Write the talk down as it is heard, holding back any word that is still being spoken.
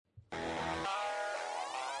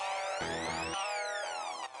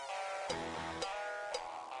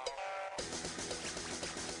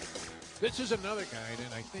This is another guy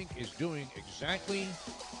that I think is doing exactly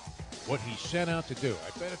what he set out to do.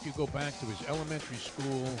 I bet if you go back to his elementary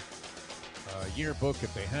school yearbook,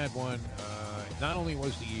 if they had one, not only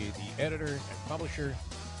was the editor and publisher,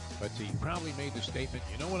 but he probably made the statement,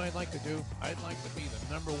 you know what I'd like to do? I'd like to be the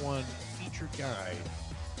 #1 featured guy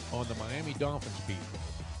on the Miami Dolphins beat.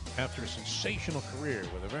 After a sensational career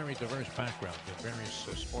with a very diverse background in various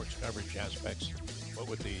sports coverage aspects, but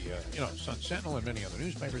with the Sun Sentinel and many other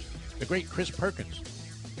newspapers, the great Chris Perkins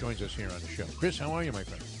joins us here on the show. Chris, how are you, my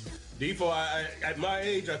friend? Defo, at my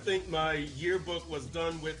age, I think my yearbook was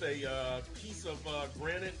done with a piece of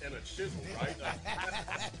granite and a chisel, right?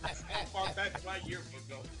 That's how far back my yearbook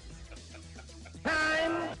goes.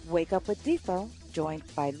 Time! Wake up with Defo, joined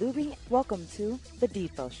by Lubie. Welcome to the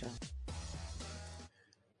Defo Show.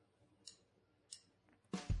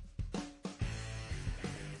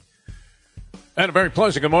 And a very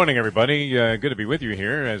pleasant good morning, everybody. Good to be with you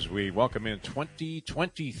here as we welcome in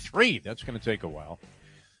 2023. That's going to take a while.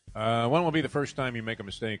 When will be the first time you make a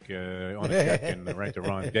mistake on a check and write the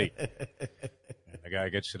wrong date? And the guy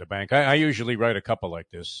gets to the bank. I usually write a couple like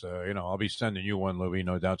this. I'll be sending you one, Lubie,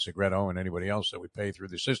 no doubt, Segreto, and anybody else that we pay through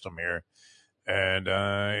the system here. And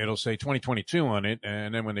it'll say 2022 on it.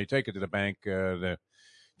 And then when they take it to the bank, the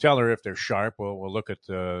teller, if they're sharp, we'll look at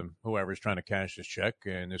whoever's trying to cash this check.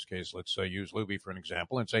 In this case, let's use Lubie for an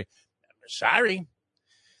example and say, sorry,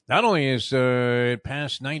 not only is it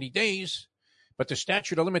past 90 days, but the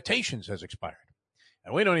statute of limitations has expired.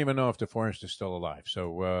 And we don't even know if DeForest is still alive.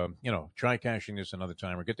 So, try cashing this another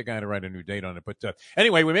time or get the guy to write a new date on it. But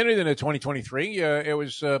anyway, we made it into 2023. It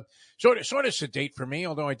was sort of sedate for me,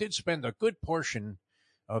 although I did spend a good portion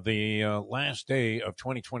of the last day of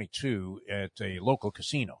 2022 at a local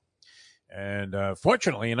casino. And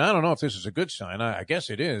fortunately, and I don't know if this is a good sign, I guess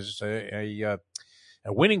it is, a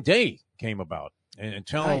winning day came about.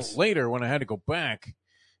 Until later when I had to go back,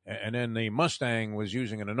 and then the Mustang was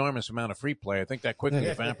using an enormous amount of free play. I think that quickly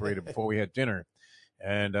evaporated before we had dinner.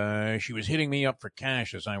 And she was hitting me up for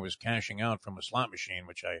cash as I was cashing out from a slot machine,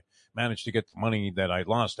 which I managed to get the money that I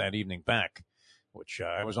lost that evening back, which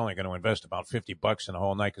I was only going to invest about $50 in the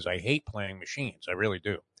whole night because I hate playing machines. I really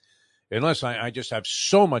do. Unless I just have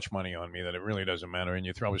so much money on me that it really doesn't matter, and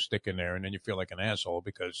you throw a stick in there, and then you feel like an asshole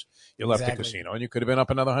because you left the casino, and you could have been up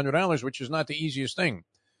another $100, which is not the easiest thing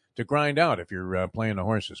to grind out if you're playing the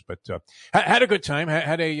horses. But had a good time.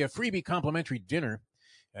 Had a freebie complimentary dinner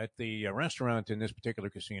at the restaurant in this particular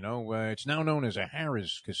casino. It's now known as a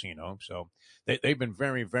Harrah's Casino, so they've been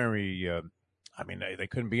very, very they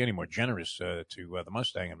couldn't be any more generous to the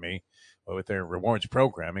Mustang and me with their rewards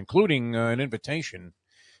program, including an invitation.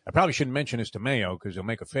 I probably shouldn't mention this to Mayo because he'll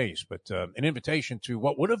make a face, but an invitation to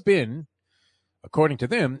what would have been, according to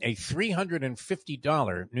them, a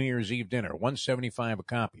 $350 New Year's Eve dinner, $175 a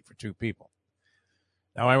copy for two people.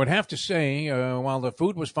 Now, I would have to say, while the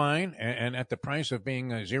food was fine and at the price of being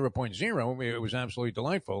 0.0, it was absolutely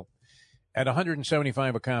delightful. At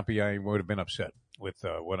 $175 a copy, I would have been upset with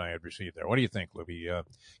what I had received there. What do you think, Lubie?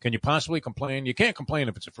 Can you possibly complain? You can't complain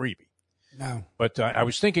if it's a freebie. No. But I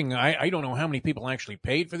was thinking, I don't know how many people actually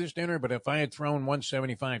paid for this dinner, but if I had thrown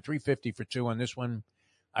 $175, $350 for two on this one,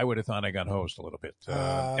 I would have thought I got hosed a little bit.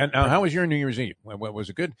 And how was your New Year's Eve? Was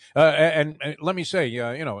it good? And let me say,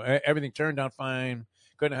 everything turned out fine.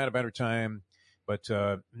 Couldn't have had a better time. But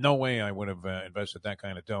no way I would have invested that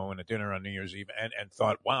kind of dough in a dinner on New Year's Eve and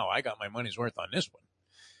thought, wow, I got my money's worth on this one.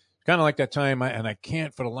 Kind of like that time, and I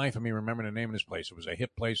can't for the life of me remember the name of this place. It was a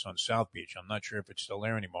hip place on South Beach. I'm not sure if it's still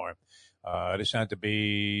there anymore. This had to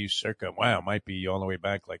be it might be all the way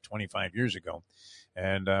back like 25 years ago.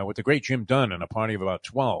 And with the great Jim Dunn and a party of about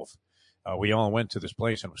 12, we all went to this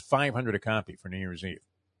place, and it was $500 a copy for New Year's Eve.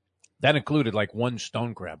 That included like one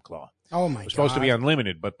stone crab claw. Oh, my God. It was supposed to be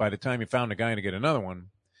unlimited, but by the time you found a guy to get another one,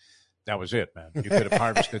 that was it, man. You could have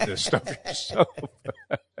harvested this stuff yourself.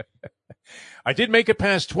 I did make it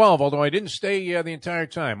past 12, although I didn't stay the entire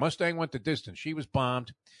time. Mustang went the distance. She was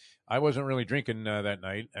bombed. I wasn't really drinking that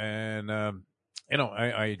night. And,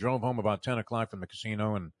 I drove home about 10 o'clock from the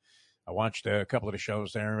casino, and I watched a couple of the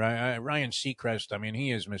shows there. Ryan Seacrest,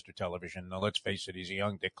 he is Mr. Television. Now, let's face it, he's a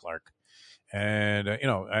young Dick Clark. And,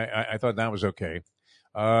 I thought that was okay.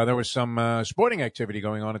 There was some sporting activity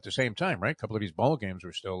going on at the same time, right? A couple of these ball games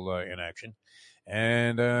were still in action.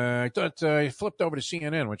 And I thought I flipped over to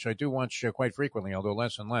CNN, which I do watch quite frequently, although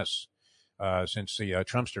less and less since the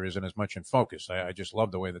Trumpster isn't as much in focus. I just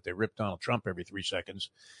love the way that they rip Donald Trump every 3 seconds.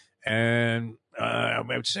 And I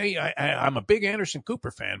would say I'm a big Anderson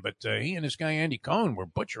Cooper fan, but he and this guy Andy Cohen were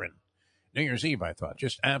butchering New Year's Eve, I thought.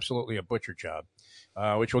 Just absolutely a butcher job,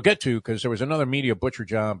 which we'll get to because there was another media butcher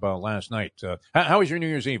job last night. How was your New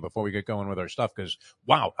Year's Eve before we get going with our stuff? Because,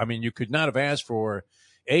 wow, I mean, you could not have asked for,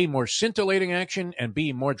 A, more scintillating action, and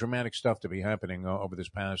B, more dramatic stuff to be happening over this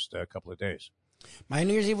past couple of days. My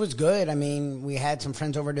New Year's Eve was good. I mean, we had some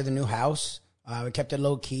friends over to the new house. We kept it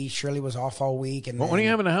low key. Shirley was off all week. And when are you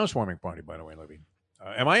having a housewarming party, by the way, Lubie?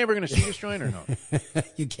 Am I ever going to see this joint or no?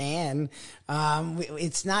 You can.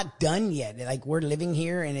 It's not done yet. Like, we're living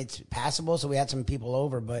here and it's passable, so we had some people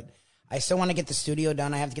over. But I still want to get the studio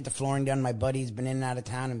done. I have to get the flooring done. My buddy's been in and out of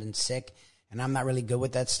town and been sick, and I'm not really good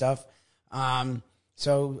with that stuff.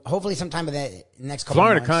 So hopefully sometime in the next couple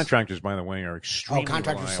Florida of months. contractors, by the way, are extremely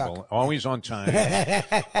contractors reliable, suck. always on time,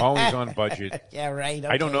 always on budget. Yeah, right.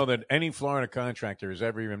 I don't okay. know that any Florida contractor has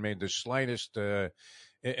ever even made the slightest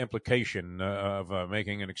implication of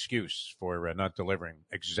making an excuse for not delivering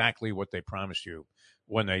exactly what they promised you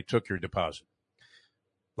when they took your deposit.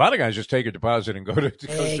 A lot of guys just take your deposit and go to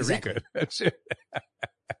Costa Rica. That's it.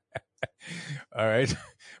 All right.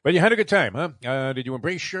 But you had a good time, huh? Did you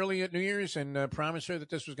embrace Shirley at New Year's and promise her that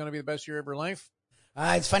this was going to be the best year of her life?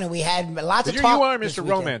 It's funny. We had lots of talk. You are this Mr.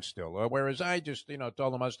 weekend. Romance still, whereas I just,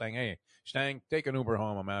 told the Mustang, hey, Stang, take an Uber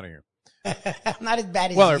home. I'm out of here. Not as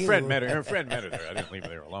bad as Well, you. her friend met her there. I didn't leave her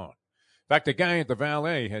there alone. In fact, the guy at the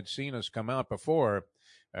valet had seen us come out before,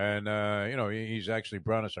 and, he's actually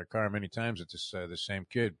brought us our car many times. It's this same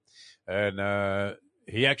kid. And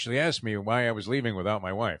he actually asked me why I was leaving without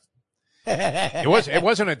my wife. It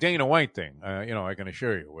wasn't a Dana White thing, I can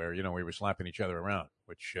assure you, where, we were slapping each other around,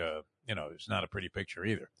 which, is not a pretty picture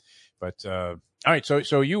either. But, all right,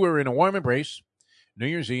 so you were in a warm embrace, New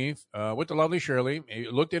Year's Eve, with the lovely Shirley.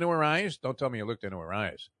 You looked into her eyes. Don't tell me you looked into her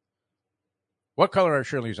eyes. What color are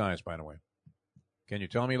Shirley's eyes, by the way? Can you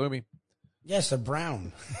tell me, Lubie? Yes, they're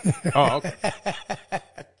brown. Oh, okay.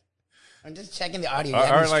 I'm just checking the audio.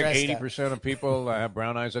 Are like 80% of people have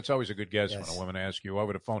brown eyes? That's always a good guess when a woman asks you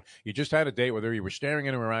over the phone. You just had a date with her. You were staring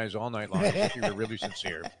into her eyes all night long. If you were really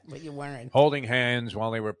sincere. But you weren't. Holding hands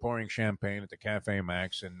while they were pouring champagne at the Cafe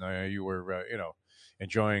Max, and you were,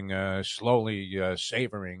 enjoying, slowly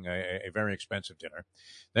savoring a very expensive dinner.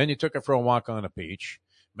 Then you took her for a walk on the beach,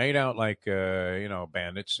 made out like,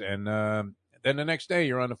 bandits, and then the next day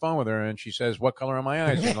you're on the phone with her and she says, "What color are my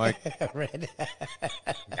eyes?" And you're like, Red.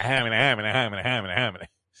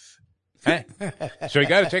 So you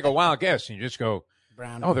got to take a wild guess and you just go,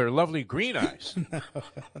 Brown. "Oh, they're lovely green eyes,"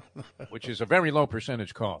 which is a very low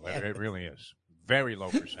percentage call. It really is. Very low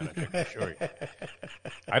percentage, I can assure you.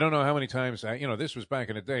 I don't know how many times, this was back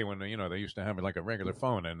in the day when, they used to have it like a regular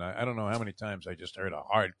phone, and I don't know how many times I just heard a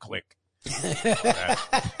hard click.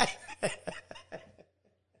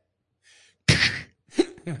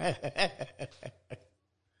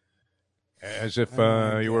 As if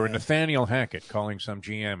you were Nathaniel Hackett calling some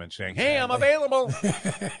GM and saying, "Hey, I'm available."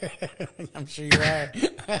 I'm sure you are.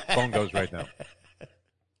 Phone goes right now.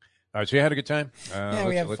 All right, so you had a good time? Yeah,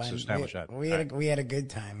 we had let's fun. establish that. We had a good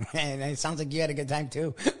time. And it sounds like you had a good time,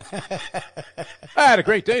 too. I had a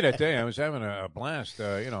great day that day. I was having a blast.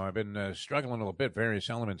 I've been struggling a little bit, various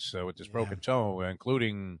elements with this broken toe,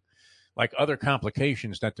 including like other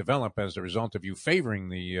complications that develop as a result of you favoring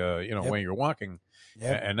the, way you're walking.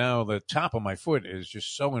 Yep. And now the top of my foot is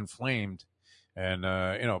just so inflamed and,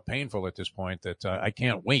 painful at this point that I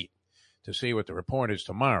can't wait to see what the report is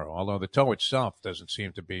tomorrow. Although the toe itself doesn't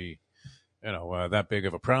seem to be, that big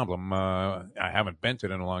of a problem. I haven't bent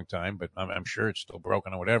it in a long time, but I'm sure it's still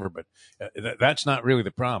broken or whatever. But that's not really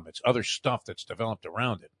the problem. It's other stuff that's developed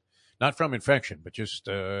around it. Not from infection, but just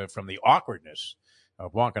from the awkwardness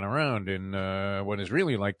of walking around in what is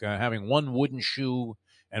really like having one wooden shoe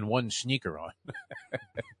and one sneaker on.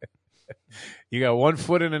 You got 1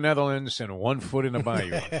 foot in the Netherlands and 1 foot in the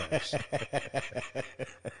bayou.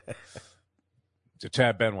 It's a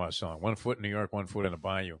Tab Benoit song. 1 foot in New York, 1 foot in the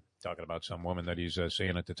bayou. Talking about some woman that he's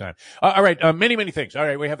seeing at the time. All right, many, many things. All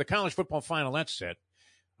right, we have the college football final. That's set.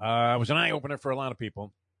 It was an eye-opener for a lot of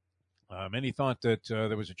people. Many thought that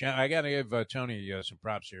there was a chance. I got to give Tony some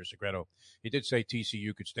props here, Segredo. He did say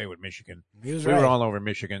TCU could stay with Michigan. He was we right. were all over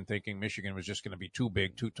Michigan, thinking Michigan was just going to be too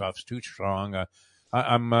big, too tough, too strong.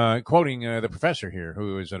 I'm quoting the professor here,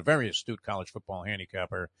 who is a very astute college football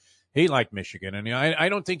handicapper. He liked Michigan, and I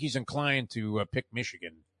don't think he's inclined to pick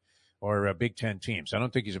Michigan or Big Ten teams. I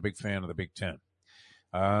don't think he's a big fan of the Big Ten.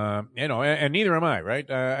 And neither am I, right?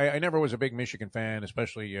 I never was a big Michigan fan,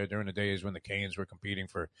 especially during the days when the Canes were competing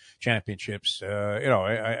for championships.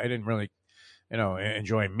 I didn't really,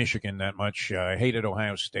 enjoy Michigan that much. I hated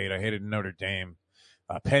Ohio State. I hated Notre Dame.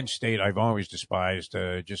 Penn State, I've always despised.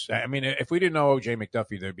 I mean, if we didn't know O.J.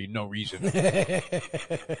 McDuffie, there'd be no reason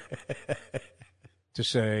to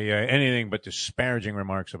say anything but disparaging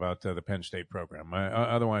remarks about the Penn State program.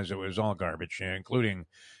 Otherwise, it was all garbage, including,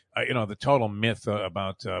 the total myth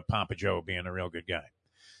about Papa Joe being a real good guy.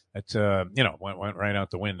 That, went right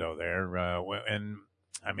out the window there. And,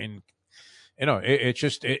 I mean,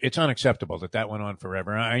 it's unacceptable that went on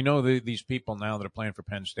forever. I know these people now that are playing for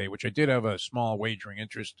Penn State, which I did have a small wagering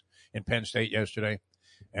interest in Penn State yesterday,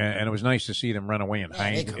 and it was nice to see them run away and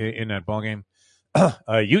hide in that ballgame.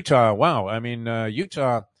 Utah, wow. I mean,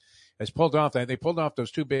 Utah has pulled off that. They pulled off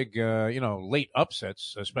those two big, late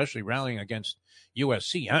upsets, especially rallying against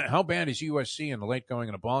USC. How bad is USC in the late going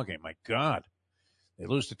in a ballgame? My God. They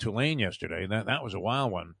lose to Tulane yesterday. That was a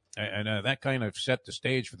wild one. And that kind of set the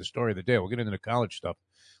stage for the story of the day. We'll get into the college stuff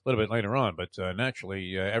a little bit later on. But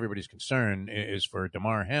naturally, everybody's concern is for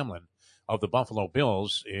Damar Hamlin of the Buffalo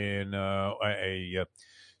Bills in a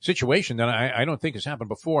situation that I don't think has happened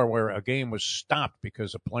before, where a game was stopped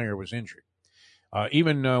because a player was injured.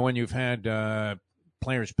 Even when you've had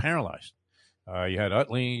players paralyzed. You had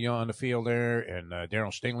Utley on the field there and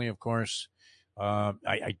Darryl Stingley, of course.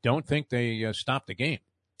 I don't think they stopped the game.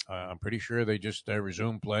 I'm pretty sure they just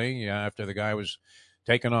resumed play after the guy was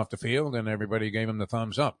taken off the field and everybody gave him the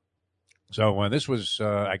thumbs up. So this was,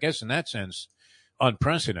 I guess in that sense,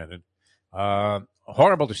 unprecedented.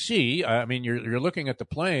 Horrible to see. I mean, you're looking at the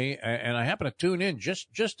play, and I happened to tune in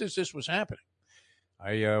just as this was happening.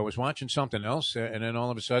 I was watching something else, and then all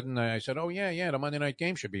of a sudden I said, oh, yeah, the Monday night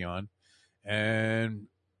game should be on. And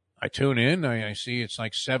I tune in. I see it's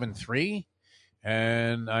like 7-3.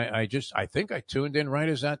 And I think I tuned in right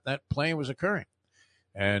as that play was occurring.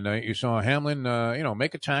 And you saw Hamlin,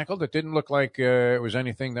 make a tackle that didn't look like it was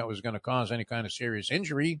anything that was going to cause any kind of serious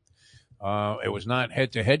injury. It was not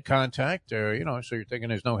head-to-head contact, so you're thinking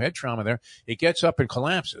there's no head trauma there. He gets up and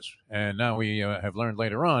collapses. And now we have learned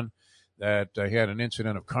later on that he had an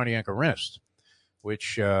incident of cardiac arrest,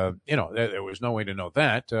 which, there was no way to know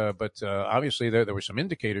that. But obviously there were some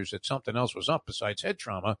indicators that something else was up besides head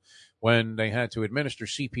trauma when they had to administer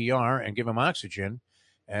CPR and give him oxygen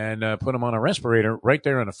and put him on a respirator right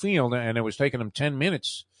there on the field. And it was taking them 10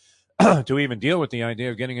 minutes to even deal with the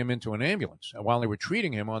idea of getting him into an ambulance while they were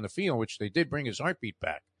treating him on the field, which they did bring his heartbeat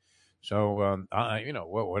back. So,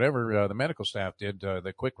 whatever the medical staff did,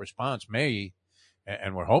 the quick response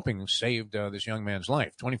and we're hoping saved this young man's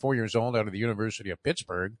life. 24 years old, out of the University of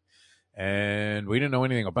Pittsburgh, and we didn't know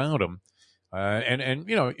anything about him.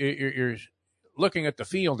 You're looking at the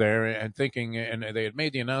field there and thinking, and they had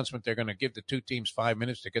made the announcement they're going to give the two teams 5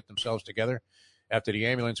 minutes to get themselves together after the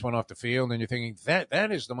ambulance went off the field, and you're thinking,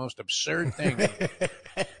 that is the most absurd thing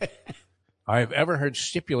I've ever heard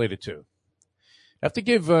stipulated to. I have to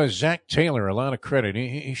give Zach Taylor a lot of credit.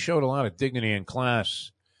 He showed a lot of dignity and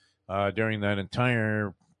class during that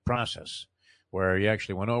entire process, where he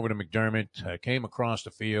actually went over to McDermott, came across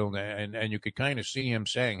the field, and you could kind of see him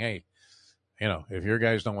saying, hey, if your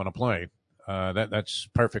guys don't want to play, that's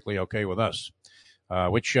perfectly okay with us.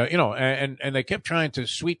 And they kept trying to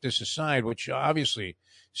sweep this aside, which obviously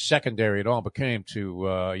secondary it all became to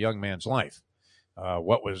a young man's life.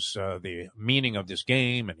 What was the meaning of this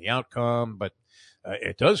game and the outcome? But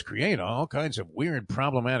it does create all kinds of weird,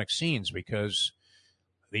 problematic scenes because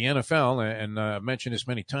the NFL, and I've mentioned this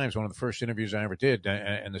many times, one of the first interviews I ever did,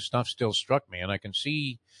 and the stuff still struck me. And I can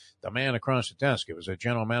see the man across the desk. It was a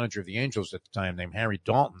general manager of the Angels at the time named Harry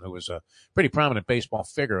Dalton, who was a pretty prominent baseball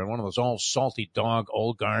figure and one of those all salty dog,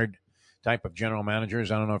 old guard type of general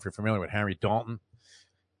managers. I don't know if you're familiar with Harry Dalton.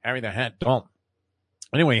 Harry the Hat Dalton.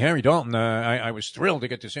 Anyway, Harry Dalton, I was thrilled to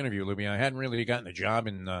get this interview, Lubie. I hadn't really gotten a job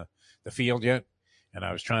in the field yet. And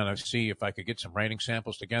I was trying to see if I could get some writing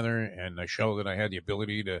samples together and show that I had the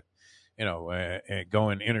ability to, go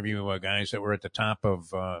and interview guys that were at the top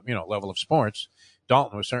of, level of sports.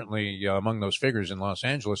 Dalton was certainly among those figures in Los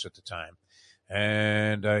Angeles at the time.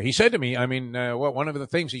 And he said to me, one of the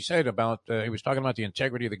things he said about, he was talking about the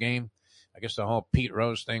integrity of the game. I guess the whole Pete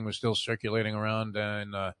Rose thing was still circulating around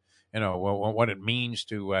and what it means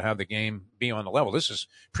to have the game be on the level. This is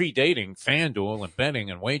predating FanDuel and betting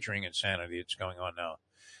and wagering insanity that's going on now.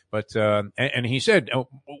 But and he said,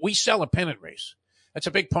 we sell a pennant race. That's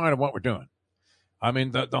a big part of what we're doing. I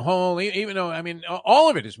mean, the whole, even though, all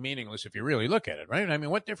of it is meaningless if you really look at it, right? I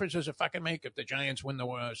mean, what difference does it fucking make if the Giants win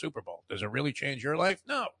the Super Bowl? Does it really change your life?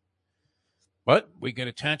 No. But we get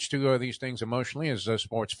attached to these things emotionally as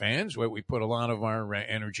sports fans, where we put a lot of our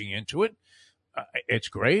energy into it. It's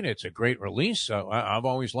great. It's a great release. I've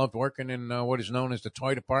always loved working in what is known as the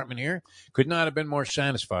toy department here. Could not have been more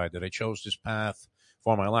satisfied that I chose this path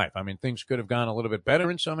for my life. I mean, things could have gone a little bit better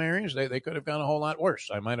in some areas. They could have gone a whole lot worse.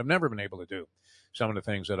 I might have never been able to do some of the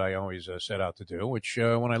things that I always set out to do, which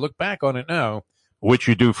when I look back on it now, which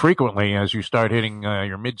you do frequently as you start hitting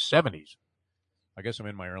your mid-70s. I guess I'm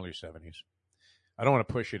in my early 70s. I don't want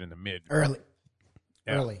to push it in the mid. Early.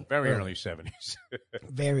 Very early 70s.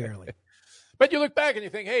 Very early. But you look back and you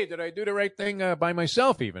think, hey, did I do the right thing by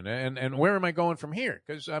myself even? And where am I going from here?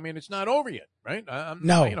 Because, I mean, it's not over yet, right?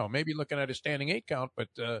 No. You know, maybe looking at a standing 8 count, but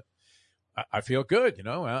I feel good, you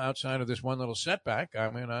know, outside of this one little setback.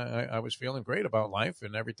 I mean, I was feeling great about life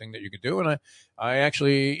and everything that you could do. And I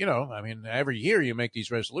actually, you know, I mean, every year you make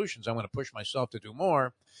these resolutions. I'm going to push myself to do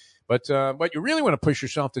more. But what you really want to push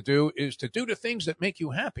yourself to do is to do the things that make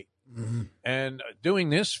you happy. Mm-hmm. And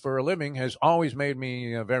doing this for a living has always made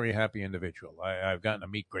me a very happy individual. I've gotten to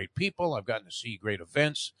meet great people. I've gotten to see great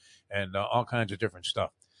events and all kinds of different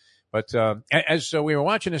stuff. But as we were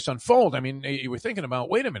watching this unfold, I mean, you were thinking about,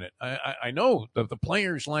 wait a minute, I know that the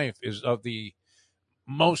player's life is of the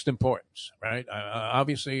most importance, right?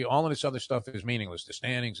 Obviously, all of this other stuff is meaningless, the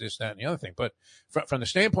standings, this, that, and the other thing. But from the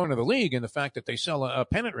standpoint of the league and the fact that they sell a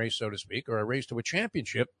pennant race, so to speak, or a race to a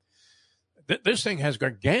championship, this thing has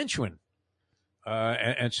gargantuan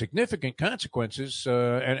and significant consequences.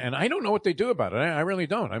 And I don't know what they do about it. I really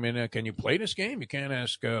don't. I mean, can you play this game? You can't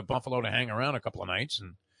ask Buffalo to hang around a couple of nights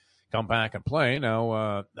and come back and play.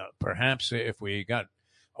 Now, perhaps if we got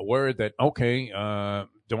a word that, okay,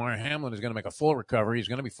 DeMar Hamlin is going to make a full recovery. He's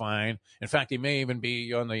going to be fine. In fact, he may even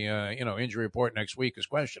be on the injury report next week as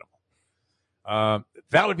questionable.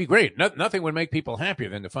 That would be great. Nothing would make people happier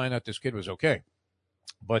than to find out this kid was okay.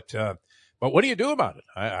 But what do you do about it?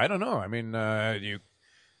 I don't know. I mean, you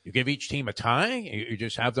give each team a tie. You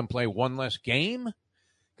just have them play one less game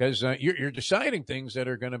because you're deciding things that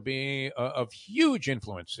are going to be of huge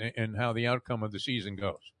influence in how the outcome of the season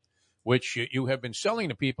goes, which you have been selling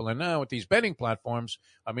to people. And now with these betting platforms,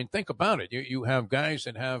 I mean, think about it. You have guys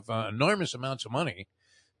that have enormous amounts of money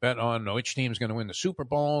bet on which team's going to win the Super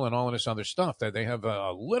Bowl and all of this other stuff, that they have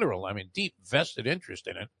a literal, I mean, deep vested interest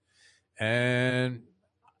in it. And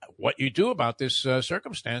what you do about this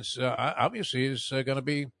circumstance, obviously, is going to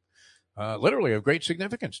be literally of great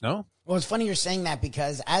significance, no? Well, it's funny you're saying that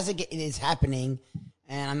because as it is happening,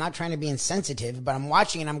 and I'm not trying to be insensitive, but I'm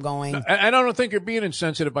watching and I'm going. I don't think you're being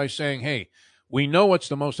insensitive by saying, hey, we know what's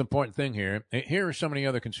the most important thing here. Here are some of the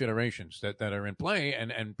other considerations that are in play,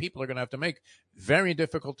 and people are going to have to make very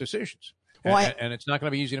difficult decisions. Well, and it's not going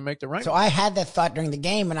to be easy to make the right one. So I had that thought during the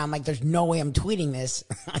game, and I'm like, there's no way I'm tweeting this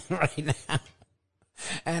right now.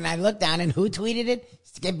 And I looked down, and who tweeted it?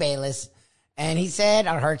 Skip Bayless. And he said,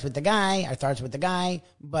 our thoughts with the guy,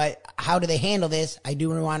 but how do they handle this? I do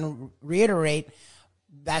want to reiterate,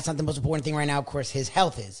 that's not the most important thing right now. Of course, his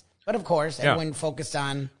health is. But, of course, everyone focused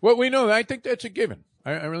on. Well, we know that. I think that's a given.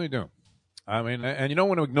 I really do. I mean, and you don't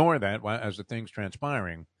want to ignore that as the thing's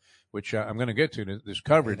transpiring, which I'm going to get to. This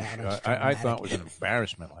coverage, I thought was an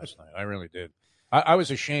embarrassment last night. I really did. I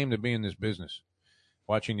was ashamed to be in this business,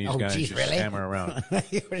 watching these guys just stammer around.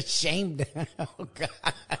 You were ashamed? Oh, God.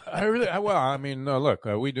 I mean, look,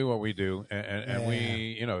 we do what we do, and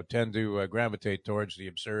we, tend to gravitate towards the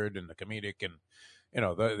absurd and the comedic and,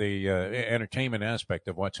 the entertainment aspect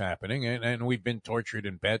of what's happening. And we've been tortured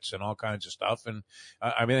in bets and all kinds of stuff. And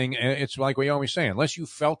I mean, it's like we always say, unless you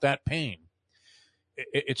felt that pain,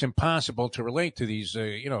 it's impossible to relate to these,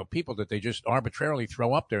 people that they just arbitrarily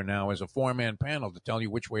throw up there now as a 4-man panel to tell you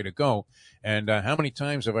which way to go. And how many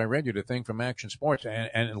times have I read you the thing from Action Sports?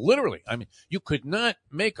 And literally, I mean, you could not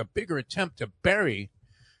make a bigger attempt to bury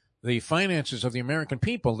the finances of the American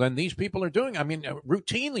people than these people are doing. I mean,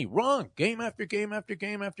 routinely wrong, game after game after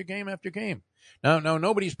game after game after game. Now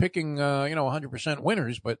nobody's picking, 100%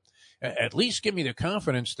 winners, but at least give me the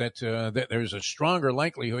confidence that there's a stronger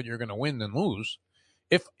likelihood you're going to win than lose.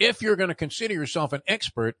 If you're going to consider yourself an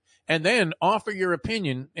expert and then offer your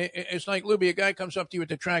opinion, it's like, Lubie, a guy comes up to you at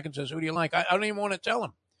the track and says, who do you like? I don't even want to tell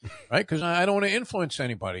him, right? Because I don't want to influence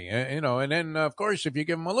anybody, and then, of course, if you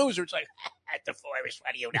give him a loser, it's like, the Forest,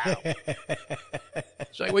 what do you know?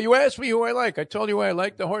 It's like, well, you asked me who I like. I told you who I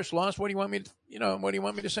like. The horse lost. What do you want me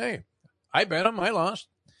to say? I bet him. I lost.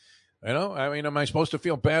 I mean, am I supposed to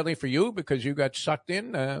feel badly for you because you got sucked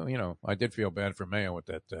in? I did feel bad for Mayo with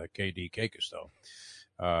that KD Kakis, though.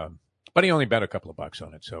 But he only bet a couple of bucks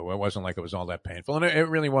on it, so it wasn't like it was all that painful. And it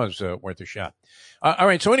really was worth a shot. All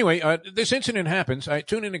right, so anyway, this incident happens. I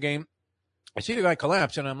tune in the game. I see the guy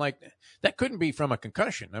collapse, and I'm like, that couldn't be from a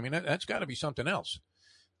concussion. I mean, that's got to be something else.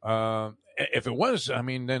 If it was, I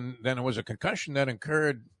mean, then it was a concussion that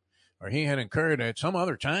occurred, or he had incurred at some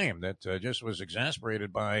other time that just was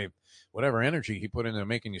exasperated by whatever energy he put into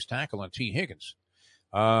making his tackle on T. Higgins.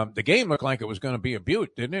 The game looked like it was going to be a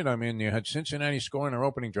beaut, didn't it? I mean, you had Cincinnati scoring their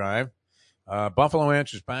opening drive. Buffalo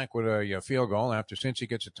answers back with a field goal after Cincy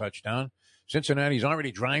gets a touchdown. Cincinnati's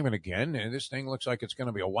already driving again, and this thing looks like it's going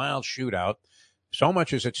to be a wild shootout. So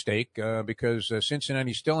much is at stake because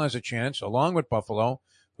Cincinnati still has a chance, along with Buffalo,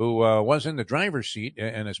 who was in the driver's seat,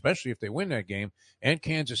 and especially if they win that game, and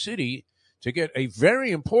Kansas City, to get a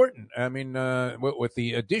very important, with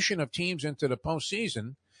the addition of teams into the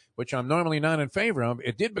postseason, which I'm normally not in favor of,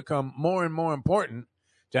 it did become more and more important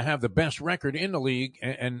to have the best record in the league,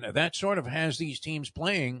 and that sort of has these teams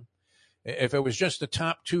playing. If it was just the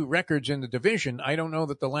top two records in the division, I don't know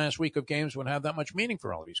that the last week of games would have that much meaning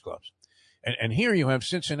for all of these clubs. And here you have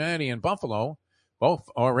Cincinnati and Buffalo, both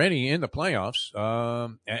already in the playoffs,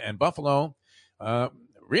 and Buffalo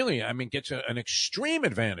really, gets an extreme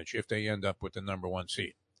advantage if they end up with the number one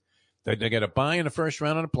seed. They get a bye in the first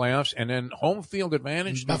round of the playoffs, and then home field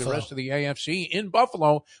advantage to the rest of the AFC in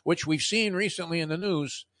Buffalo, which we've seen recently in the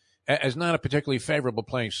news as not a particularly favorable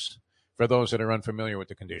place for those that are unfamiliar with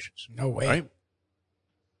the conditions. No way. Right?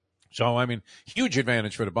 So, huge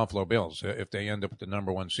advantage for the Buffalo Bills if they end up with the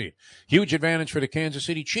number one seed. Huge advantage for the Kansas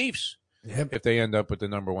City Chiefs if they end up with the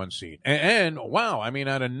number one seed. And wow,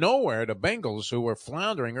 out of nowhere, the Bengals, who were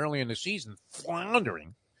floundering early in the season,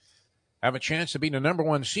 have a chance to be the number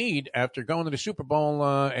one seed after going to the Super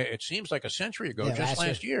Bowl, it seems like a century ago, just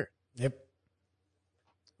last year. Yep.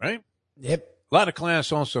 Right? Yep. A lot of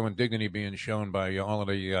class also and dignity being shown by all of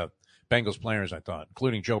the Bengals players, I thought,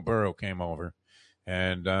 including Joe Burrow came over.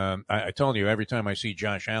 And I told you, every time I see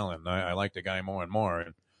Josh Allen, I like the guy more and more.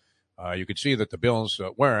 And you could see that the Bills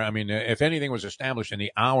were. If anything was established in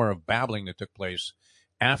the hour of babbling that took place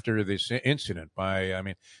after this incident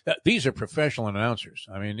these are professional announcers.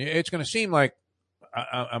 It's going to seem like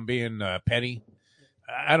I'm being petty.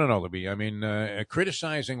 I don't know, Lubie.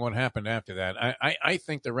 Criticizing what happened after that, I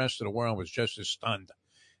think the rest of the world was just as stunned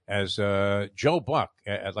as Joe Buck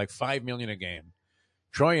at like $5 million a game.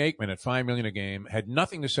 Troy Aikman at $5 million a game had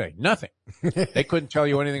nothing to say. Nothing. They couldn't tell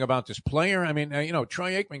you anything about this player.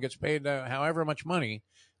 Troy Aikman gets paid however much money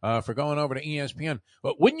for going over to ESPN.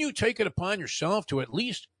 But wouldn't you take it upon yourself to at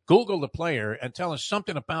least Google the player and tell us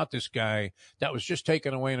something about this guy that was just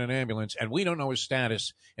taken away in an ambulance and we don't know his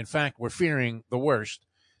status? In fact, we're fearing the worst,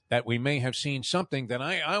 that we may have seen something that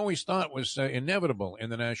I always thought was inevitable in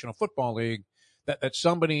the National Football League, that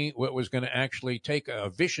somebody was going to actually take a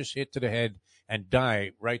vicious hit to the head and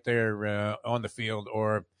die right there on the field,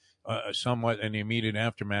 or somewhat in the immediate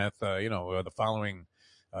aftermath, the following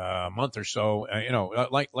month or so,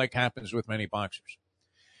 like happens with many boxers.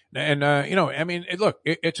 And, look,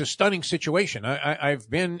 it's a stunning situation. I've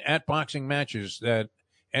been at boxing matches that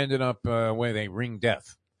ended up where they ring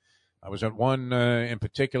death. I was at one in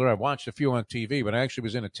particular. I watched a few on TV, but I actually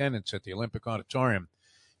was in attendance at the Olympic Auditorium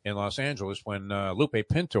in Los Angeles when Lupe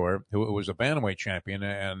Pintor, who was a bantamweight champion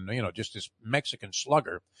and, just this Mexican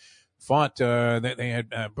slugger, fought. They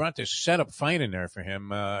had brought this setup fight in there for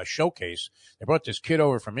him, a showcase. They brought this kid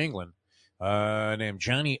over from England named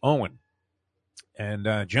Johnny Owen.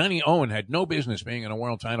 And Johnny Owen had no business being in a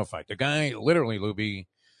world title fight. The guy, literally, Lubie,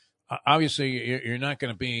 obviously you're not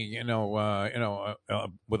going to be,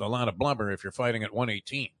 with a lot of blubber if you're fighting at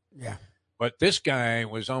 118. Yeah. But this guy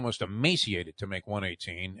was almost emaciated to make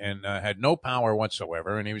 118 and had no power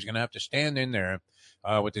whatsoever. And he was going to have to stand in there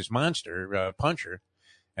with this monster puncher.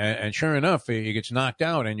 And sure enough, he gets knocked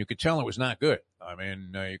out, and you could tell it was not good.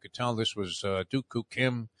 You could tell this was Duk Koo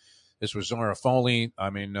Kim. This was Zora Foley.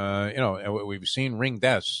 We've seen ring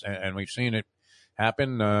deaths, and we've seen it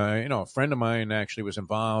happen. A friend of mine actually was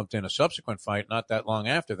involved in a subsequent fight not that long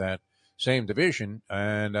after that, same division.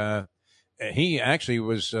 And he actually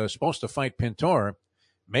was supposed to fight Pintor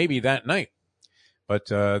maybe that night. But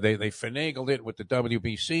they finagled it with the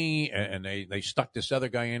WBC, and they stuck this other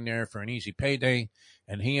guy in there for an easy payday,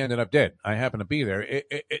 and he ended up dead. I happened to be there.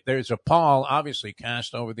 There's a pall obviously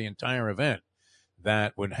cast over the entire event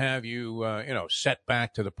that would have you, set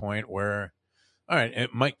back to the point where, all right,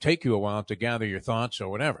 it might take you a while to gather your thoughts or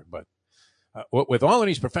whatever. But with all of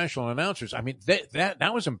these professional announcers,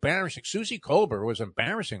 that was embarrassing. Susie Colbert was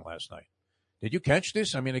embarrassing last night. Did you catch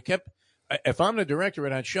this? It kept. If I'm the director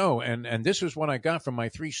of that show, and this is what I got from my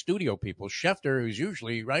three studio people, Schefter, who's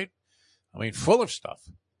usually, right, full of stuff.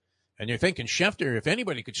 And you're thinking, Schefter, if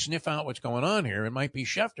anybody could sniff out what's going on here, it might be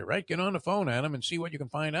Schefter, right? Get on the phone, Adam, and see what you can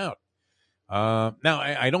find out. Now,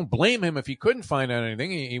 I don't blame him if he couldn't find out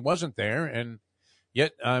anything. He wasn't there. And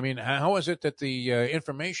yet, how is it that the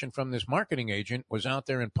information from this marketing agent was out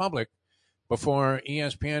there in public before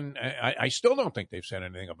ESPN? I still don't think they've said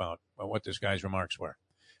anything about what this guy's remarks were.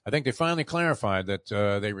 I think they finally clarified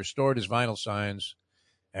that they restored his vital signs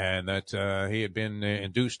and that he had been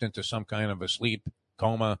induced into some kind of a sleep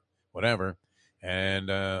coma, whatever, and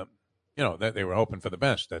that they were hoping for the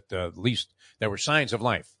best. That at least there were signs of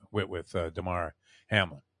life with Damar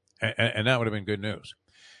Hamlin, and that would have been good news.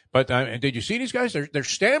 But did you see these guys? They're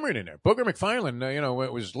stammering in there. Booger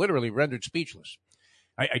McFarland, was literally rendered speechless.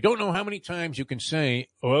 I don't know how many times you can say,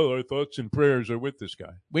 "Well, our thoughts and prayers are with this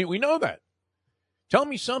guy." We know that. Tell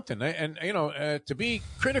me something. And to be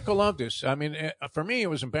critical of this, I mean, for me, it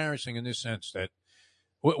was embarrassing in this sense that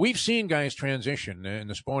we've seen guys transition in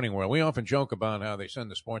the sporting world. We often joke about how they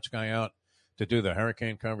send the sports guy out to do the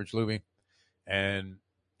hurricane coverage, Lubie, and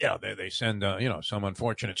they send some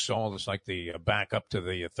unfortunate soul that's like the backup to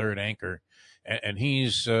the third anchor, and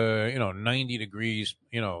he's 90 degrees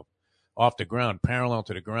off the ground, parallel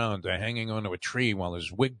to the ground, hanging onto a tree while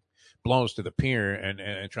his wig blows to the pier,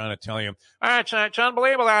 and trying to tell you, it's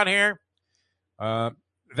unbelievable out here.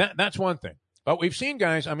 That's one thing. But we've seen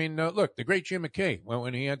guys. I mean, look, the great Jim McKay.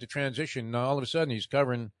 When he had to transition, all of a sudden he's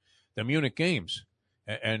covering the Munich games,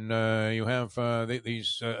 and you have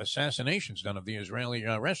these assassinations done of the Israeli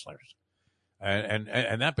wrestlers,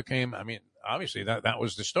 and that became. I mean, obviously that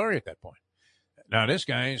was the story at that point. Now this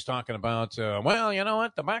guy is talking about, well, you know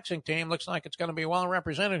what, the boxing team looks like it's going to be well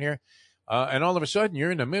represented here, and all of a sudden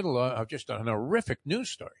you're in the middle of just an horrific news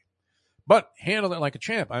story, but handle it like a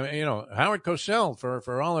champ. I mean, Howard Cosell,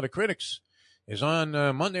 for all of the critics, is on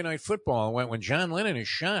Monday Night Football when John Lennon is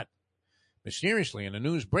shot mysteriously, and the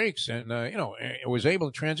news breaks, and it was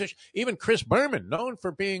able to transition. Even Chris Berman, known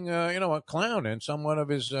for being a clown and somewhat of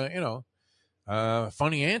his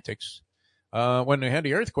funny antics, when they had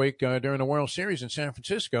the earthquake during the World Series in San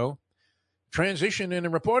Francisco, transitioned into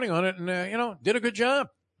reporting on it, and did a good job.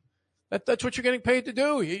 That's what you're getting paid to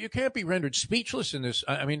do. You can't be rendered speechless in this.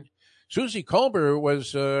 I mean, Susie Kolber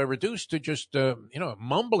was reduced to just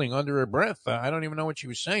mumbling under her breath. I don't even know what she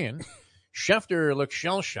was saying. Schefter looked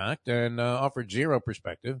shell-shocked and offered zero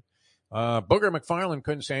perspective. Booger McFarland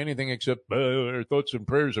couldn't say anything except our thoughts and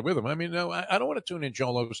prayers are with him. I mean, no, I don't want to tune in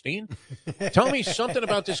Joel Osteen. Tell me something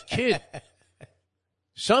about this kid.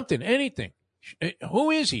 Something, anything.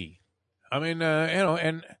 Who is he? I mean,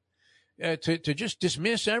 to just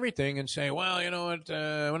dismiss everything and say, well, you know what,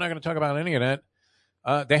 we're not going to talk about any of that.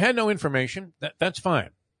 They had no information. That's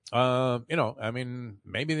fine. I mean,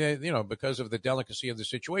 maybe they, because of the delicacy of the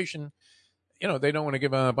situation, they don't want to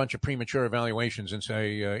give a bunch of premature evaluations and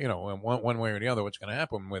say, one way or the other what's going to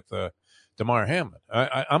happen with Damar Hamlin.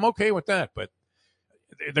 I'm okay with that, but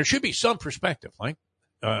there should be some perspective, like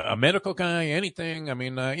a medical guy, anything. I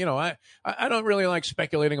mean, I don't really like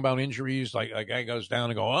speculating about injuries. Like a guy goes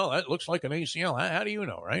down and go, well, that looks like an ACL. How do you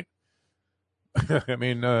know, right? I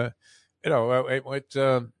mean, what are you,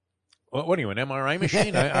 an MRI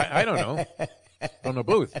machine? I don't know. From the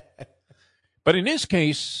booth. But in this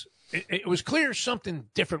case, it was clear something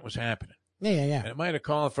different was happening. Yeah. And it might have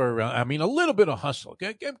called for, a little bit of hustle.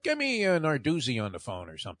 Give me an Narduzzi on the phone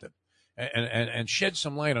or something, and shed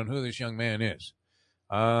some light on who this young man is.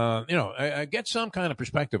 Get some kind of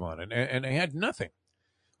perspective on it. And they had nothing.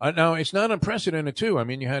 Now, it's not unprecedented, too. I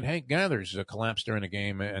mean, you had Hank Gathers collapse during a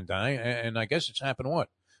game and die, and I guess it's happened,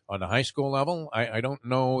 on the high school level? I don't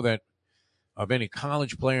know that of any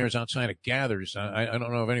college players outside of Gathers. I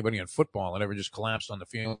don't know of anybody in football that ever just collapsed on the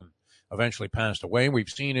field and eventually passed away. We've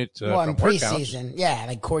seen it in preseason. Yeah,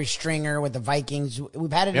 like Corey Stringer with the Vikings.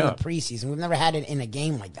 We've had it in the preseason. We've never had it in a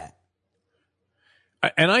game like that.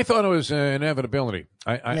 And I thought it was an inevitability.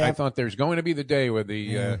 I thought there's going to be the day where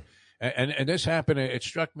the and this happened. It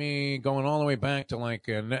struck me going all the way back to like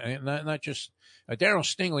not just Darryl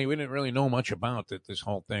Stingley. We didn't really know much about this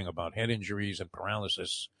whole thing about head injuries and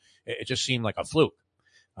paralysis. It just seemed like a fluke.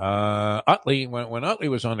 Utley, when Utley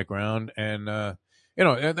was on the ground, and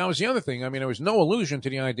that was the other thing. I mean, there was no allusion to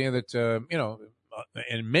the idea that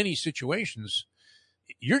in many situations,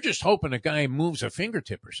 you're just hoping a guy moves a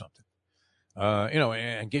fingertip or something.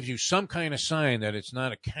 And gives you some kind of sign that it's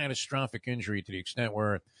not a catastrophic injury to the extent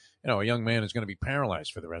where, a young man is going to be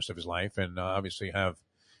paralyzed for the rest of his life and obviously have,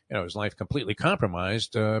 his life completely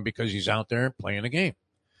compromised because he's out there playing a game.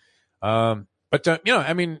 I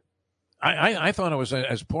thought it was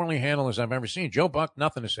as poorly handled as I've ever seen. Joe Buck,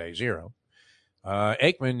 nothing to say, zero.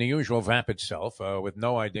 Aikman, the usual vapid self, with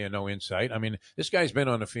no idea, no insight. I mean, this guy's been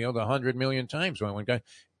on the field 100 million times. One guy.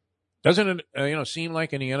 Doesn't it, seem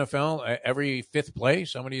like in the NFL, every fifth play,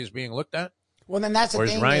 somebody is being looked at? Well, then that's the thing.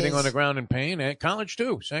 Or is writhing on the ground in pain. At college,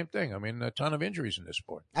 too. Same thing. I mean, a ton of injuries in this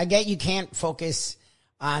sport. I get you can't focus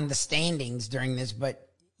on the standings during this, but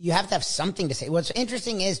you have to have something to say. What's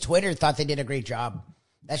interesting is Twitter thought they did a great job.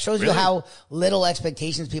 That shows you how little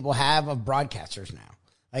expectations people have of broadcasters now.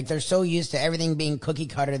 Like, they're so used to everything being cookie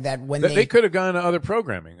cutter that when They could have gone to other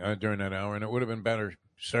programming during that hour, and it would have been better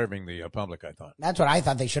serving the public, I thought. That's what I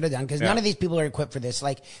thought they should have done, because none of these people are equipped for this.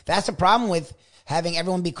 Like, that's the problem with having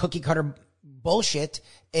everyone be cookie cutter bullshit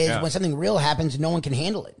is when something real happens, no one can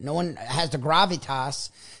handle it. No one has the gravitas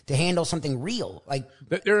to handle something real. Like,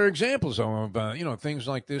 there are examples of things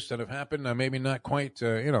like this that have happened. Maybe not quite.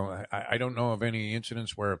 I don't know of any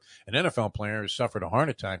incidents where an NFL player has suffered a heart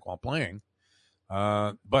attack while playing.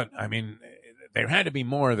 But I mean, there had to be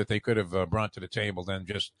more that they could have brought to the table than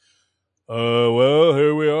just, well,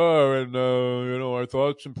 here we are, and our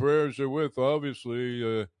thoughts and prayers are with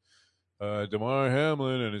obviously Damar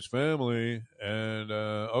Hamlin and his family, and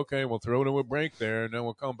okay, we'll throw to a break there, and then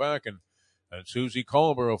we'll come back, and Susie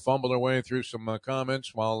Colbert will fumble her way through some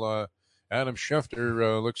comments while Adam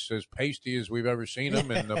Schefter looks as pasty as we've ever seen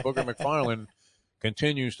him, and Booger McFarland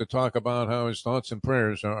continues to talk about how his thoughts and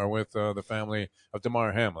prayers are with the family of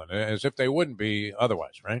Damar Hamlin, as if they wouldn't be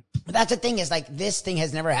otherwise, right? But that's the thing, is like, this thing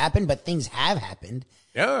has never happened, but things have happened.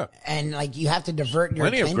 Yeah. And like, you have to divert your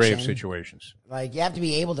attention. Plenty of grave situations. Like, you have to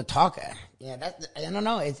be able to talk. Yeah, I don't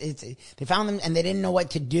know. It's they found them and they didn't know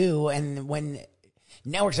what to do. And when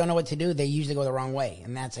networks don't know what to do, they usually go the wrong way.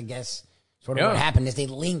 And that's, I guess, sort of what happened, is they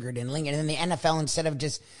lingered and lingered. And then the NFL, instead of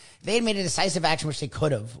just, they had made a decisive action, which they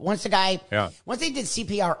could have. Once they did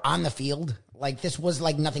CPR on the field, like, this was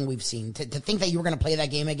like nothing we've seen. To think that you were going to play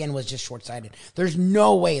that game again was just short-sighted. There's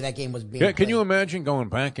no way that game was being played. Can you imagine going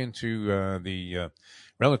back into the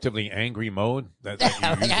relatively angry mode that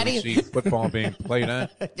you usually see football being played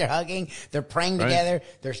at? They're hugging, they're praying together,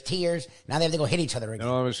 there's tears. Now they have to go hit each other again. And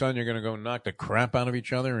all of a sudden, you're going to go knock the crap out of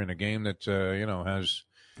each other in a game that has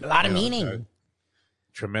a lot of meaning.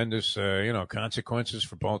 Tremendous, consequences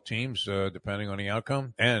for both teams, depending on the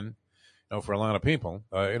outcome, and for a lot of people,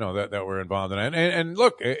 that were involved in it. And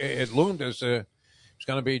look, it loomed as it's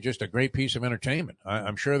going to be just a great piece of entertainment.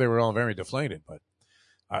 I'm sure they were all very deflated, but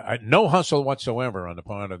no hustle whatsoever on the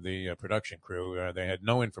part of the production crew. They had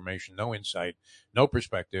no information, no insight, no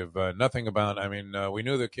perspective, nothing about. I mean, we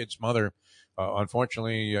knew the kid's mother,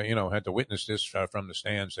 unfortunately, had to witness this from the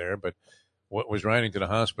stands there, but was riding to the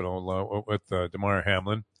hospital with Damar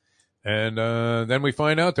Hamlin. And then we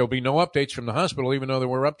find out there'll be no updates from the hospital, even though there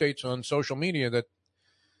were updates on social media that,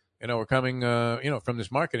 were coming, from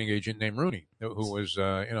this marketing agent named Rooney, who was,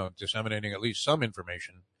 disseminating at least some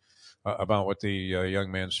information about what the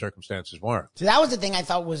young man's circumstances were. So that was the thing I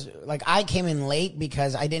thought was, like, I came in late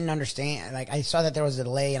because I didn't understand. Like, I saw that there was a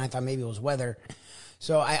delay, and I thought maybe it was weather.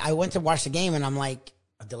 So I went to watch the game, and I'm like,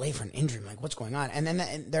 a delay for an injury? I'm like, what's going on? And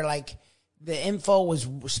then they're like, the info was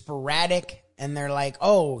sporadic, and they're like,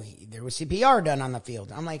 oh, there was CPR done on the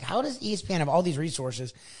field. I'm like, how does ESPN have all these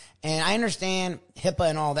resources? And I understand HIPAA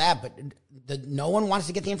and all that, but no one wants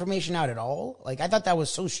to get the information out at all. Like, I thought that was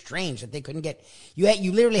so strange that they couldn't get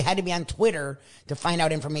you literally had to be on Twitter to find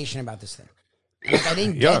out information about this thing. Like, I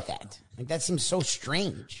didn't get that. Like, that seems so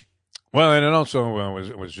strange. Well, and it also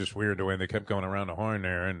was just weird the way they kept going around the horn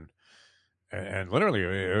there, and literally,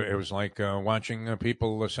 it was like watching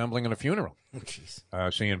people assembling at a funeral. Oh,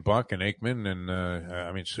 jeez. Seeing Buck and Aikman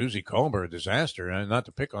and, Susie Colbert, a disaster. Not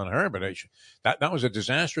to pick on her, but that was a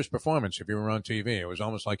disastrous performance if you were on TV. It was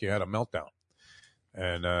almost like you had a meltdown.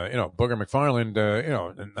 And, Booger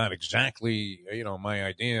McFarland, not exactly, my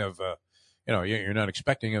idea of, you're not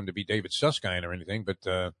expecting him to be David Susskind or anything,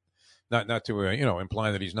 but not to,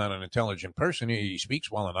 imply that he's not an intelligent person. He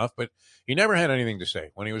speaks well enough, but he never had anything to say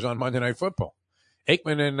when he was on Monday Night Football.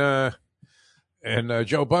 Aikman and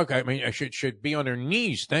Joe Buck, should be on their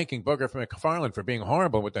knees thanking Booger McFarland for being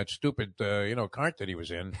horrible with that stupid, cart that he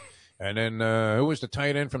was in. And then who was the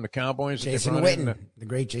tight end from the Cowboys? Jason Witten, the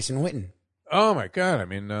great Jason Witten. Oh, my God.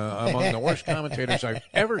 Among the worst commentators I've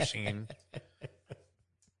ever seen.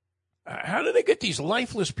 How do they get these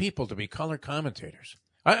lifeless people to be color commentators?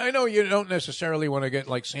 I know you don't necessarily want to get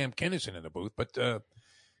like Sam Kinison in the booth, but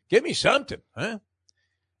give me something, huh?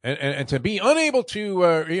 And to be unable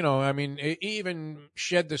to, even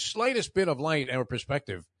shed the slightest bit of light or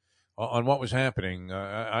perspective on what was happening,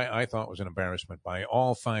 I thought was an embarrassment by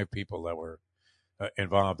all five people that were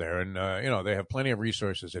involved there. And, they have plenty of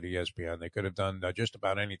resources at ESPN. They could have done just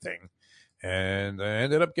about anything and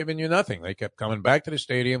ended up giving you nothing. They kept coming back to the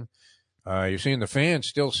stadium. You're seeing the fans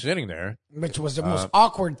still sitting there. Which was the most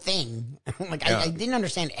awkward thing. I didn't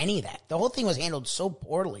understand any of that. The whole thing was handled so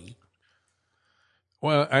poorly.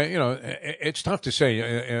 Well, it's tough to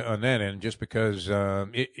say on that end just because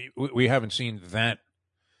we haven't seen that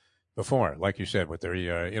before, like you said, with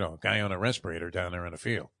the guy on a respirator down there on the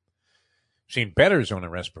field. seen bettors on a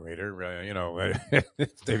respirator.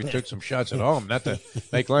 They took some shots at home. Not to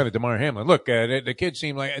make light of DeMar Hamlin. Look, the kids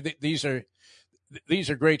seem like these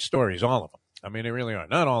are great stories, all of them. I mean, they really are.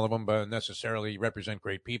 Not all of them, but necessarily represent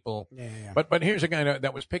great people. Yeah. But here's a guy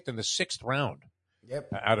that was picked in the 6th round. Yep.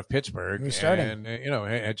 Out of Pittsburgh, and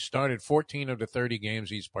had started 14 of the 30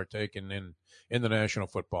 games he's partaken in the National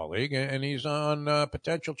Football League, and he's on a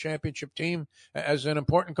potential championship team as an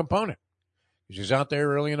important component. He's out there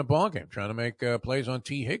early in the ball game trying to make plays on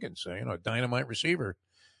T. Higgins, a dynamite receiver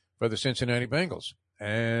for the Cincinnati Bengals.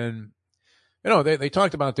 And they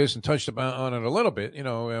talked about this and touched on it a little bit,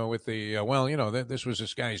 with the this was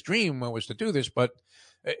this guy's dream was to do this, but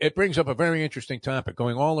it brings up a very interesting topic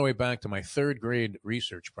going all the way back to my 3rd grade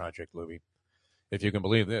research project, Lubie, if you can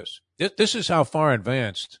believe this. This is how far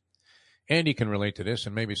advanced Andy can relate to this,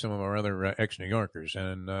 and maybe some of our other ex-New Yorkers.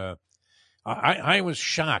 And I was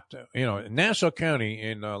shocked. Nassau County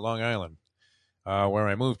in Long Island, where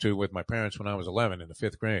I moved to with my parents when I was 11 in the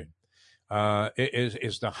 5th grade,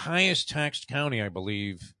 is the highest taxed county, I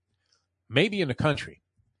believe, maybe in the country.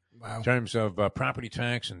 Wow. In terms of property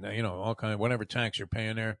tax and, all kind of whatever tax you're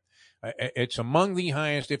paying there. It's among the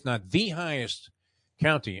highest, if not the highest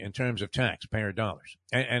county in terms of taxpayer dollars,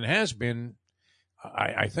 and has been,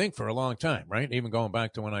 I think, for a long time, right? Even going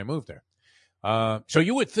back to when I moved there. So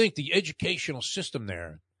you would think the educational system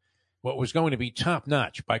there, what was going to be top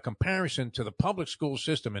notch by comparison to the public school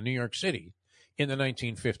system in New York City in the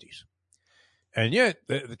 1950s. And yet,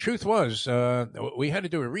 the truth was, we had to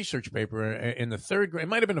do a research paper in the 3rd grade. It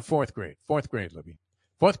might have been the 4th grade, Libby.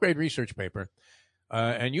 4th grade research paper.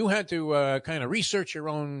 And you had to kind of research your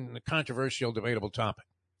own controversial, debatable topic.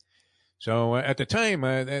 So at the time,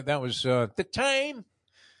 that was that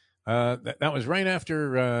was right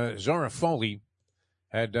after Zora Foley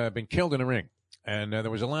had been killed in a ring. And there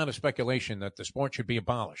was a lot of speculation that the sport should be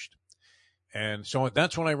abolished. And so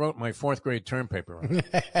that's when I wrote my 4th grade term paper on it.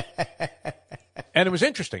 And it was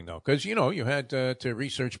interesting, though, because, you had to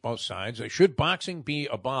research both sides. Should boxing be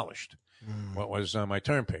abolished? What was my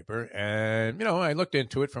term paper? And, I looked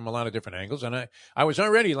into it from a lot of different angles. And I was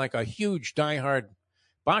already like a huge diehard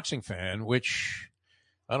boxing fan, which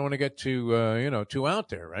I don't want to get too out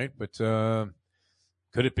there, right? But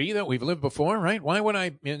could it be that we've lived before, right? Why would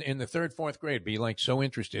I, in the 3rd, 4th grade, be like so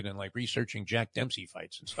interested in like researching Jack Dempsey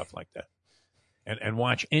fights and stuff like that? And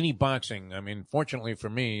watch any boxing. I mean, fortunately for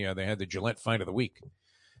me, they had the Gillette Fight of the Week.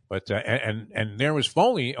 But and there was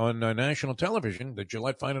Foley on national television, the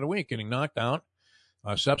Gillette Fight of the Week, getting knocked out.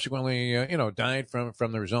 Subsequently, died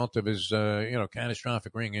from the result of his,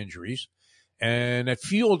 catastrophic ring injuries. And that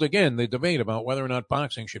fueled, again, the debate about whether or not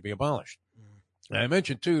boxing should be abolished. And I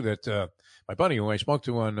mentioned, too, that my buddy who I spoke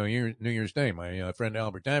to on New Year's Day, my friend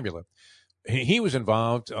Albert Davila, he was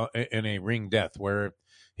involved in a ring death where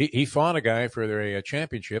he fought a guy for their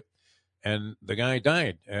championship, and the guy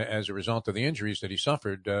died as a result of the injuries that he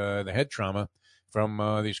suffered, the head trauma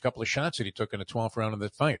from these couple of shots that he took in the 12th round of the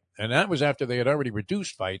fight. And that was after they had already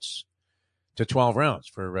reduced fights to 12 rounds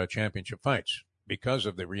for championship fights because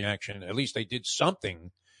of the reaction. At least they did something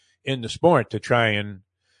in the sport to try and,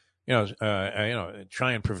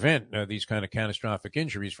 prevent these kind of catastrophic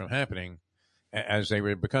injuries from happening as they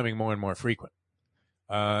were becoming more and more frequent.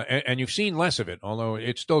 And you've seen less of it, although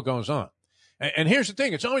it still goes on. And here's the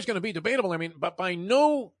thing. It's always going to be debatable. I mean, but by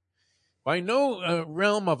no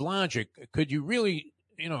realm of logic could you really,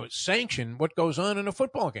 sanction what goes on in a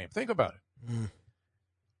football game. Think about it.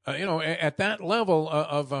 At that level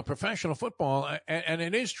of professional football, and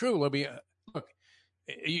it is true, Libby, look,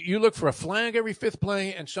 you look for a flag every 5th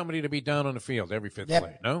play and somebody to be down on the field every 5th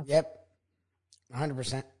play, no? Yep.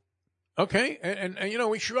 100%. Okay, and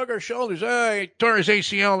we shrug our shoulders. He tore his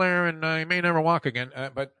ACL there, and he may never walk again.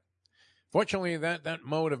 But fortunately, that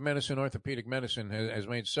mode of medicine, orthopedic medicine, has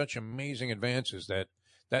made such amazing advances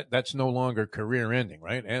that's no longer career-ending,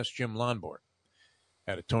 right? Ask Jim Lonborg.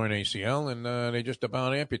 Had a torn ACL, and they just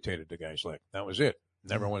about amputated the guy's leg. That was it.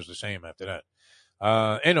 Never was the same after that.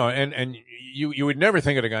 And you would never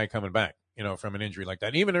think of the guy coming back, from an injury like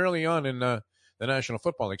that, even early on in the National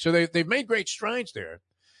Football League. So they've made great strides there.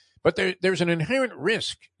 But there's an inherent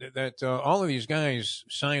risk that all of these guys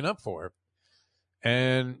sign up for.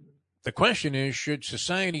 And the question is, should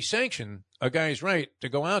society sanction a guy's right to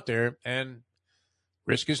go out there and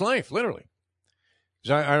risk his life, literally?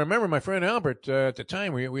 Because I remember my friend Albert, at the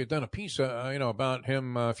time, we had done a piece, about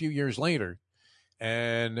him a few years later.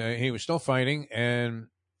 And he was still fighting. And,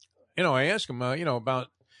 I asked him, about,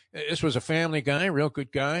 this was a family guy, real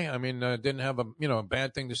good guy. I mean, didn't have a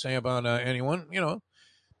bad thing to say about anyone,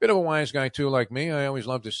 Bit of a wise guy, too, like me. I always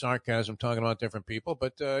loved his sarcasm, talking about different people,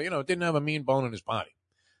 but, didn't have a mean bone in his body.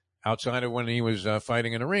 outside of when he was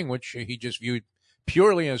fighting in a ring, which he just viewed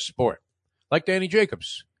purely as sport. Like Danny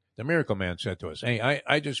Jacobs, the Miracle Man, said to us, hey,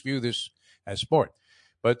 I just view this as sport.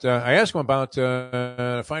 But I asked him about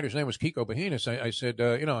the fighter's name was Kiko Bahinas. I said,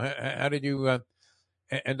 how did you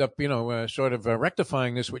end up, sort of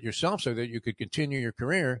rectifying this with yourself so that you could continue your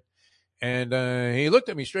career? And he looked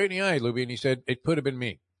at me straight in the eye, Lubie, and he said, it could have been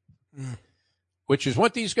me, which is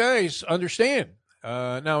what these guys understand.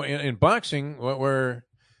 Now, in boxing, where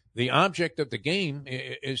the object of the game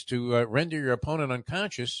is to render your opponent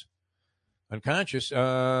unconscious,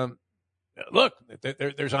 look,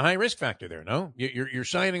 there's a high risk factor there, no? You're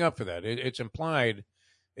signing up for that. It's implied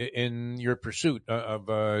in your pursuit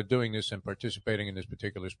of doing this and participating in this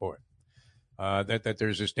particular sport, that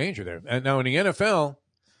there's this danger there. And now in the NFL,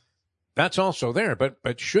 that's also there.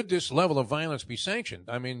 But should this level of violence be sanctioned?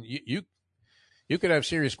 I mean, you could have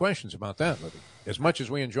serious questions about that, Libby. As much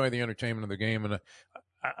as we enjoy the entertainment of the game, and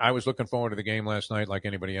I was looking forward to the game last night like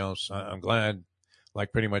anybody else. I'm glad,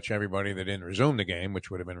 like pretty much everybody, that didn't resume the game,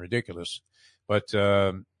 which would have been ridiculous. But,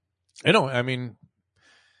 I mean,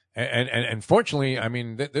 and fortunately, I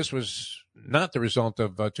mean, this was not the result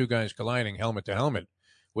of two guys colliding helmet to helmet,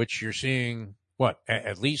 which you're seeing,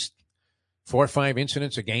 at least 4 or 5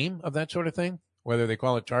 incidents a game of that sort of thing, whether they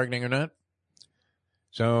call it targeting or not.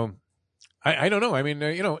 So I don't know. I mean,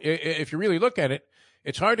 if you really look at it,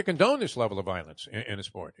 it's hard to condone this level of violence in a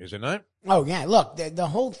sport, is it not? Oh yeah, look, the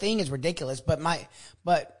whole thing is ridiculous. But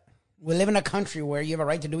we live in a country where you have a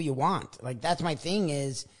right to do what you want. Like, that's my thing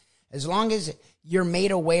is, as long as you're made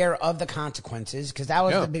aware of the consequences, because that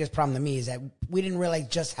was the biggest problem to me, is that we didn't realize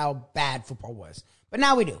just how bad football was. But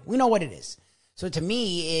now we do. We know what it is. So to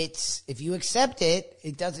me, it's, if you accept it,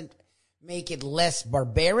 it doesn't make it less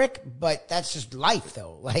barbaric, but that's just life,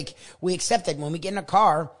 though. Like, we accept that when we get in a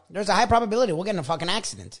car, there's a high probability we'll get in a fucking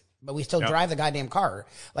accident, but we still drive the goddamn car.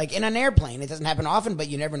 Like, in an airplane, it doesn't happen often, but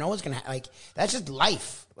you never know what's going to happen. Like, that's just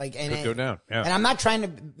life. Like, and could go down. Yeah. And I'm not trying to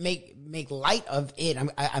make light of it.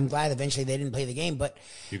 I'm glad eventually they didn't play the game, but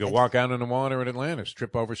you could walk out in the water at Atlantis,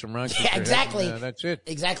 trip over some rocks. Yeah, exactly. And, that's it.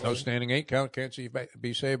 Exactly. No standing 8 count, can't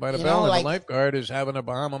be saved by the bell. And the lifeguard is having a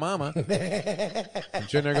Bahama Mama. And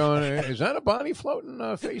sitting there going, is that a body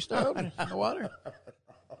floating face down in the water?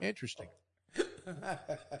 Interesting.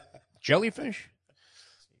 Jellyfish?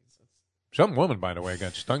 Some woman, by the way,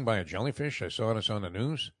 got stung by a jellyfish. I saw this on the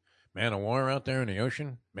news. Man of war out there in the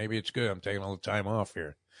ocean. Maybe it's good. I'm taking all the time off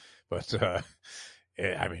here. But,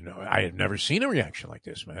 I mean, I had never seen a reaction like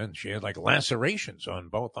this, man. She had like lacerations on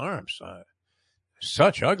both arms.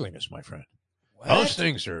 Such ugliness, my friend. What? Those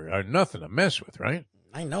things are nothing to mess with, right?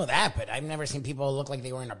 I know that, but I've never seen people look like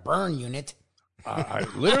they were in a burn unit.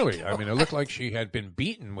 Literally. I mean, it looked like she had been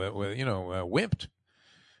beaten with whipped.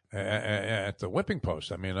 At the whipping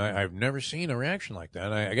post. I mean, I've never seen a reaction like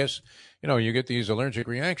that. I guess, you get these allergic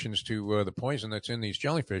reactions to the poison that's in these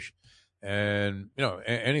jellyfish, and,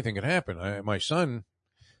 anything can happen. My son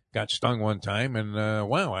got stung one time, and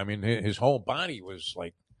wow, I mean, his whole body was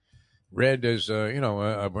like red as,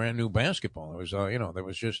 a brand new basketball. It was, that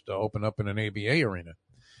was just opened up in an ABA arena.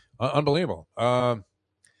 Unbelievable.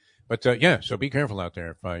 But, so be careful out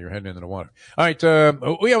there if you're heading into the water. All right,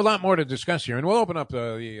 we have a lot more to discuss here, and we'll open up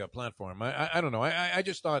the platform. I don't know. I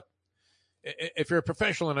just thought if you're a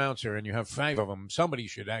professional announcer and you have 5 of them, somebody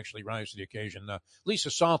should actually rise to the occasion. Lisa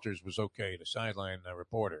Salters was okay, the sideline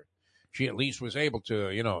reporter. She at least was able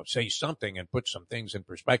to, say something and put some things in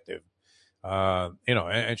perspective.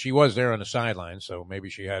 And she was there on the sideline, so maybe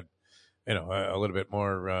she had, a little bit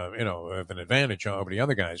more, of an advantage over the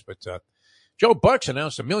other guys. But Joe Buck's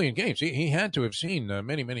announced 1 million games. He had to have seen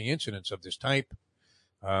many, many incidents of this type.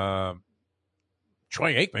 Troy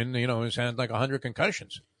Aikman, has had like 100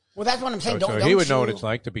 concussions. Well, that's what I'm saying. So he would know what it's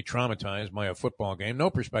like to be traumatized by a football game.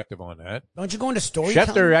 No perspective on that. Don't you go into storytelling?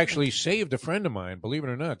 Schefter actually saved a friend of mine. Believe it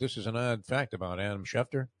or not, this is an odd fact about Adam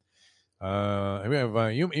Schefter.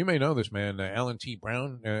 You may know this man, Alan T.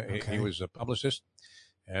 Brown. Okay. He was a publicist.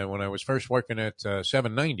 And when I was first working at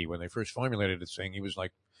 790, when they first formulated this thing, he was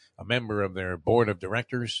like a member of their board of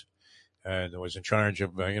directors and was in charge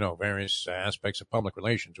of, various aspects of public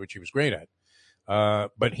relations, which he was great at.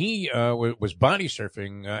 But he was body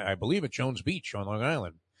surfing, I believe, at Jones Beach on Long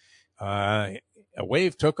Island. A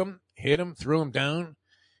wave took him, hit him, threw him down,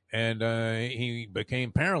 and he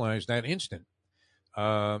became paralyzed that instant.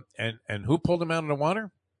 And who pulled him out of the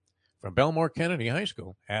water? From Belmore Kennedy High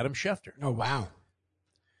School, Adam Schefter. Oh, wow.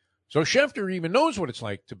 So Schefter even knows what it's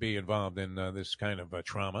like to be involved in this kind of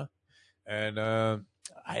trauma. And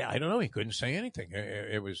I don't know. He couldn't say anything.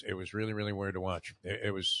 It was really, really weird to watch.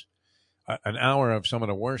 It was an hour of some of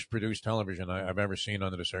the worst produced television I've ever seen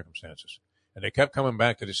under the circumstances. and they kept coming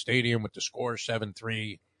back to the stadium with the score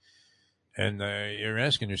 7-3. And you're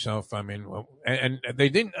asking yourself, I mean, and they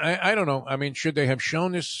didn't. I don't know. I mean, should they have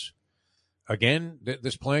shown this again?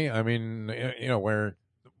 This play? I mean, where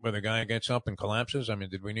the guy gets up and collapses. I mean,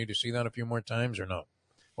 did we need to see that a few more times or no?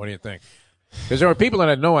 What do you think? Because there were people that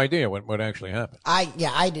had no idea what actually happened.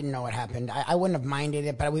 I didn't know what happened. I wouldn't have minded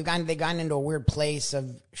it, but they've gotten into a weird place of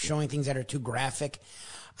showing things that are too graphic.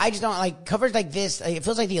 I just don't like coverage like this. It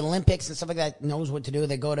feels like the Olympics and stuff like that knows what to do.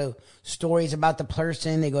 They go to stories about the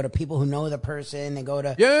person. They go to people who know the person. They go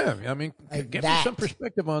to I mean, like give me some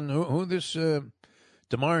perspective on who this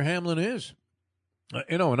Damar Hamlin is.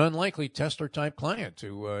 An unlikely Tesla type client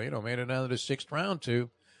who made it out of the 6th round to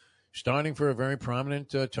starting for a very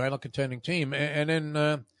prominent title contending team, and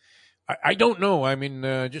then I don't know. I mean,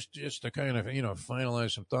 just to kind of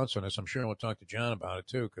finalize some thoughts on this. I'm sure we'll talk to John about it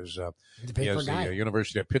too because he has the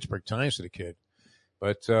University of Pittsburgh ties to the kid.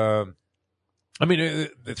 But I mean,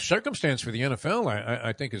 the circumstance for the NFL,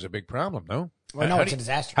 I think, is a big problem. No, well, no, it's a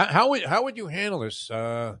disaster. How would you handle this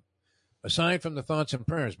aside from the thoughts and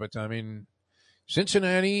prayers? But I mean,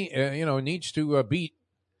 Cincinnati, needs to beat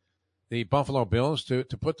the Buffalo Bills to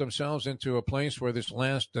put themselves into a place where this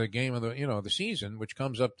last game of the season, which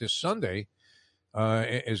comes up this Sunday,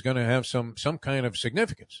 is going to have some kind of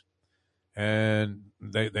significance, and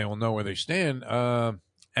they will know where they stand, and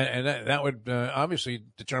that would obviously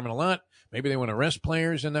determine a lot. Maybe they want to rest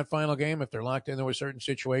players in that final game if they're locked into a certain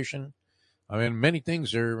situation. I mean, many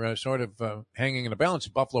things are sort of hanging in the balance.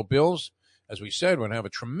 The Buffalo Bills, as we said, would have a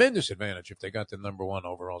tremendous advantage if they got the number 1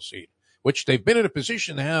 overall seed, which they've been in a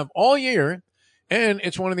position to have all year. And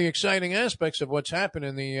it's one of the exciting aspects of what's happened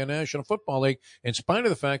in the National Football League, in spite of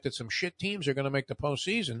the fact that some shit teams are going to make the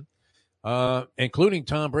postseason, including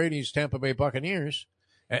Tom Brady's Tampa Bay Buccaneers.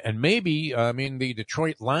 And maybe, the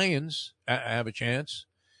Detroit Lions have a chance,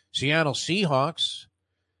 Seattle Seahawks,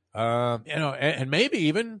 and maybe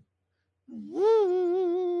even,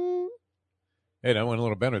 hey, that went a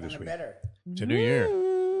little better this week. Better. It's a new year.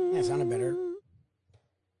 Yeah, it sounded better.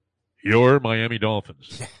 Your Miami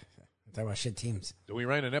Dolphins. Talk about shit teams. Do we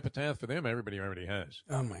write an epitaph for them? Everybody already has.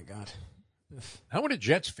 Oh, my God. How were the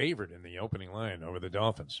Jets favored in the opening line over the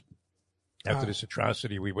Dolphins? After this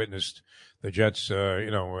atrocity we witnessed the Jets,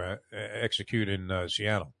 execute in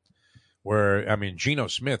Seattle. Where, Geno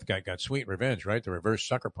Smith got sweet revenge, right? The reverse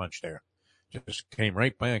sucker punch there. Just came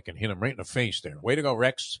right back and hit him right in the face there. Way to go,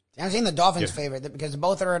 Rex. I'm saying the Dolphins favorite because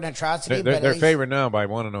both are an atrocity. They're favored now by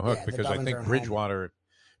 1 and a hook because I think Bridgewater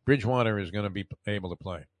is going to be able to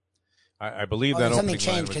play. I believe that something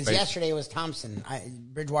changed because yesterday it was Thompson.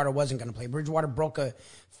 Bridgewater wasn't going to play. Bridgewater broke a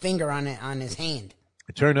finger on his hand.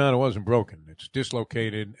 It turned out it wasn't broken. It's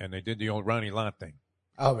dislocated, and they did the old Ronnie Lott thing.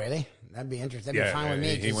 Oh, really? That'd be interesting. That'd be fine with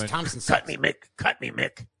me because Thompson cut me,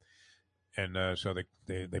 Mick. And so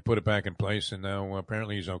they put it back in place, and now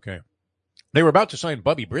apparently he's okay. They were about to sign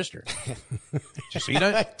Bubby Brister. Did you see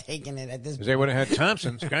that? Taking it at this point. They would have had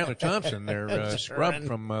Skylar Thompson, their scrub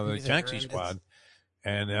from the taxi squad.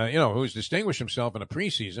 And, who's distinguished himself in the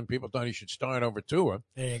preseason. People thought he should start over Tua.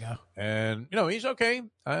 There you go. And, he's okay.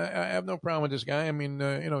 I have no problem with this guy. I mean,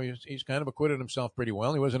 he's kind of acquitted himself pretty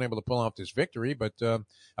well. He wasn't able to pull off this victory, but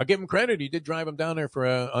I'll give him credit. He did drive him down there for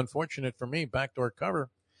a, unfortunate for me, backdoor cover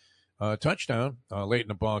touchdown late in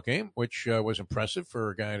the ball game, which was impressive for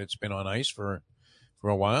a guy that's been on ice for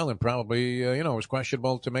a while and probably, was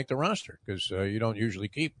questionable to make the roster because you don't usually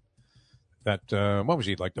keep that. What was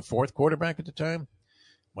he, like the 4th quarterback at the time?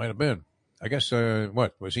 Might have been. I guess,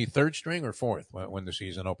 was he 3rd string or 4th when the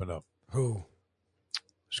season opened up? Who?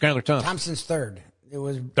 Skylar Thompson. Thompson's 3rd. It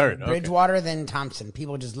was 3rd, Bridgewater, then Thompson.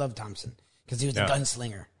 People just love Thompson because he was the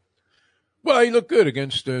gunslinger. Well, he looked good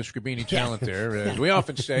against Scribini talent there. As we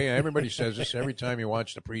often say, everybody says this every time you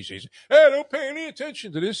watch the preseason. Hey, don't pay any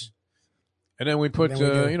attention to this. And then we put,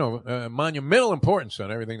 monumental importance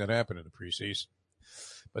on everything that happened in the preseason.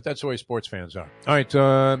 But that's the way sports fans are. All right,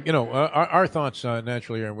 our thoughts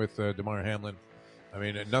naturally are with Damar Hamlin. I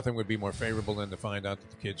mean, nothing would be more favorable than to find out that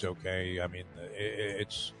the kid's okay. I mean,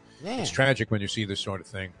 it's tragic when you see this sort of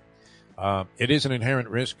thing. It is an inherent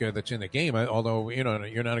risk that's in the game, although,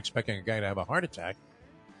 you're not expecting a guy to have a heart attack.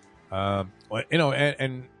 And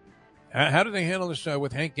how did they handle this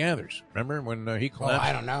with Hank Gathers? Remember when he collapsed? Oh,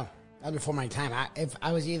 I don't know. That was before my time. If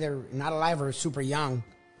I was either not alive or super young.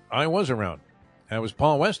 I was around. That was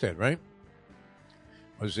Paul Westhead, right?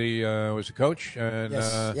 Was he was the coach? And,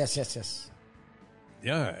 yes.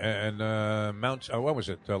 Yeah, and Mount. What was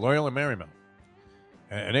it? Loyola Marymount.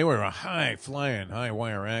 And they were a high-flying,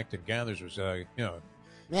 high-wire act, and Gathers was,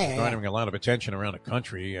 garnering a lot of attention around the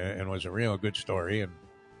country and was a real good story. And,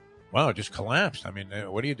 wow, it just collapsed. I mean,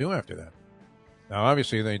 what do you do after that? Now,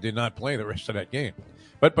 obviously, they did not play the rest of that game.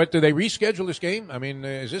 But do they reschedule this game? I mean,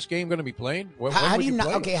 is this game going to be played? How do you not?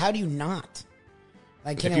 play Okay, how do you not?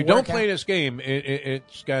 Like, can if you it don't work play out? this game,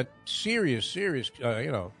 it's got serious,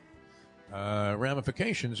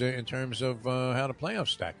 ramifications in terms of how the playoffs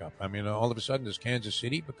stack up. I mean, all of a sudden, does Kansas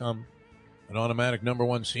City become an automatic number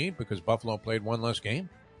one seed because Buffalo played one less game?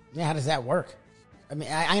 Yeah, how does that work? I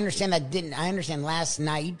mean, I understand that didn't. I understand last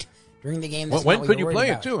night during the game. That's When not what could we you were play worried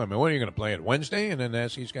it about. too? I mean, when are you going to play it? Wednesday, and then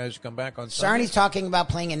ask these guys to come back on Sunday? Sarni's talking about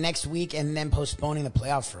playing it next week and then postponing the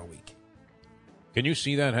playoffs for a week. Can you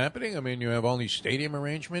see that happening? I mean, you have all these stadium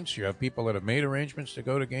arrangements. You have people that have made arrangements to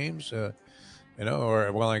go to games. I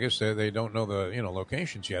guess they don't know the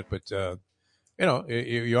locations yet, but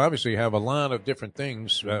you obviously have a lot of different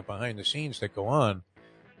things behind the scenes that go on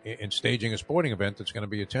in staging a sporting event that's going to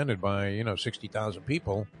be attended by 60,000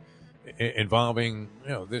 people, involving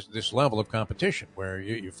this level of competition where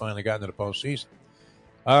you finally got into the postseason.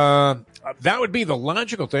 That would be the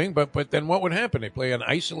logical thing, but then what would happen? They play an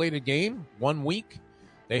isolated game 1 week.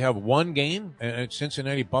 They have one game at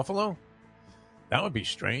Cincinnati Buffalo. That would be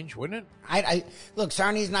strange, wouldn't it? I look,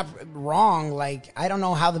 Sarni's not wrong. Like, I don't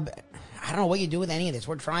know what you do with any of this.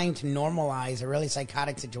 We're trying to normalize a really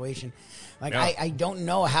psychotic situation. Like, Yeah. I don't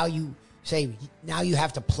know how you say now you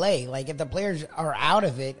have to play. Like, if the players are out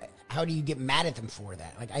of it, how do you get mad at them for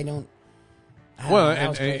that? Like, I don't. Well, that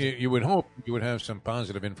was and crazy. you would hope you would have some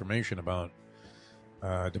positive information about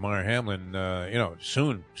DeMar Hamlin,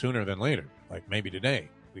 sooner than later. Like maybe today,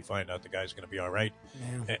 we find out the guy's going to be all right,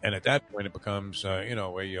 Yeah. and at that point, it becomes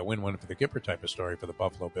a win-win for the Gipper type of story for the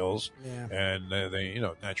Buffalo Bills, Yeah. and they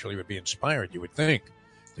naturally would be inspired. You would think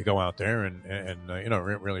to go out there and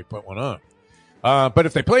really put one on. But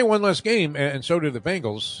if they play one less game, and so do the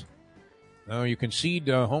Bengals, now you concede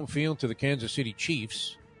home field to the Kansas City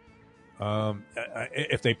Chiefs.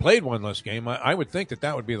 If they played one less game, I would think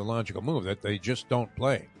that would be the logical move, that they just don't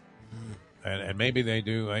play. And maybe they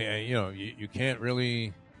do. You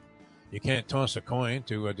can't toss a coin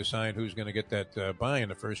to decide who's going to get that bye in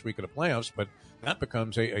the first week of the playoffs, but that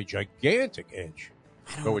becomes a gigantic edge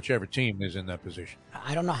for whichever team is in that position.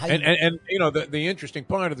 I don't know how. And the interesting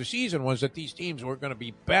part of the season was that these teams were going to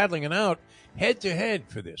be battling it out head to head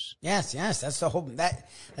for this. Yes, that's the whole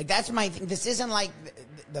that's my thing. This isn't like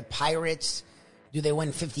the Pirates. Do they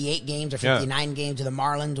win 58 games or 59 games to the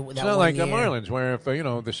Marlins? It's not like the Marlins, where if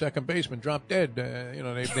the second baseman dropped dead,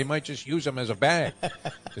 they might just use him as a bag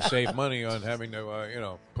to save money on having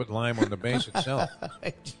to put lime on the base itself.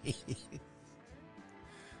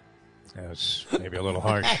 That's maybe a little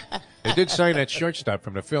harsh. They did sign that shortstop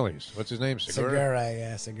from the Phillies. What's his name?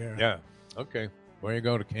 Segura? Segura. Yeah. Okay. Where you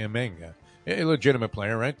go to Cam Ming? A legitimate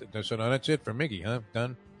player, right? So now that's it for Miggy, huh?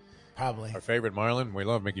 Done? Probably. Our favorite Marlin. We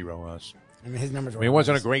love Mickey Rojas. I mean, his numbers were. He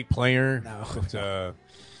wasn't a great player. No.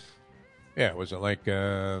 But, was it like,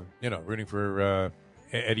 rooting for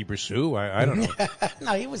Eddie Brissou? I don't know.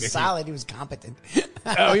 No, he was solid. He was competent.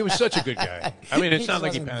 Oh, he was such a good guy. I mean, it's He not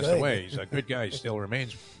like he wasn't passed good. away. He's a good guy. He still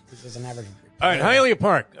remains. This is an average. All right, Hialeah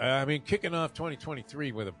Park. Kicking off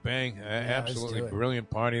 2023 with a bang. Absolutely let's do it. brilliant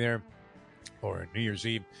party there for New Year's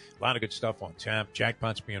Eve. A lot of good stuff on tap.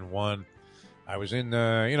 Jackpots being won. I was in,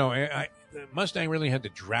 Mustang really had to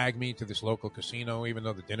drag me to this local casino, even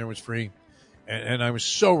though the dinner was free. And I was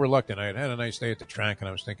so reluctant. I had a nice day at the track, and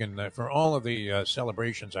I was thinking that for all of the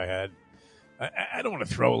celebrations I had, I don't want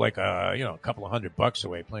to throw like a couple of $100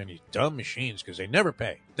 away playing these dumb machines because they never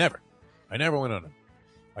pay. Never. I never went on them.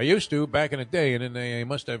 I used to back in the day, and then they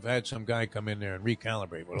must have had some guy come in there and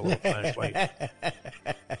recalibrate with a little flashlight.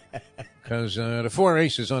 Because the four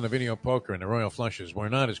aces on the video poker and the royal flushes were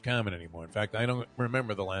not as common anymore. In fact, I don't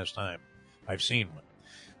remember the last time I've seen one.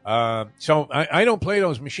 So I don't play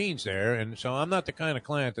those machines there, and so I'm not the kind of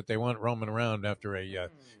client that they want roaming around after a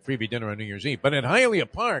freebie dinner on New Year's Eve. But at Hialeah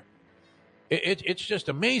Park, it's just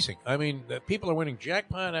amazing. I mean, the people are winning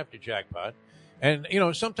jackpot after jackpot. And,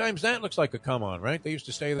 sometimes that looks like a come-on, right? They used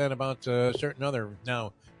to say that about a certain other,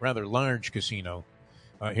 now rather large casino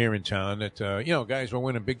here in town that, guys were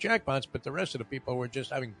winning big jackpots, but the rest of the people were just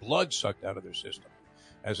having blood sucked out of their system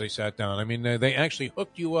as they sat down. I mean, they actually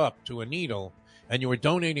hooked you up to a needle, and you were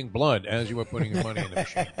donating blood as you were putting your money in the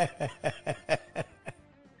machine.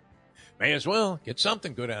 May as well get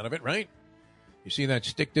something good out of it, right? You see that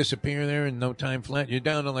stick disappear there in no time flat? You're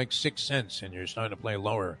down to like 6 cents, and you're starting to play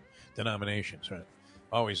lower denominations, right?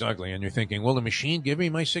 Always ugly. And you're thinking, will the machine give me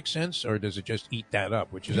my 6 cents, or does it just eat that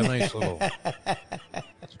up? Which is a nice little...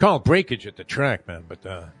 It's called breakage at the track, man. But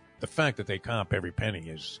the fact that they comp every penny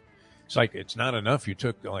is... It's like it's not enough. You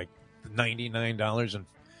took like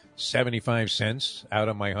 $99.75 out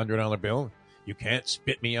of my $100 bill. You can't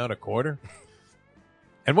spit me out a quarter.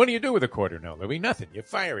 And what do you do with a quarter now, Louie? Nothing. You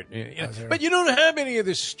fire it. But you don't have any of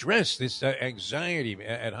this stress, this anxiety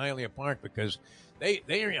at Hialeah Park because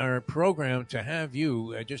they are programmed to have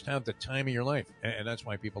you just have the time of your life. And that's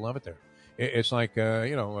why people love it there. It's like,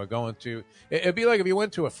 going to – it'd be like if you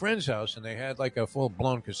went to a friend's house and they had like a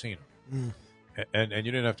full-blown casino. And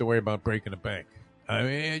you didn't have to worry about breaking a bank. I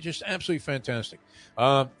mean, it's just absolutely fantastic.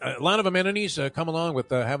 A lot of amenities come along with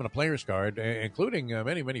having a player's card, including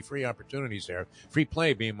many, many free opportunities there. Free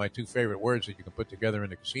play being my two favorite words that you can put together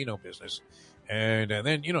in the casino business. And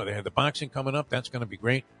then, they have the boxing coming up. That's going to be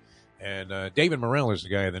great. And David Morrell is the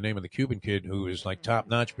guy, the name of the Cuban kid, who is like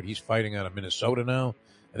top-notch, but he's fighting out of Minnesota now.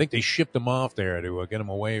 I think they shipped him off there to get him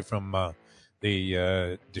away from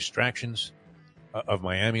the distractions of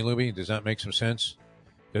Miami, Lubie. Does that make some sense?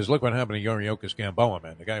 Because look what happened to Yoriokas Gamboa,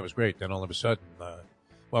 man. The guy was great. Then all of a sudden,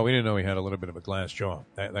 we didn't know he had a little bit of a glass jaw.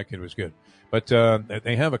 That kid was good. But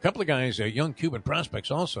they have a couple of guys, young Cuban prospects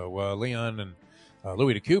also, Leon and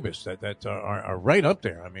Louis de Cubas, that are right up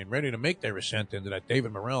there. I mean, ready to make their ascent into that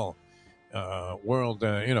David Morrell world,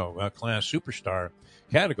 class superstar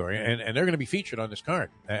category. And they're going to be featured on this card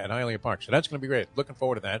at Hialeah Park. So that's going to be great. Looking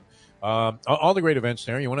forward to that. All the great events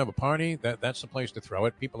there. You want to have a party? That's the place to throw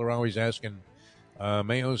it. People are always asking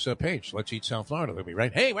Mayo's page. Let's eat South Florida. They'll be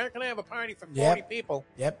right. Hey, where can I have a party for 40 people?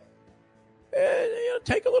 Yep.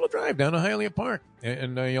 Take a little drive down to Hialeah Park,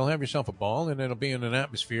 and you'll have yourself a ball, and it'll be in an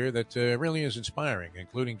atmosphere that really is inspiring,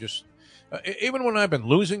 including just even when I've been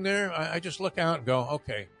losing there, I just look out and go,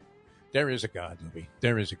 okay, there is a God, Lubie.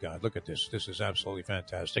 There is a God. Look at this. This is absolutely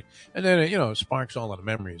fantastic. And then, it sparks all of the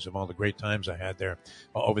memories of all the great times I had there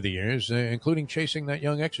over the years, including chasing that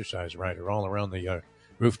young exercise rider all around the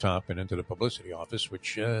rooftop and into the publicity office,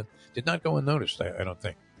 which did not go unnoticed, I don't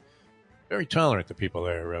think. Very tolerant to people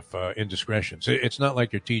there of indiscretions. It's not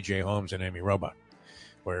like your T.J. Holmes and Amy Robach,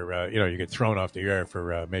 where, you get thrown off the air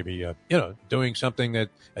for maybe, doing something that,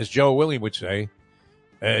 as Joe Willie would say,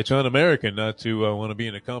 it's un-American not to want to be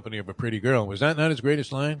in the company of a pretty girl. Was that not his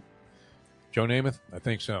greatest line? Joe Namath? I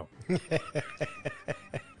think so. It's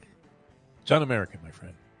un-American, my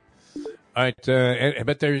friend. All right,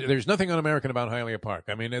 but there's nothing un-American about Hialeah Park.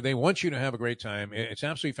 I mean, they want you to have a great time. It's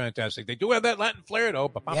absolutely fantastic. They do have that Latin flair,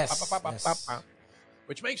 though, Yes.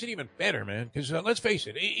 which makes it even better, man. Because let's face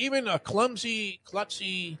it, even a clumsy,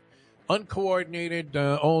 klutzy, uncoordinated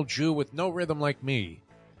old Jew with no rhythm like me,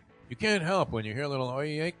 you can't help when you hear a little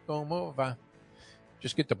oye como va.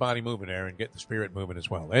 Just get the body moving there and get the spirit moving as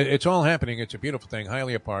well. It's all happening. It's a beautiful thing.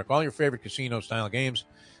 Hialeah Park, all your favorite casino-style games.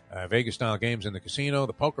 Vegas-style games in the casino.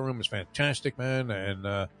 The poker room is fantastic, man.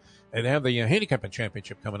 And they have the handicapping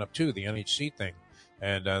championship coming up, too, the NHC thing.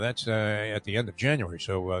 And that's at the end of January.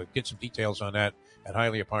 So get some details on that at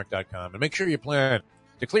HialeahPark.com. And make sure you plan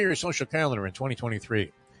to clear your social calendar in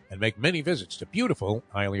 2023 and make many visits to beautiful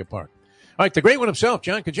Hialeah Park. All right, the great one himself,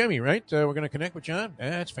 John Congemi, right? We're going to connect with John.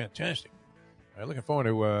 That's fantastic. Looking forward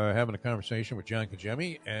to having a conversation with John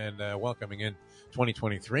Congemi and welcoming in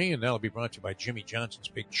 2023. And that'll be brought to you by Jimmy Johnson's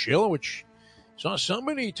Big Chill, which saw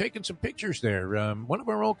somebody taking some pictures there. One of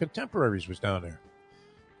our old contemporaries was down there.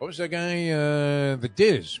 What was that guy? The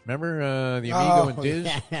Diz. Remember the Amigo and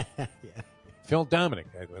Diz? Yeah. Phil Dominic,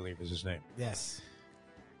 I believe is his name. Yes.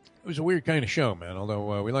 It was a weird kind of show, man,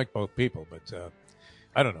 although we like both people. But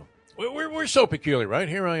I don't know. We're so peculiar, right?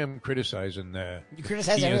 Here I am criticizing you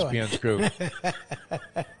criticize ESPN's crew.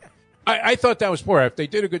 I thought that was poor. If they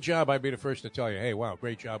did a good job, I'd be the first to tell you, hey, wow,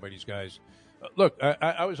 great job by these guys. Look,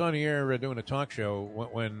 I was on the air doing a talk show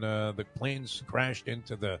when the planes crashed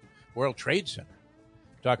into the World Trade Center.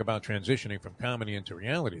 Talk about transitioning from comedy into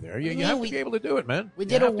reality there. You have to be able to do it, man. We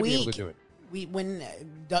did a week. Be able to do it. When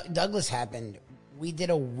Douglas happened, we did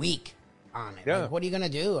a week on it. Yeah. Like, what are you going to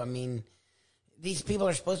do? I mean, these people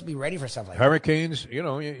are supposed to be ready for stuff like Hurricanes, you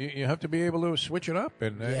have to be able to switch it up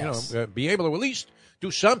and, Yes. Be able to at least do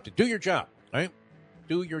something. Do your job, right?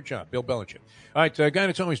 Do your job. Bill Belichick. All right, guy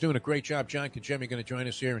that's always doing a great job, John Congemi, going to join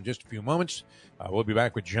us here in just a few moments. We'll be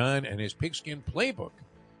back with John and his Pigskin Playbook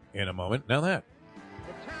in a moment. Now that.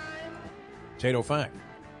 It's 8:05.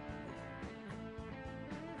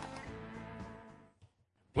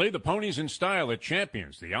 Play the ponies in style at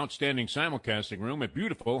Champions, the outstanding simulcasting room at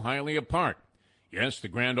beautiful Hialeah Park. Yes, the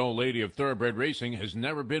grand old lady of thoroughbred racing has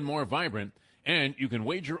never been more vibrant, and you can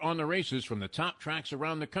wager on the races from the top tracks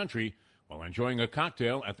around the country while enjoying a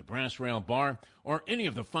cocktail at the Brass Rail Bar or any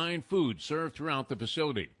of the fine food served throughout the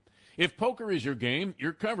facility. If poker is your game,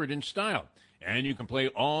 you're covered in style, and you can play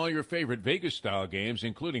all your favorite Vegas-style games,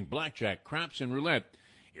 including blackjack, craps, and roulette,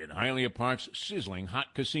 in Hialeah Park's sizzling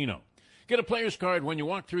hot casino. Get a player's card when you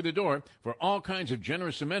walk through the door for all kinds of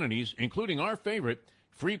generous amenities, including our favorite,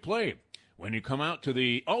 free play, when you come out to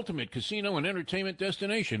the ultimate casino and entertainment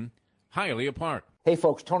destination, Hialeah Park. Hey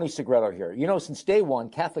folks, Tony Segreto here. You know, since day one,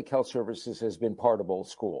 Catholic Health Services has been part of Old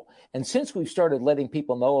School. And since we've started letting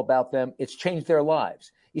people know about them, it's changed their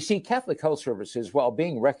lives. You see, Catholic Health Services, while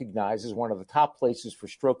being recognized as one of the top places for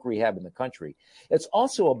stroke rehab in the country, it's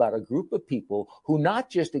also about a group of people who not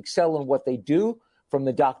just excel in what they do, from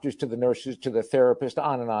the doctors to the nurses to the therapists,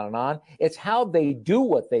 on and on and on. It's how they do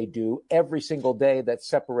what they do every single day that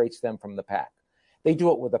separates them from the pack. They do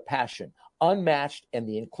it with a passion, unmatched, and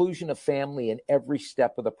the inclusion of family in every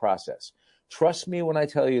step of the process. Trust me when I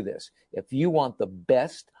tell you this. If you want the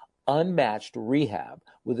best, unmatched rehab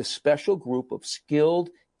with a special group of skilled,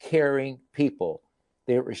 caring people,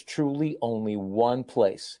 there is truly only one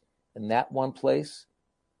place, and that one place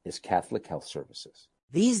is Catholic Health Services.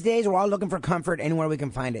 These days, we're all looking for comfort anywhere we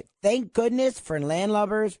can find it. Thank goodness for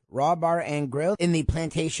Landlubbers Raw Bar and Grill in the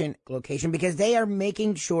Plantation location, because they are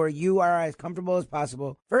making sure you are as comfortable as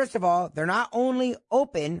possible. First of all, they're not only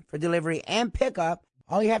open for delivery and pickup.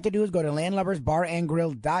 All you have to do is go to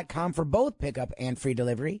landlubbersbarandgrill.com for both pickup and free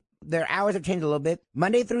delivery. Their hours have changed a little bit.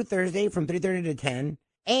 Monday through Thursday from 3:30 to 10,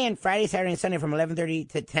 and Friday, Saturday, and Sunday from 11:30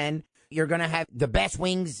 to 10. You're going to have the best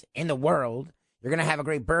wings in the world. You're going to have a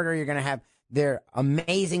great burger. You're going to have their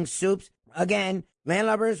amazing soups. Again,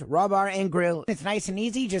 Landlubbers, Raw Bar and Grill. It's nice and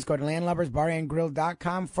easy. Just go to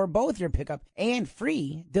landlubbersbarandgrill.com for both your pickup and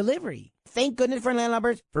free delivery. Thank goodness for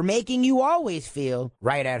Landlubbers for making you always feel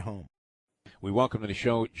right at home. We welcome to the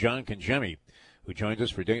show John Congemi, who joins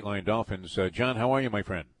us for Dateline Dolphins. John, how are you, my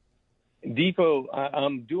friend? Defo,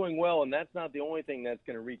 I'm doing well, and that's not the only thing that's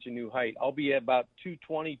going to reach a new height. I'll be at about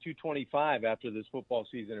 220, 225 after this football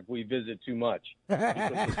season if we visit too much.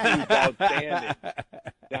 Because the food's outstanding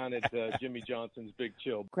down at Jimmy Johnson's Big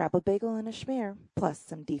Chill. Grab a bagel and a schmear, plus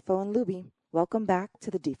some Defo and Lubie. Welcome back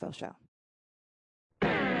to the Defo Show.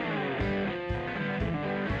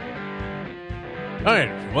 All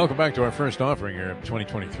right, welcome back to our first offering here of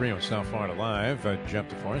 2023 on South Florida Live. Jeff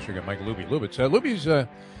DeForest, we got Mike Lubie. Lubie's,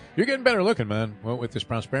 you're getting better looking, man. Well, with this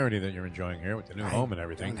prosperity that you're enjoying here, with the new home and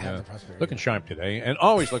everything, looking sharp today, and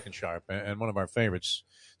always looking sharp. And one of our favorites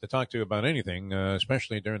to talk to about anything,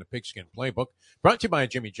 especially during the Pigskin Playbook. Brought to you by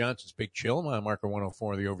Jimmy Johnson's Big Chill, marker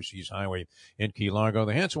 104, the Overseas Highway in Key Largo.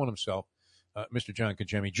 The handsome one himself, Mr. John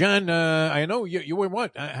Congemi. John, I know you were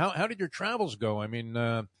what? How did your travels go? I mean,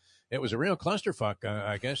 it was a real clusterfuck,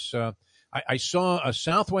 I guess. I saw a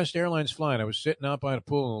Southwest Airlines flight. I was sitting out by the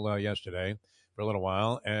pool yesterday for a little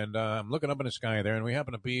while, and I'm looking up in the sky there, and we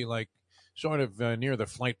happen to be like sort of near the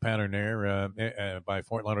flight pattern there by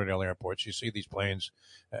Fort Lauderdale Airport. So you see these planes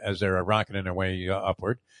as they're rocketing their way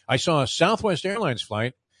upward. I saw a Southwest Airlines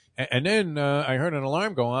flight, and then I heard an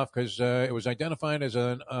alarm go off because it was identified as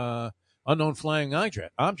an unknown flying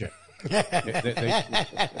object. They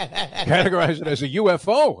categorized it as a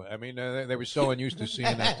UFO. I mean, they were so unused to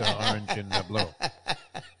seeing that orange and blue.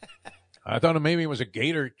 I thought maybe it was a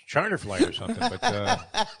Gator charter flight or something. But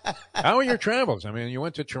how are your travels? I mean, you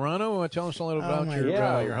went to Toronto. Tell us a little about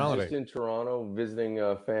your holiday. Just in Toronto visiting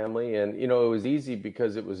family, and it was easy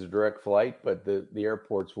because it was a direct flight, but the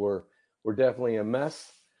airports were definitely a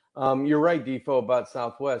mess. You're right, Defo, about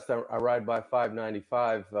Southwest. I ride by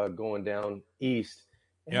 595 going down east,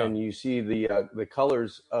 and you see the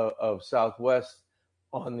colors of Southwest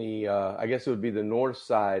on the I guess it would be the north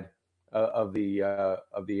side of the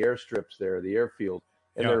airstrips there, the airfield,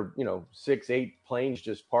 and there are 6-8 planes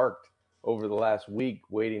just parked over the last week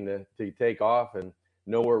waiting to take off and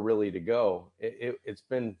nowhere really to go. It's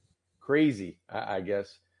been crazy, I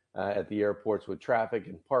guess, at the airports with traffic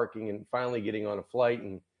and parking and finally getting on a flight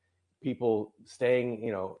and people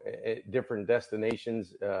staying, at different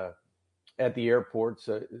destinations at the airports.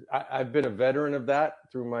 I've been a veteran of that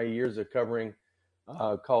through my years of covering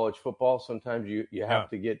college football. Sometimes you have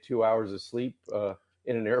to get 2 hours of sleep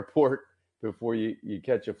in an airport before you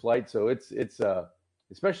catch a flight. So it's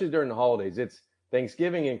especially during the holidays. It's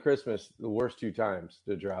Thanksgiving and Christmas, the worst two times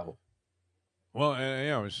to travel. Well,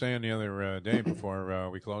 I was saying the other day before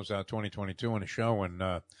we closed out 2022 on the show, and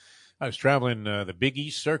I was traveling the Big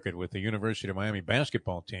East circuit with the University of Miami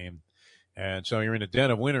basketball team. And so you're in the dead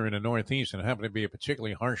of winter in the Northeast, and it happened to be a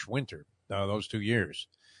particularly harsh winter those 2 years.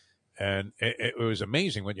 And it was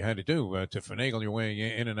amazing what you had to do to finagle your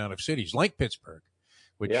way in and out of cities like Pittsburgh,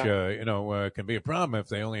 which, can be a problem if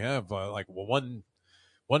they only have like one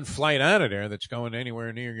flight out of there that's going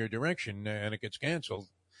anywhere near your direction and it gets canceled.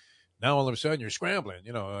 Now, all of a sudden, you're scrambling,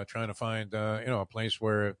 trying to find, a place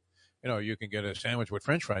where, you can get a sandwich with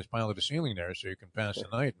French fries piled to the ceiling there so you can pass the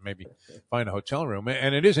night and maybe find a hotel room.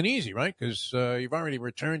 And it isn't easy, right? Because you've already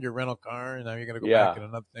returned your rental car and now you're going to go back in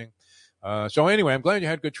another thing. So anyway, I'm glad you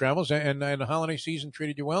had good travels, and the holiday season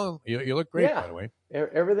treated you well. You look great, by the way.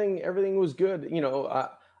 Everything was good.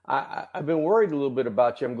 I've been worried a little bit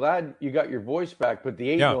about you. I'm glad you got your voice back, but the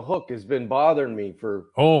 8-0 hook has been bothering me for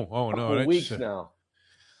weeks now.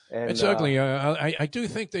 And it's ugly. I do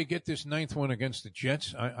think they get this 9th one against the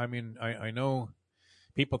Jets. I mean, I know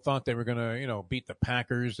people thought they were going to, beat the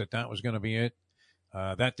Packers, that was going to be it.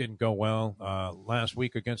 That didn't go well. Last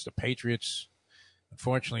week against the Patriots,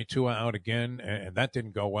 unfortunately, Tua out again, and that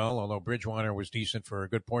didn't go well, although Bridgewater was decent for a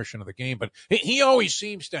good portion of the game. But he always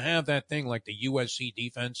seems to have that thing like the USC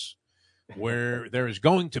defense where there is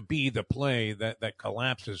going to be the play that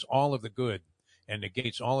collapses all of the good and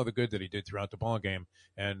negates all of the good that he did throughout the ball game.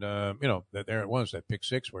 And, there it was, that pick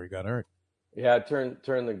six where he got hurt. Yeah, it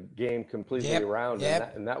turned the game completely around.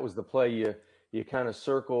 And that was the play you kind of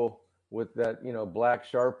circle with that, black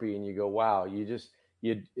Sharpie, and you go, wow,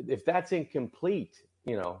 if that's incomplete,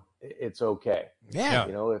 it's okay. Yeah.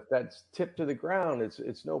 If that's tipped to the ground,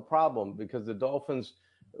 it's no problem, because the Dolphins,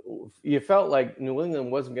 you felt like New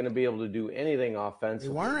England wasn't going to be able to do anything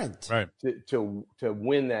offensively. They weren't. Right. To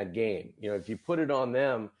win that game. If you put it on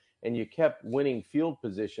them and you kept winning field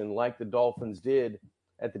position like the Dolphins did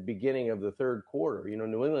at the beginning of the third quarter.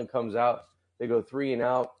 New England comes out, they go 3 and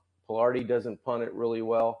out. Pilardi doesn't punt it really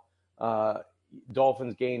well.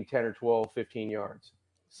 Dolphins gain 10 or 12, 15 yards.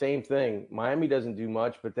 Same thing. Miami doesn't do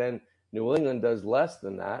much, but then New England does less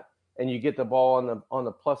than that. And you get the ball on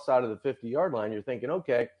the plus side of the 50-yard line. You're thinking,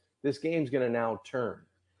 okay, this game's going to now turn.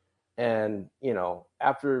 And,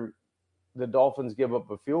 after the Dolphins give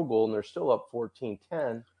up a field goal and they're still up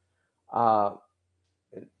 14-10,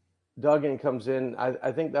 Duggan comes in.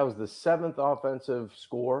 I think that was the 7th offensive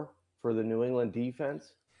score for the New England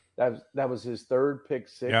defense. That was his 3rd pick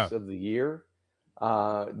six of the year.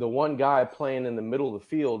 The one guy playing in the middle of the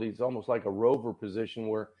field, he's almost like a rover position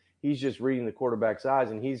where he's just reading the quarterback's eyes,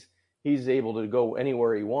 and he's able to go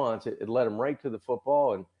anywhere he wants. It led him right to the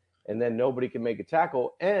football, and then nobody can make a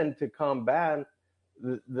tackle. And to combat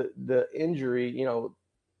the injury,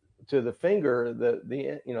 to the finger,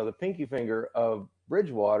 the pinky finger of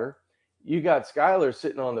Bridgewater, you got Skyler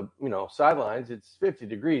sitting on the sidelines. It's 50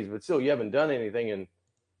 degrees, but still, you haven't done anything in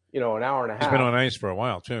an hour and a half. He's been on ice for a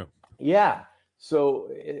while too. Yeah,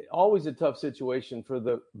 so always a tough situation for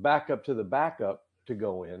the backup to the backup to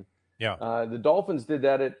go in. Yeah, the Dolphins did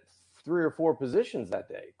that at 3 or 4 positions that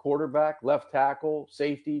day: quarterback, left tackle,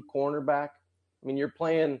 safety, cornerback. I mean, you're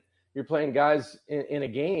playing guys in a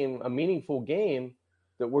game, a meaningful game,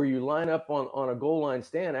 that where you line up on a goal line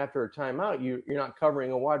stand after a timeout, you're not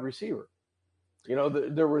covering a wide receiver.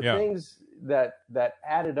 There were things that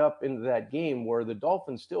added up into that game where the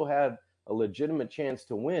Dolphins still had a legitimate chance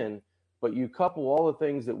to win, but you couple all the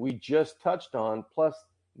things that we just touched on, plus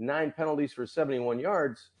 9 penalties for 71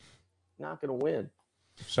 yards, not going to win.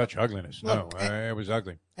 Such ugliness. Look, it was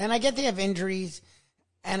ugly. And I get they have injuries,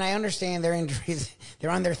 and I understand their injuries. They're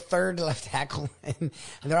on their 3rd left tackle, and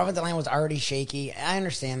their offensive line was already shaky. I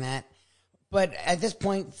understand that. But at this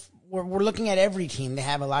point, we're looking at every team. They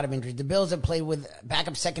have a lot of injuries. The Bills have played with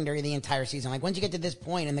backup secondary the entire season. Like, once you get to this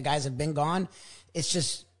point and the guys have been gone, it's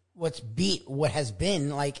just what's beat what has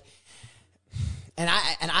been. Like, and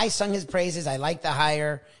I sung his praises. I liked the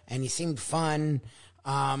hire, and he seemed fun.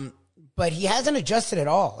 But he hasn't adjusted at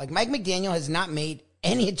all. Like, Mike McDaniel has not made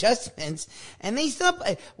any adjustments, and they still,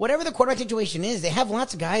 whatever the quarterback situation is, they have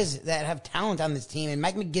lots of guys that have talent on this team, and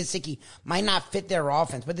Mike McGinnicki might not fit their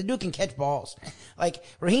offense, but the dude can catch balls. Like,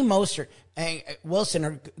 Raheem Mostert and Wilson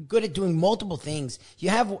are good at doing multiple things. You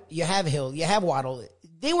have Hill, you have Waddle.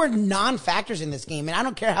 They were non-factors in this game, and I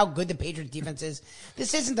don't care how good the Patriots defense is.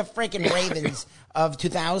 This isn't the freaking Ravens of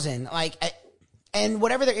 2000. And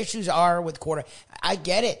whatever their issues are with quarter, I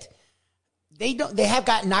get it. They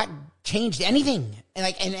have not changed anything.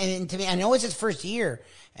 And to me, I know it's his first year,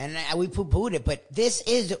 and we poo-pooed it, but this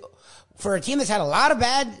is, for a team that's had a lot of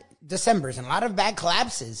bad Decembers and a lot of bad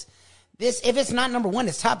collapses, this, if it's not number 1,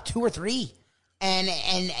 it's top 2 or 3. And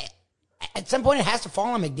at some point it has to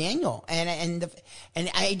fall on McDaniel. And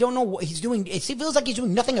I don't know what he's doing. It feels like he's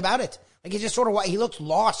doing nothing about it. Like, he's just sort of, he looks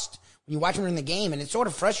lost when you watch him in the game, and it's sort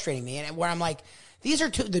of frustrating me. And where I'm like, these are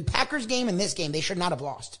the Packers game and this game, they should not have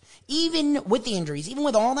lost. Even with the injuries, even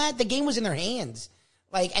with all that, the game was in their hands.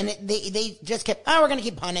 Like, and they just kept, we're going to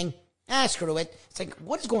keep punting. Screw it. It's like,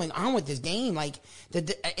 what is going on with this game? Like,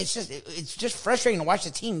 it's just frustrating to watch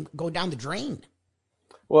the team go down the drain.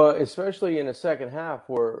 Well, especially in the second half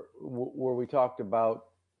where we talked about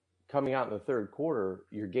coming out in the third quarter,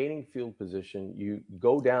 you're gaining field position. You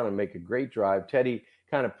go down and make a great drive. Teddy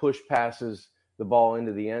kind of push passes the ball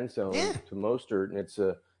into the end zone to Mostert, and it's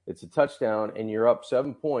a It's a touchdown, and you're up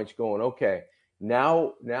 7 points going, okay,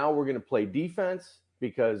 now we're going to play defense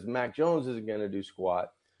because Mac Jones isn't going to do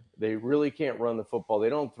squat. They really can't run the football. They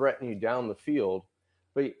don't threaten you down the field.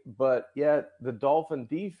 But yet the Dolphin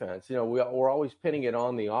defense, we're always pinning it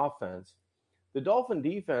on the offense. The Dolphin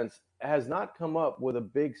defense has not come up with a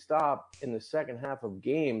big stop in the second half of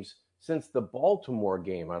games since the Baltimore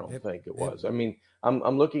game. I don't think it was. I mean,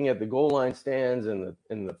 I'm looking at the goal line stands and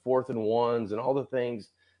the 4th and 1s and all the things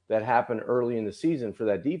that happened early in the season for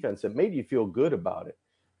that defense that made you feel good about it.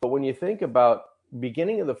 But when you think about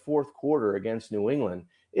beginning of the fourth quarter against New England,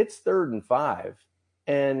 it's 3rd and 5,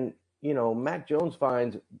 and Mac Jones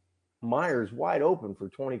finds Myers wide open for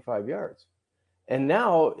 25 yards. And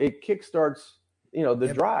now it kickstarts,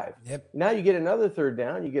 the drive. Yep. Now you get another 3rd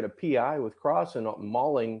down. You get a PI with Cross and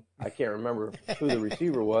mauling, I can't remember who the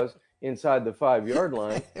receiver was, inside the 5-yard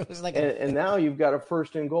line. It was like and now you've got a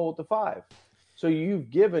 1st and goal at the 5. So you've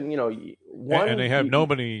given, one. And they have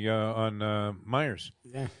nobody on Myers.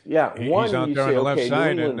 Yeah. He's out there on the left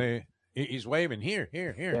side, and he's waving, here.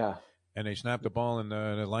 Yeah. And they snapped the ball, and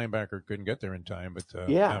the linebacker couldn't get there in time. But,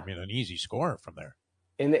 an easy score from there.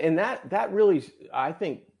 And that really, I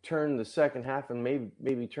think, turned the second half and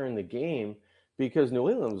maybe turned the game, because New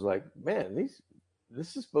England was like, man,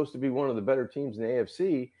 this is supposed to be one of the better teams in the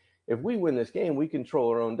AFC. If we win this game, we control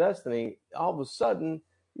our own destiny. All of a sudden,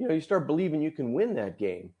 you start believing you can win that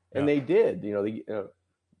game. And they did.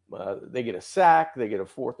 They get a sack, they get a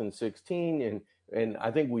 4th and 16, and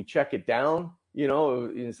I think we check it down.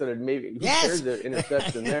 Instead of maybe who cares the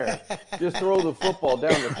interception there, just throw the football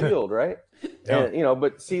down the field, right? Yeah. And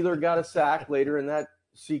but Sealer got a sack later in that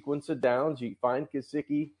sequence of downs. You find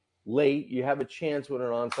Gesicki late, you have a chance with an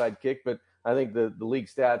onside kick, but I think the league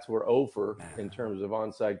stats were 0 in terms of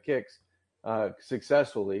onside kicks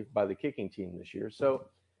successfully by the kicking team this year. So,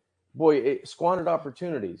 boy, it squandered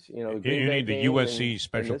opportunities. You need the USC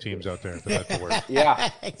special teams out there for that to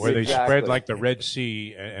work. Where they spread like the Red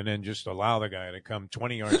Sea and then just allow the guy to come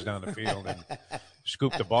 20 yards down the field and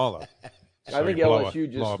scoop the ball up. So I think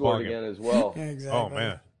LSU just scored again as well. Exactly. Oh,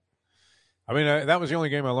 man. I mean, that was the only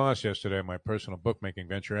game I lost yesterday in my personal bookmaking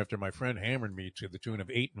venture after my friend hammered me to the tune of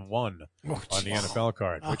 8-1 on the NFL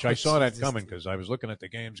card, which I saw that coming because I was looking at the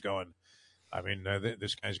games going, I mean,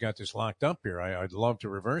 this guy's got this locked up here. I'd love to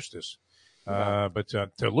reverse this. But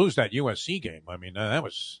to lose that USC game, I mean, that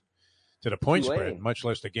was to the point spread, much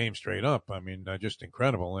less the game straight up. I mean, just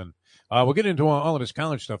incredible. And we'll get into all of this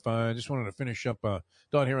college stuff. I just wanted to finish up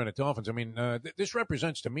thought here on the Dolphins. I mean, this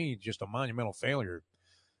represents to me just a monumental failure.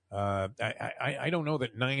 I don't know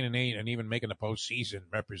that 9-8 and even making the postseason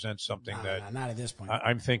represents something that not at this point.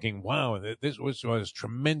 I'm thinking, wow, this was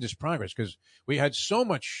tremendous progress because we had so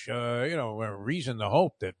much, reason to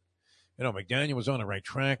hope that, McDaniel was on the right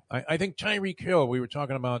track. I think Tyreek Hill, we were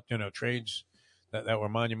talking about, trades that were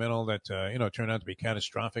monumental that, turned out to be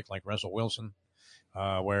catastrophic, like Russell Wilson,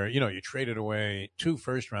 where, you traded away 2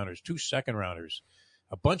 first-rounders, 2 second-rounders,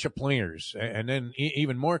 a bunch of players, and then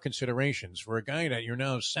even more considerations for a guy that you're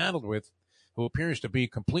now saddled with who appears to be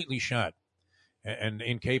completely shot and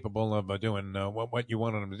incapable of doing what you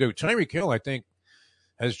wanted him to do. Tyreek Hill, I think,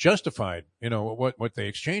 has justified, what they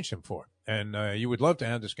exchanged him for. And you would love to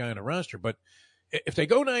have this guy on the roster. But if they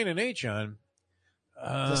go 9-8, John,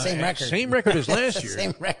 the same record. Same record as last year.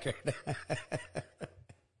 Same record.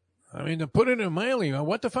 I mean, to put it in Miley,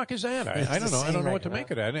 what the fuck is that? I don't know. I don't know what to make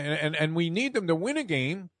of that. And we need them to win a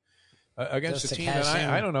game against a team that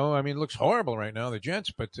I don't know. I mean, it looks horrible right now, the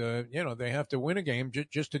Jets, but, they have to win a game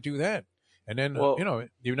just to do that. And then,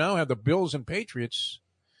 you now have the Bills and Patriots,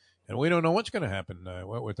 and we don't know what's going to happen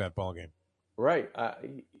with that ball game. Right.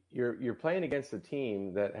 You're playing against a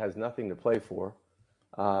team that has nothing to play for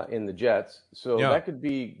in the Jets. So that could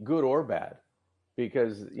be good or bad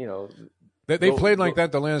because, They played like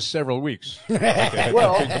that the last several weeks. Well,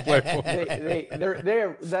 that's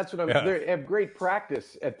what I'm. They have great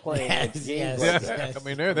practice at playing games like that. I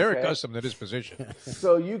mean, they're accustomed to this position.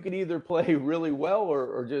 So you could either play really well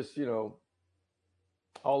or just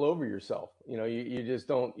all over yourself. You just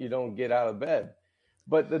don't get out of bed.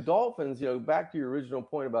 But the Dolphins, back to your original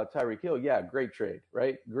point about Tyreek Hill, great trade,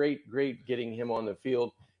 right? Great getting him on the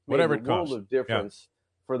field. Whatever it made a world costs. of difference.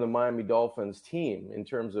 For the Miami Dolphins team in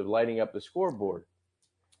terms of lighting up the scoreboard.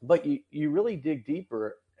 But you really dig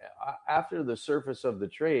deeper after the surface of the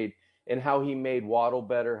trade and how he made Waddle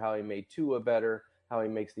better, how he made Tua better, how he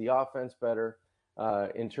makes the offense better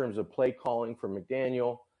in terms of play calling for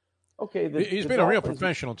McDaniel. Okay, he's been a real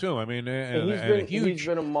professional too. I mean, a huge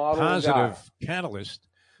been a model positive guy. catalyst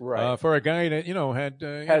Right. For a guy that had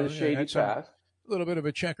a shady past. little bit of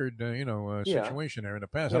a checkered, Yeah. situation there in the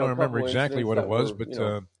past. You I know, don't a remember couple exactly incidents what it that was, were,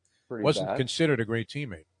 but pretty wasn't bad. considered a great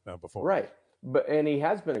teammate before. Right. And he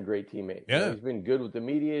has been a great teammate. You know, Yeah. he's been good with the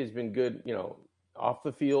media. He's been good, off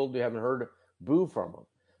the field. You haven't heard a boo from him.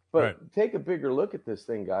 But Right. take a bigger look at this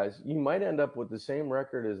thing, guys. You might end up with the same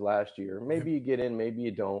record as last year. Maybe you get in, maybe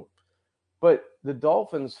you don't. But the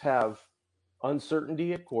Dolphins have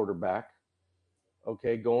uncertainty at quarterback,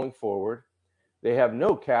 okay, going forward. They have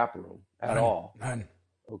no cap room at all. None.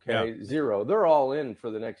 Okay, Yeah. zero. They're all in for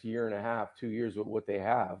the next year and a half, 2 years with what they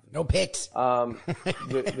have. No picks. All All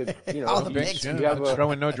the you, picks. you have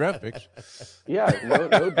Throwing no draft picks.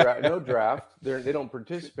 no draft. They don't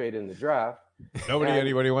participate in the draft.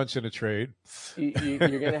 Anybody wants in a trade. You're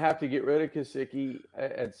going to have to get rid of Kasicki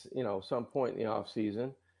at some point in the off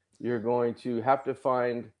season. You're going to have to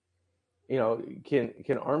find, can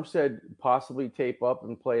Armstead possibly tape up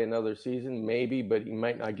and play another season? Maybe, but he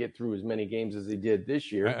might not get through as many games as he did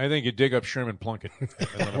this year. I think you dig up Sherman Plunkett and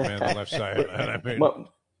let him man the left side.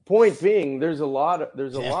 Point being, there's a lot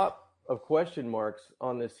of question marks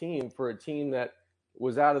on this team for a team that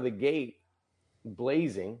was out of the gate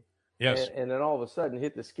blazing. Yes. And then all of a sudden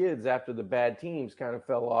hit the skids after the bad teams kind of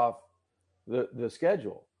fell off the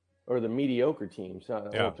schedule, or the mediocre teams.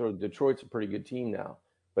 Detroit's a pretty good team now.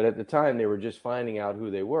 But at the time, they were just finding out who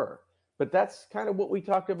they were. But that's kind of what we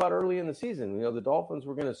talked about early in the season. The Dolphins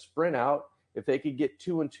were going to sprint out. If they could get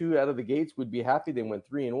 2-2 out of the gates, we'd be happy. They went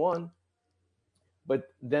 3-1. But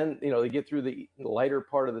then, they get through the lighter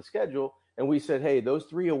part of the schedule, and we said, hey, those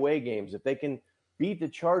 3 away games, if they can beat the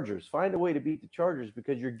Chargers, find a way to beat the Chargers,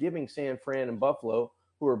 because you're giving San Fran and Buffalo,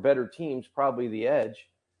 who are better teams, probably the edge.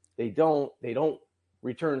 They don't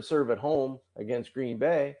return serve at home against Green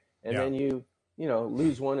Bay, and then you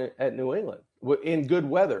lose one at New England in good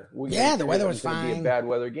weather. The weather was fine. It's going to be a bad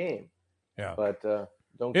weather game. Yeah, but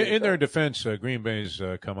don't. In their defense, Green Bay's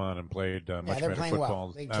come on and played much better football.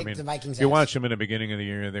 Well. They kicked the Vikings. You watched them in the beginning of the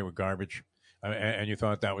year; they were garbage, and you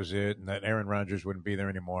thought that was it, and that Aaron Rodgers wouldn't be there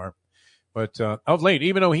anymore. But of late,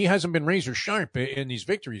 even though he hasn't been razor sharp in these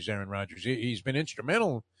victories, Aaron Rodgers, he's been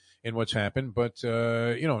instrumental in what's happened, but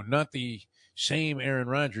not the same Aaron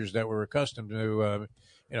Rodgers that we're accustomed to.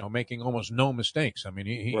 Making almost no mistakes. I mean,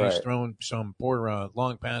 he's thrown some poor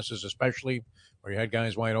long passes, especially where he had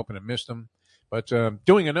guys wide open and missed them. But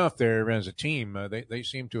doing enough there as a team, they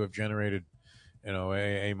seem to have generated,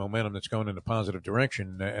 a momentum that's going in a positive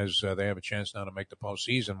direction as they have a chance now to make the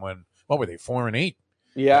postseason. What were they, 4-8?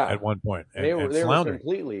 Yeah, at one point. They were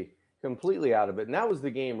completely out of it. And that was the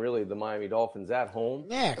game, really, the Miami Dolphins at home.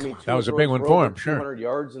 Yeah, I mean, that was a big one for him. Sure, 200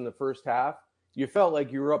 yards in the first half. You felt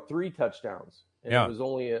like you were up 3 touchdowns. And it was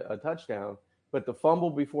only a touchdown. But the fumble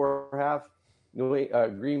before half,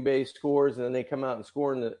 Green Bay scores, and then they come out and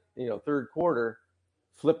score in the third quarter,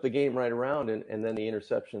 flip the game right around, and then the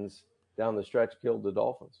interceptions down the stretch killed the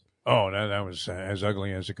Dolphins. Oh, that was as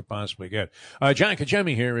ugly as it could possibly get. John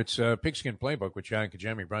Congemi here. It's Pigskin Playbook with John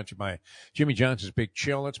Congemi, brought to you by Jimmy Johnson's Big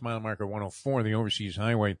Chill. That's mile marker 104, the Overseas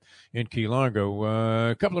Highway in Key Largo.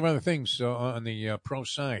 A couple of other things on the pro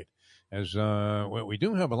side. As we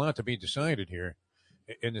do have a lot to be decided here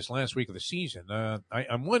in this last week of the season.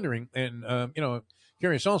 I'm wondering, and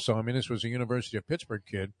curious also. I mean, this was a University of Pittsburgh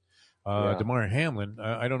kid, Damar Hamlin.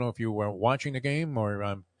 I don't know if you were watching the game, or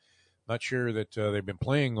I'm not sure that they've been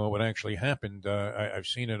playing or what actually happened. I've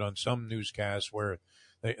seen it on some newscasts where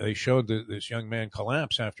they showed this young man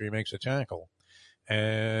collapse after he makes a tackle,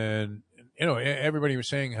 and everybody was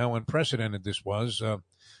saying how unprecedented this was.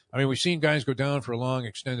 I mean, we've seen guys go down for a long,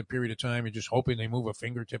 extended period of time. You're just hoping they move a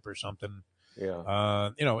fingertip or something. Yeah.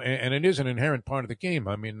 And it is an inherent part of the game.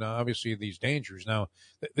 I mean, obviously these dangers. Now,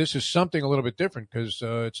 this is something a little bit different because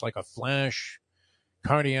it's like a flash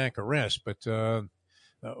cardiac arrest. But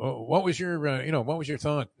what was your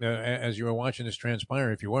thought as you were watching this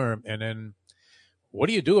transpire, if you were, and then what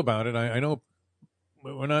do you do about it? I know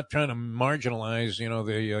we're not trying to marginalize,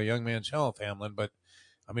 the young man's health, Hamlin, but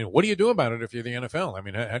I mean, what do you do about it if you're the NFL? I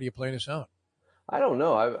mean, how do you play this out? I don't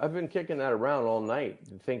know. I've been kicking that around all night,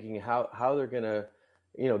 thinking how they're going to,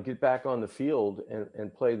 get back on the field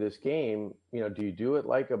and play this game. Do you do it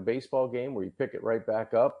like a baseball game where you pick it right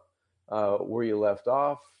back up where you left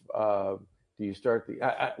off? Do you start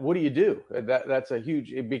what do you do? That's a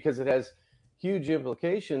huge, because it has huge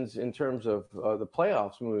implications in terms of the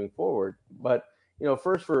playoffs moving forward. But,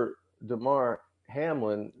 first for Damar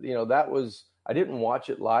Hamlin, I didn't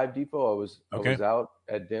watch it live, Defo. I was out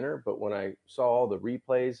at dinner, but when I saw all the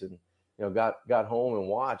replays and got home and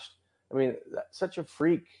watched, I mean, that's such a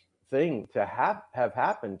freak thing to have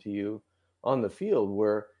happened to you on the field,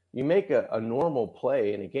 where you make a normal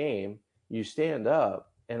play in a game, you stand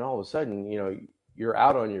up, and all of a sudden, you're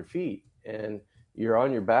out on your feet and you're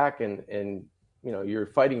on your back and you're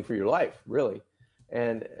fighting for your life, really.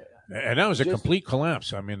 And that was a complete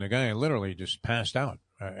collapse. I mean, the guy literally just passed out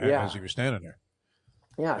as he was standing there.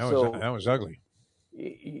 Yeah, that was ugly.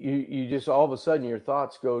 You just all of a sudden your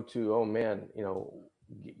thoughts go to, oh man,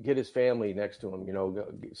 get his family next to him.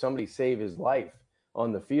 Somebody save his life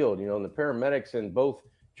on the field. And the paramedics and both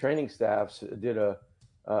training staffs did a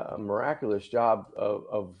miraculous job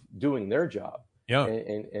of doing their job. Yeah,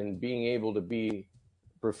 and being able to be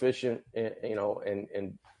proficient,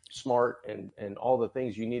 and smart and all the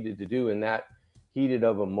things you needed to do in that heated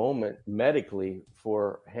of a moment medically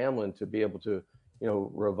for Hamlin to be able to,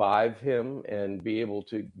 revive him and be able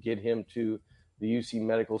to get him to the UC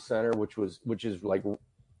Medical Center, which is like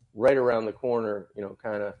right around the corner,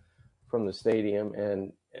 kind of from the stadium.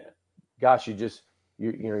 And gosh,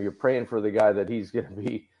 you're praying for the guy that he's going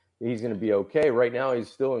to be okay. Right now,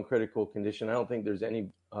 he's still in critical condition. I don't think there's any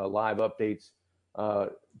live updates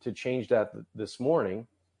to change that this morning.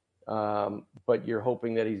 But you're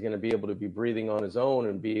hoping that he's going to be able to be breathing on his own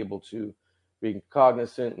and be able to be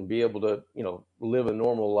cognizant and be able to, live a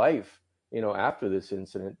normal life, after this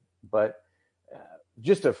incident. But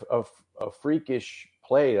just a freakish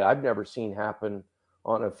play that I've never seen happen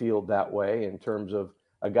on a field that way in terms of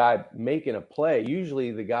a guy making a play.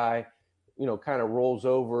 Usually the guy, kind of rolls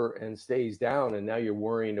over and stays down, and now you're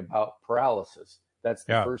worrying about paralysis. That's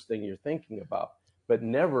the first thing you're thinking about, but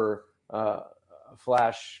never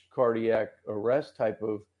flash cardiac arrest type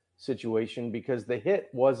of situation, because the hit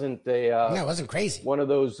wasn't it wasn't crazy. One of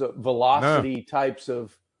those velocity types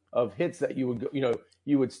of hits that you would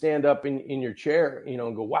you would stand up in your chair,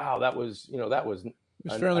 and go, wow, that was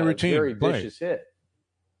fairly routine, very vicious hit.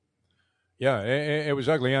 Yeah, it was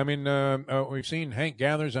ugly. I mean, we've seen Hank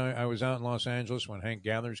Gathers. I was out in Los Angeles when Hank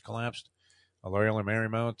Gathers collapsed, Loyola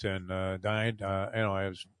Marymount, and died. I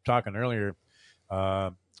was talking earlier.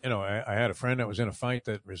 I had a friend that was in a fight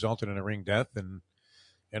that resulted in a ring death, and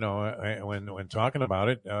when talking about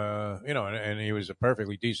it, and he was a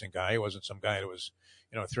perfectly decent guy. He wasn't some guy that was,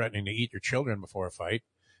 threatening to eat your children before a fight.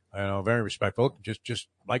 Very respectful. Just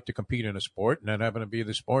like to compete in a sport, and that happened to be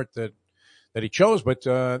the sport that he chose. But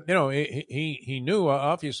he knew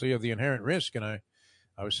obviously of the inherent risk, and I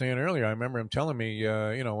was saying earlier, I remember him telling me,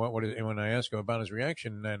 when I asked him about his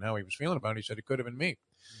reaction and how he was feeling about it, he said it could have been me.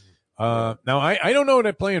 Now, I don't know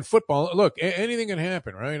that playing football, look, anything can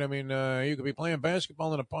happen, right? I mean, you could be playing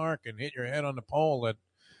basketball in a park and hit your head on the pole that,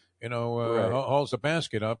 hauls the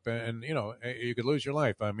basket up, and, you could lose your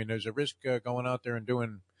life. I mean, there's a risk going out there and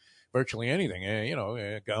doing virtually anything.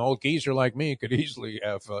 An old geezer like me could easily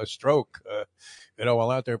have a stroke,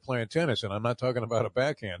 while out there playing tennis, and I'm not talking about a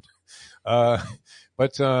backhand.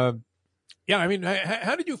 But I mean,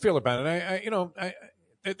 how did you feel about it?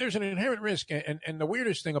 There's an inherent risk, and the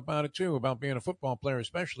weirdest thing about it too, about being a football player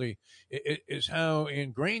especially, is how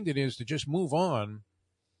ingrained it is to just move on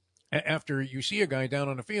after you see a guy down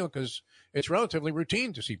on the field, because it's relatively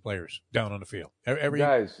routine to see players down on the field every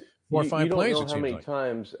 4 or 5 plays. You don't know how many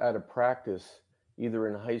times at a practice, either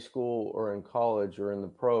in high school or in college or in the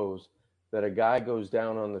pros, that a guy goes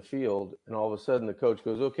down on the field and all of a sudden the coach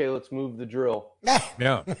goes, okay, let's move the drill.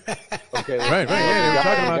 Yeah. Okay. Right. Yeah, they were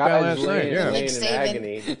talking about that last night. Yeah. Nick Saban, in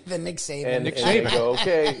agony. The Nick Saban. And Nick Saban. Go,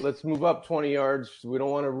 okay, let's move up 20 yards. We don't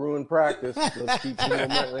want to ruin practice. Let's keep going.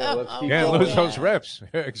 Lose those reps.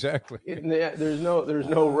 Exactly. There's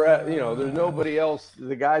no rep. There's nobody else.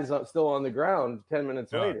 The guy's still on the ground 10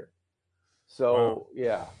 minutes later. So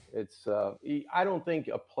it's. I don't think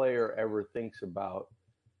a player ever thinks about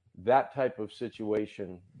that type of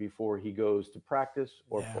situation before he goes to practice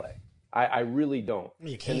or play. I really don't.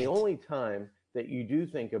 And the only time that you do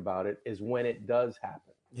think about it is when it does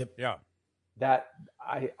happen. Yep. Yeah. That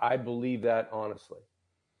I believe that honestly.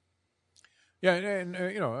 Yeah, and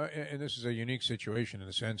this is a unique situation in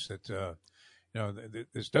the sense that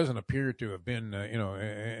this doesn't appear to have been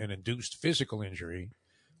an induced physical injury,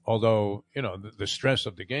 although the stress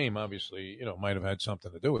of the game obviously might have had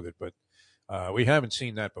something to do with it, but we haven't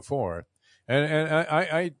seen that before,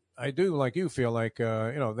 and I do, like you, feel like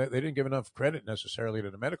they didn't give enough credit necessarily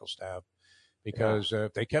to the medical staff, because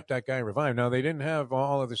if they kept that guy revived. Now, they didn't have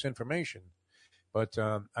all of this information, but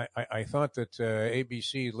I thought that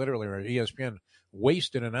ABC literally, or ESPN,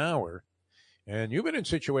 wasted an hour. And you've been in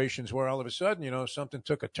situations where all of a sudden, something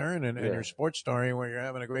took a turn in your sports story where you're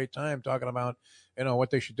having a great time talking about,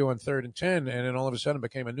 what they should do on 3rd and 10, and then all of a sudden it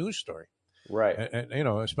became a news story. Right. And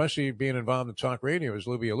especially being involved in talk radio, as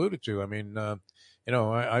Lubie alluded to. I mean,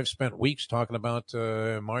 I've spent weeks talking about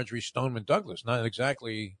Marjorie Stoneman Douglas, not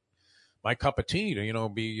exactly my cup of tea to,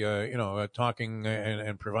 be, talking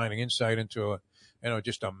and providing insight into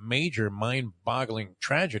just a major mind-boggling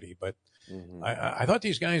tragedy. But I thought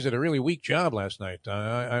these guys did a really weak job last night.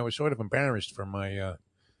 I was sort of embarrassed for my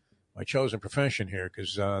chosen profession here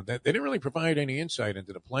because they didn't really provide any insight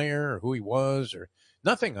into the player or who he was or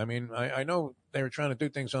nothing. I mean, I know they were trying to do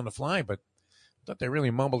things on the fly, but I thought they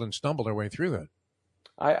really mumbled and stumbled their way through that.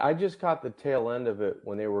 I just caught the tail end of it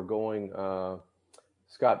when they were going.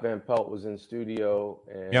 Scott Van Pelt was in studio,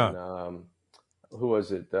 and who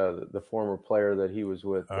was it? The former player that he was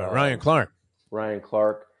with, Ryan Clark. Ryan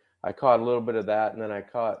Clark. I caught a little bit of that, and then I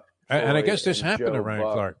caught. And I guess this and happened Joe to Ryan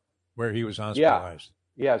Buck. Clark, where he was hospitalized.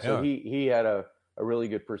 Yeah. So he had a really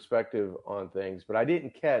good perspective on things, but I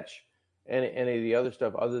didn't catch any of the other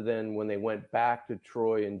stuff other than when they went back to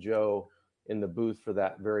Troy and Joe in the booth for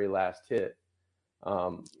that very last hit.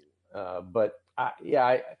 But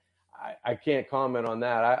I can't comment on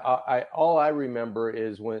that. I all I remember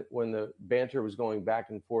is when the banter was going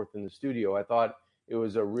back and forth in the studio, I thought it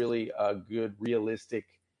was a really good, realistic,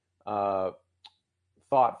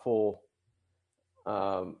 thoughtful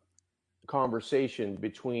conversation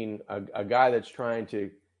between a guy that's trying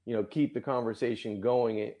to keep the conversation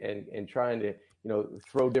going and trying to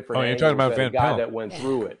throw different angles you're talking about at Van a guy Pelt. that went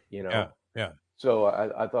through it. Yeah. So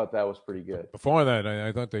I thought that was pretty good. Before that,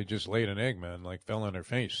 I thought they just laid an egg, man, like fell on their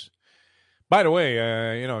face. By the way,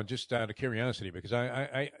 just out of curiosity, because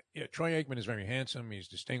Troy Aikman is very handsome. He's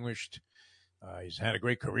distinguished. He's had a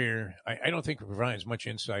great career. I don't think he provides much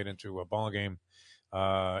insight into a ball game.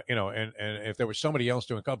 And if there was somebody else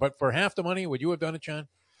doing, but for half the money, would you have done it, John?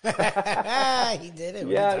 He did it.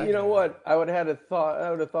 Yeah, you know what? I would have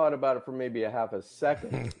thought about it for maybe a half a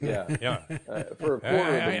second. Yeah. For a quarter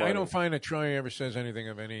of the money. I don't find that Troy ever says anything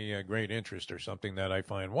of any great interest or something that I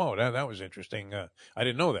find, whoa, that was interesting. I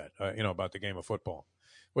didn't know that, about the game of football.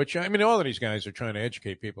 Which, I mean, all of these guys are trying to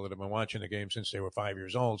educate people that have been watching the game since they were 5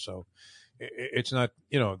 years old. So it's not,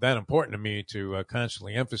 that important to me to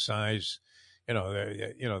constantly emphasize,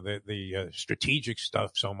 the strategic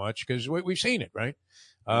stuff so much because we've seen it, right?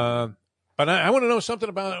 But I want to know something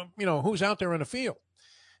about, who's out there on the field.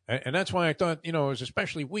 And that's why I thought, it was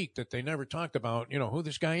especially weak that they never talked about, who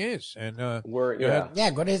this guy is. And, go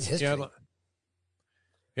to his history.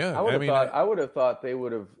 I would have thought they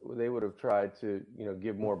would have tried to,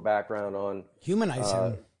 give more background on humanize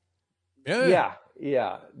him.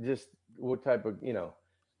 Yeah. Just what type of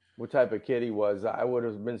kid he was. I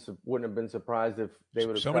wouldn't have been surprised if they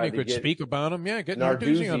would have somebody tried could to get speak about him. Yeah, get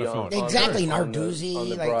Narduzzi on the phone. Exactly, Narduzzi on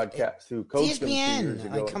the broadcast who coached him 2 years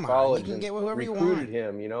ago in college. You can get whoever you recruited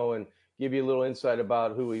want. him, and give you a little insight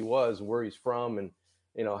about who he was, where he's from, and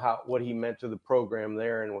what he meant to the program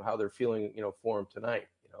there, and how they're feeling, for him tonight.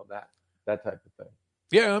 That type of thing.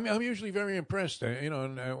 Yeah, I'm usually very impressed.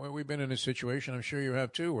 And we've been in a situation, I'm sure you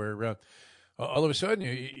have too, where all of a sudden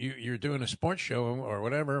you're doing a sports show or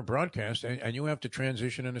whatever, a broadcast, and you have to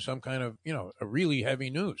transition into some kind of, a really heavy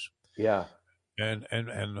news. Yeah. And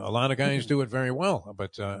a lot of guys do it very well.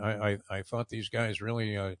 But I thought these guys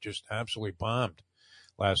really just absolutely bombed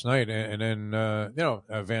last night. And then,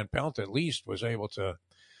 Van Pelt at least was able to,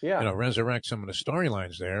 resurrect some of the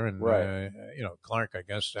storylines there. And, right. Clark, I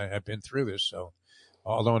guess, had been through this. So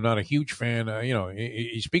although I'm not a huge fan,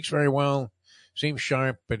 he speaks very well, seems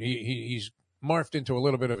sharp, but he's morphed into a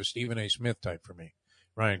little bit of a Stephen A. Smith type for me,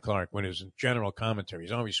 Ryan Clark, when his general commentary.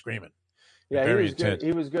 He's always screaming. Yeah, he was good.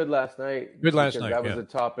 He was good last night. Good last night. That was a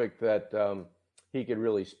topic that he could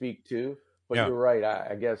really speak to. But you're right.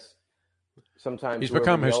 I guess sometimes he's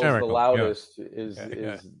become hysterical. The loudest is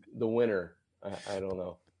the winner. I don't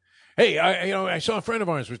know. Hey, I saw a friend of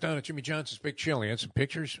ours was down at Jimmy Johnson's Big Chill. He had some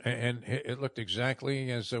pictures, and it looked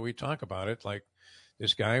exactly as we talk about it, like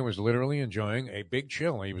this guy was literally enjoying a big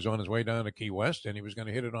chill. He was on his way down to Key West, and he was going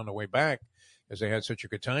to hit it on the way back as they had such a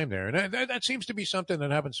good time there. And that seems to be something that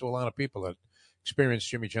happens to a lot of people that experience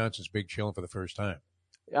Jimmy Johnson's Big Chill for the first time.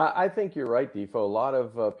 I think you're right, Defo. A lot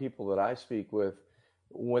of people that I speak with,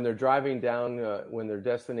 when they're driving down, when their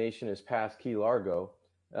destination is past Key Largo,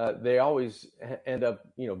 they always end up,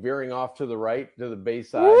 veering off to the right to the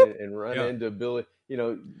Bayside and run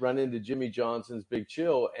into Jimmy Johnson's Big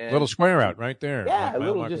Chill, and little square out right there. Yeah, a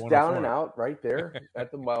little just down and out right there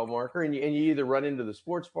at the mile marker, and you either run into the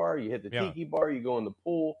sports bar, you hit the tiki bar, you go in the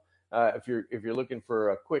pool. If you're looking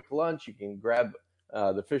for a quick lunch, you can grab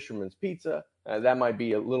the Fisherman's Pizza. That might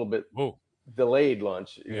be a little bit delayed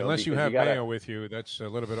lunch. Unless you have mayo with you, that's a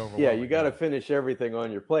little bit overwhelming. Yeah, you got to finish everything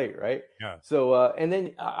on your plate, right? Yeah. So, and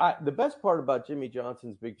then the best part about Jimmy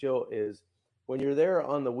Johnson's Big Chill is when you're there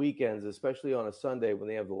on the weekends, especially on a Sunday when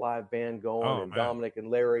they have the live band going, Dominic and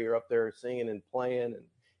Larry are up there singing and playing, and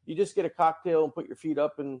you just get a cocktail and put your feet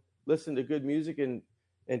up and listen to good music and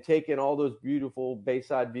take in all those beautiful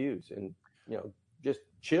Bayside views and, just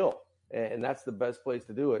chill. And that's the best place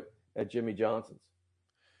to do it at Jimmy Johnson's.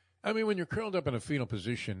 I mean, when you're curled up in a fetal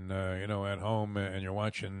position, at home and you're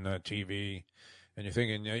watching TV and you're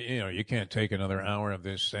thinking, you can't take another hour of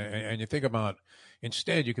this. And you think about,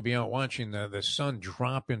 instead, you could be out watching the sun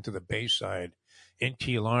drop into the Bayside in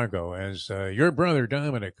Key Largo as your brother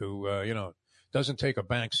Dominic, who, doesn't take a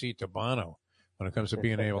back seat to Bono when it comes to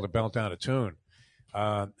being able to belt out a tune.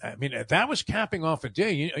 I mean, that was capping off a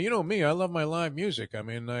day. You know me, I love my live music. I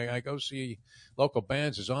mean, I go see local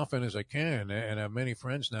bands as often as I can, and I have many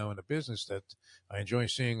friends now in the business that I enjoy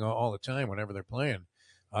seeing all the time whenever they're playing.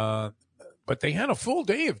 But they had a full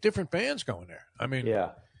day of different bands going there. I mean,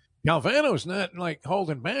 yeah. Galvano's not like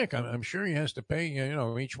holding back. I'm sure he has to pay,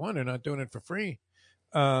 each one. They're not doing it for free.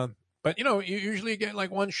 But, you usually get like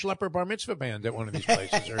one schlepper bar mitzvah band at one of these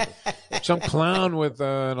places or some clown with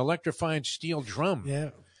an electrified steel drum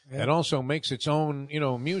that also makes its own,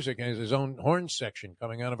 music, has his own horn section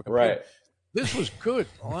coming out of a computer. Right. This was good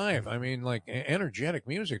live. I mean, like energetic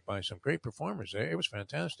music by some great performers. It was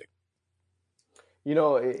fantastic.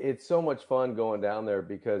 It's so much fun going down there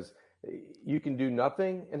because you can do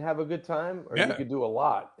nothing and have a good time, or you can do a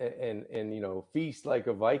lot and feast like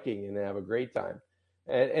a Viking and have a great time.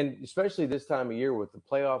 And especially this time of year with the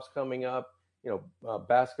playoffs coming up,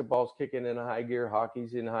 basketball's kicking in high gear,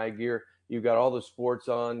 hockey's in high gear. You've got all the sports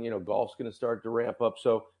on, golf's going to start to ramp up.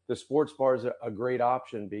 So the sports bar is a great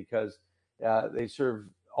option because they serve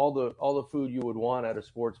all the food you would want at a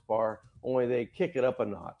sports bar, only they kick it up a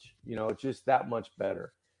notch. It's just that much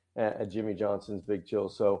better at Jimmy Johnson's Big Chill.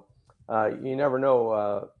 So you never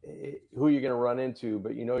know who you're going to run into,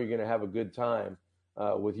 but you're going to have a good time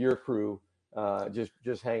with your crew.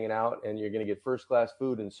 Just hanging out, and you're going to get first class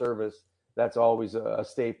food and service. That's always a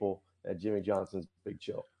staple at Jimmy Johnson's Big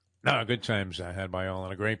Chill. No, good times I had by all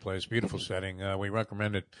in a great place, beautiful setting. We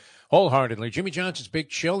recommend it wholeheartedly. Jimmy Johnson's Big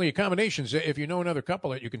Chill. The accommodations, if you know another couple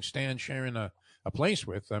that you can stand sharing a place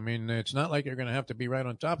with, I mean, it's not like you're going to have to be right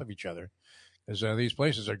on top of each other, because these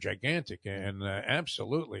places are gigantic and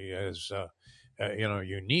absolutely as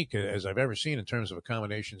unique as I've ever seen in terms of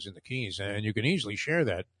accommodations in the Keys, and you can easily share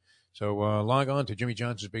that. So log on to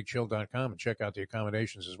jimmyjohnsonsbigchill.com and check out the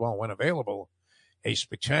accommodations as well when available. A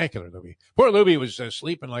spectacular Lubie. Poor Lubie was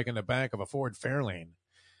sleeping like in the back of a Ford Fairlane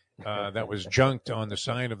that was junked on the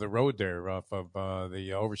side of the road there off of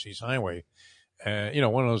the overseas highway.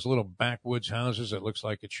 One of those little backwoods houses that looks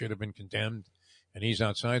like it should have been condemned. And he's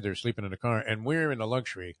outside there sleeping in the car. And we're in the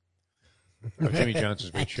luxury of Jimmy Johnson's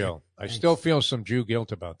Big Chill. I still feel some Jew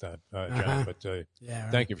guilt about that, John, but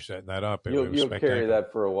thank you for setting that up. You'll carry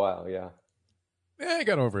that for a while, yeah. Yeah, I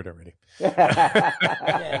got over it already. Yeah,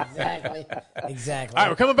 exactly. All right,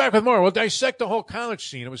 we're coming back with more. We'll dissect the whole college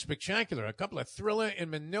scene. It was spectacular. A couple of Thriller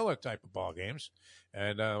in Manila type of ball games.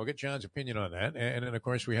 And we'll get John's opinion on that. And then, of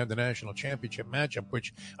course, we have the national championship matchup,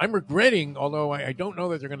 which I'm regretting, although I don't know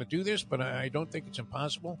that they're going to do this, but I don't think it's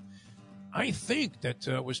impossible. I think that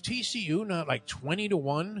was TCU not like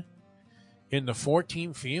 20-1 in the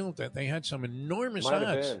 4-team field, that they had some enormous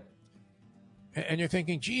odds. And you're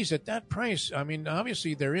thinking, geez, at that price, I mean,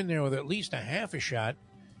 obviously they're in there with at least a half a shot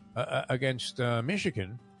against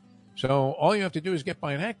Michigan. So all you have to do is get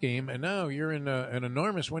by that game, and now you're in an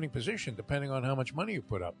enormous winning position, depending on how much money you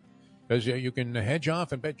put up. Because you can hedge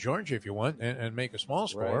off and bet Georgia if you want and make a small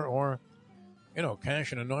score, or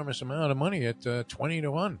cash an enormous amount of money at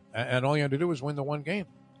 20-1, and all you have to do is win the one game.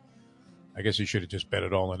 I guess you should have just bet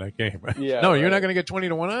it all in that game. Yeah, no, you're not going to get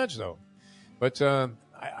 20-1 odds though. But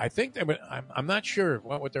I think they would. I'm not sure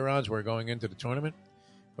what their odds were going into the tournament,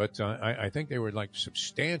 but I think they were like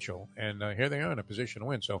substantial, and here they are in a position to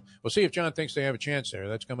win. So we'll see if John thinks they have a chance there.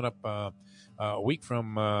 That's coming up a week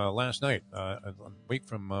from last night, a week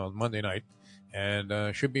from Monday night,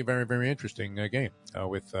 and should be a very, very interesting game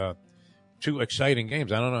with. Two exciting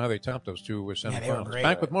games. I don't know how they topped those two semifinals. Yeah,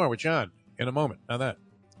 back with more with John in a moment. Now that.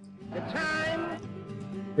 The time.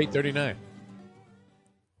 8:39.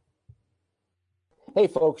 Hey,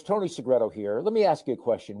 folks, Tony Segreto here. Let me ask you a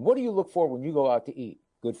question. What do you look for when you go out to eat?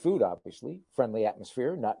 Good food, obviously. Friendly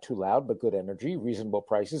atmosphere, not too loud, but good energy, reasonable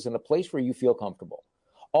prices, and a place where you feel comfortable.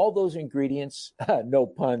 All those ingredients, no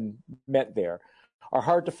pun meant there, are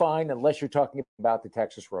hard to find unless you're talking about the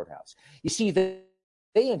Texas Roadhouse. You see, they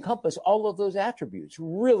encompass all of those attributes.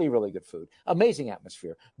 Really, really good food, amazing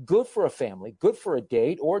atmosphere, good for a family, good for a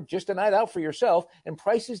date, or just a night out for yourself, and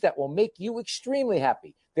prices that will make you extremely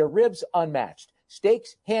happy. Their ribs unmatched,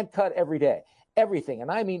 steaks hand-cut every day. Everything,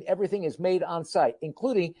 and I mean everything, is made on site,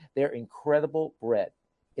 including their incredible bread.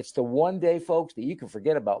 It's the one day, folks, that you can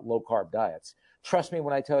forget about low-carb diets. Trust me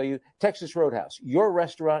when I tell you, Texas Roadhouse, your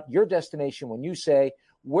restaurant, your destination when you say,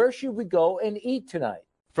 where should we go and eat tonight?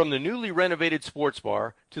 From the newly renovated sports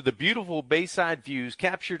bar to the beautiful bayside views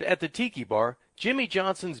captured at the Tiki Bar, Jimmy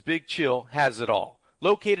Johnson's Big Chill has it all.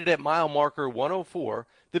 Located at mile marker 104,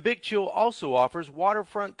 the Big Chill also offers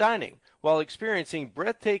waterfront dining while experiencing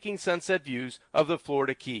breathtaking sunset views of the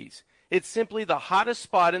Florida Keys. It's simply the hottest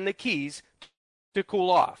spot in the Keys to cool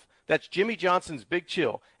off. That's Jimmy Johnson's Big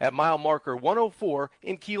Chill at mile marker 104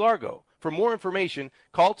 in Key Largo. For more information,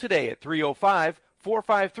 call today at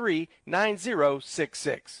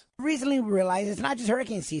 305-453-9066. Recently we realized it's not just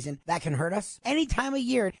hurricane season that can hurt us. Any time of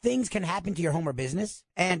year, things can happen to your home or business.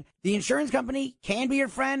 And the insurance company can be your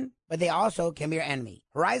friend, but they also can be your enemy.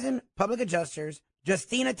 Horizon Public Adjusters,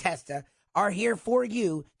 Justina Testa, are here for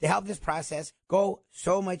you to help this process go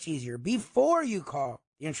so much easier. Before you call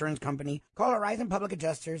the insurance company, call Horizon Public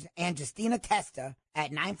Adjusters and Justina Testa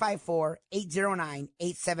at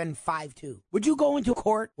 954-809-8752. Would you go into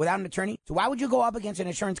court without an attorney? So why would you go up against an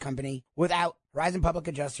insurance company without Horizon Public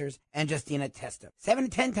Adjusters and Justina Testa? 7 to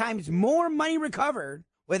 10 times more money recovered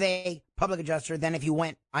with a public adjuster than if you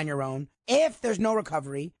went on your own. If there's no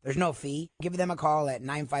recovery, there's no fee. Give them a call at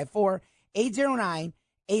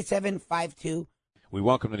 954-809-8752. We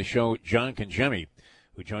welcome to the show John Congemi,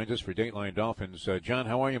 who joins us for Dateline Dolphins. John,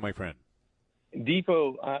 how are you, my friend?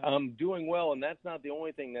 Defo, I'm doing well, and that's not the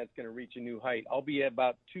only thing that's going to reach a new height. I'll be at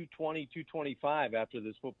about 220, 225 after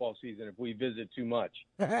this football season if we visit too much.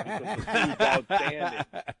 Because the food's outstanding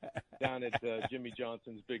down at Jimmy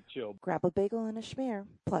Johnson's Big Chill. Grab a bagel and a schmear,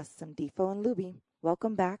 plus some Defo and Lubie.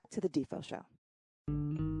 Welcome back to the Defo Show.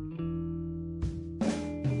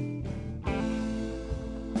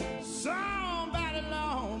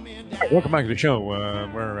 Welcome back to the show.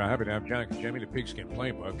 We're happy to have John Congemi, the Pigskin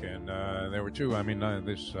Playbook, and there were two.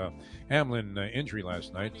 This Hamlin injury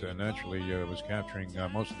last night naturally was capturing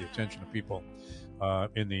most of the attention of people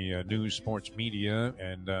in the news, sports media,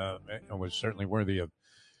 and was certainly worthy of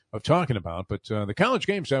talking about. But the college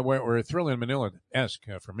games were a thrill in Manila-esque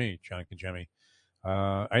for me, John Congemi.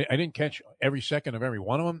 I didn't catch every second of every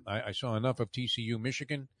one of them. I saw enough of TCU,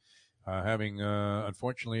 Michigan. Having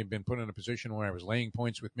unfortunately been put in a position where I was laying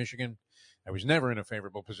points with Michigan. I was never in a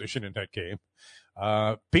favorable position in that game.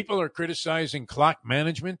 People are criticizing clock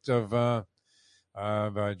management of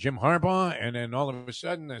Jim Harbaugh, and then all of a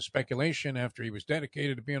sudden, the speculation after he was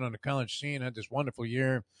dedicated to being on the college scene, had this wonderful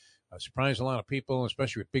year, surprised a lot of people,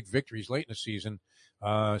 especially with big victories late in the season.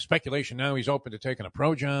 Speculation now he's open to taking a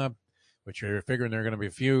pro job, which you're figuring there are going to be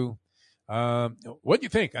a few. What do you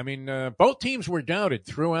think? Both teams were doubted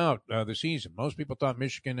throughout the season. Most people thought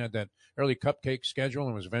Michigan had that early cupcake schedule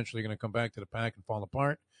and was eventually going to come back to the pack and fall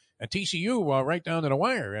apart. And TCU, right down to the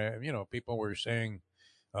wire, people were saying,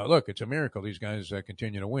 look, it's a miracle these guys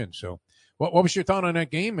continue to win. So what was your thought on that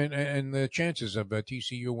game and the chances of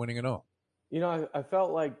TCU winning it all? I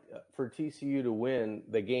felt like for TCU to win,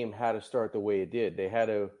 the game had to start the way it did. They had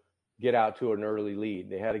to get out to an early lead.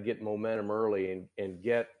 They had to get momentum early and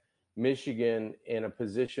get Michigan in a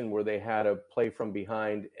position where they had to play from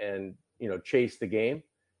behind and, chase the game.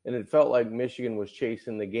 And it felt like Michigan was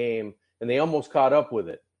chasing the game, and they almost caught up with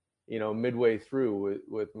it, midway through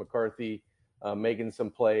with McCarthy making some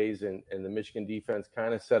plays and the Michigan defense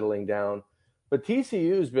kind of settling down. But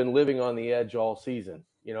TCU's been living on the edge all season.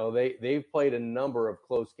 They've played a number of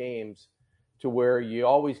close games to where you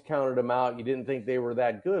always counted them out. You didn't think they were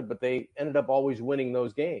that good, but they ended up always winning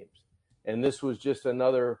those games. And this was just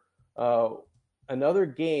another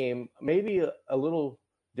game, maybe a little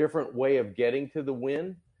different way of getting to the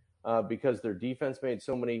win because their defense made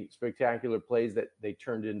so many spectacular plays that they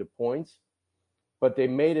turned into points. But they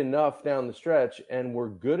made enough down the stretch and were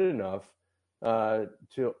good enough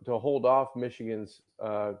to hold off Michigan's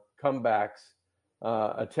comebacks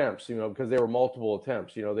attempts, because there were multiple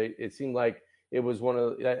attempts. It seemed like it was one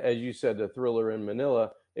of, as you said, the thriller in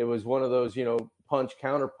Manila. It was one of those, punch,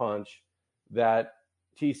 counter punch that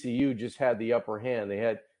TCU just had the upper hand. They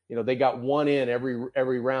had, they got one in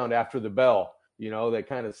every round after the bell, that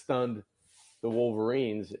kind of stunned the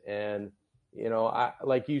Wolverines. And,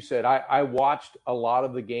 like you said, I watched a lot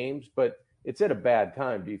of the games, but it's at a bad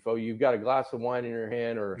time, Defo. You've got a glass of wine in your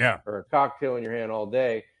hand or a cocktail in your hand all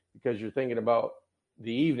day because you're thinking about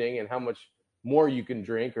the evening and how much more you can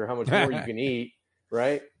drink or how much more you can eat,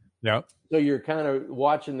 right? Yeah. So you're kind of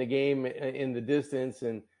watching the game in the distance,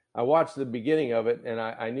 and I watched the beginning of it, and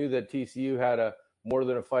I knew that TCU had a more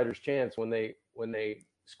than a fighter's chance when they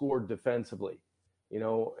scored defensively,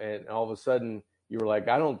 and all of a sudden you were like,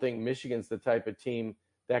 I don't think Michigan's the type of team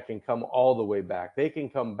that can come all the way back. They can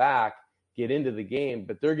come back, get into the game,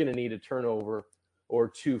 but they're going to need a turnover or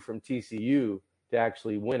two from TCU to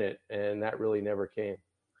actually win it, and that really never came.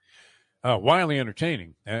 Wildly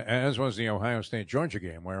entertaining, as was the Ohio State-Georgia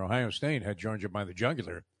game, where Ohio State had Georgia by the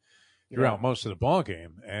jugular throughout most of the ball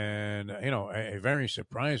game, and a very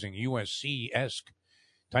surprising USC-esque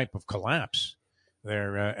type of collapse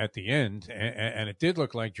there at the end, and it did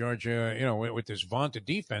look like Georgia, with this vaunted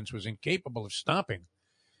defense, was incapable of stopping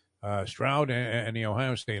Stroud and the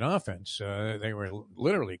Ohio State offense. They were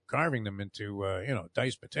literally carving them into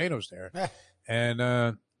diced potatoes there,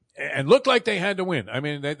 and looked like they had to win. I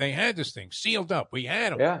mean, they had this thing sealed up. We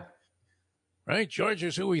had them. Yeah. Right?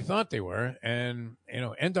 Georgia's who we thought they were, and,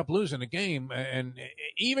 end up losing the game. And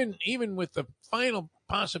even with the final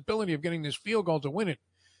possibility of getting this field goal to win it,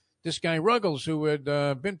 this guy Ruggles, who had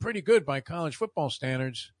been pretty good by college football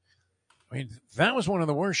standards, I mean, that was one of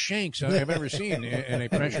the worst shanks I've ever seen in a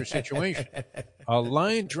pressure situation. A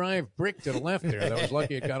line drive brick to the left there. That was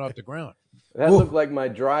lucky it got off the ground. That looked like my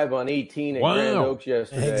drive on 18 at Grand Oaks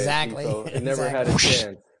yesterday. Exactly. So it never had a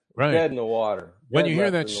chance. Right. Dead in the water. When you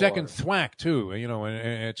hear that second thwack, too, and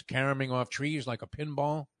it's caroming off trees like a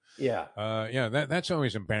pinball. Yeah. That's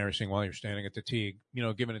always embarrassing while you're standing at the tee,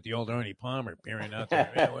 giving it the old Ernie Palmer, peering out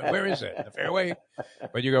there. Where is it? The fairway?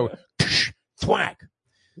 But you go, thwack.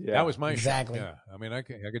 Yeah. That was my exactly. shot. Yeah. I mean, I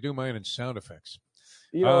could do mine in sound effects.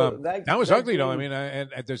 That was ugly, though. I mean, and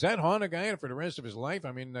does that haunt a guy for the rest of his life?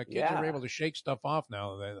 I mean, kids are able to shake stuff off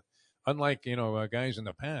now, unlike, guys in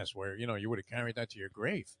the past where, you would have carried that to your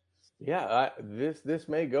grave. Yeah, this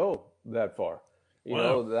may go that far.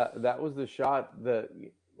 That was the shot that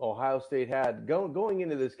Ohio State had. Going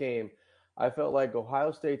into this game, I felt like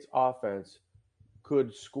Ohio State's offense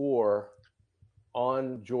could score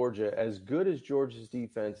on Georgia as good as Georgia's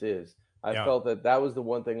defense is. I felt that was the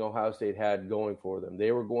one thing Ohio State had going for them.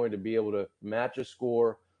 They were going to be able to match a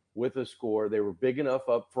score with a score. They were big enough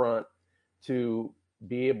up front to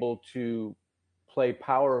be able to play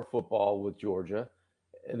power football with Georgia.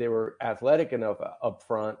 They were athletic enough up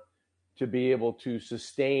front to be able to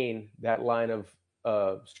sustain that line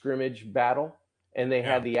of scrimmage battle. And they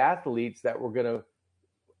had the athletes that were going to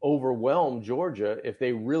overwhelm Georgia if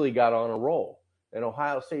they really got on a roll. And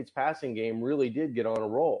Ohio State's passing game really did get on a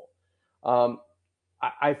roll.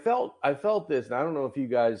 I felt this, and I don't know if you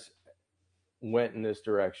guys went in this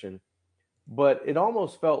direction, but it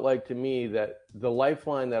almost felt like to me that the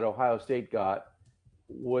lifeline that Ohio State got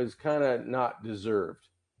was kind of not deserved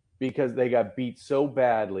because they got beat so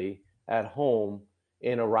badly at home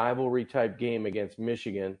in a rivalry type game against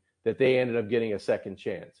Michigan that they ended up getting a second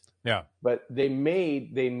chance. Yeah. But they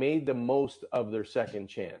made the most of their second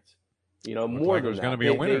chance. More like than it was that. Going to be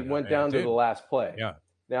a winner. They went down to the last play. Yeah.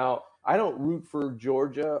 Now, I don't root for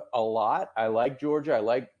Georgia a lot. I like Georgia. I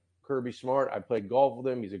like Kirby Smart. I played golf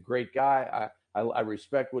with him. He's a great guy. I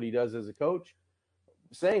respect what he does as a coach.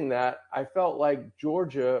 Saying that, I felt like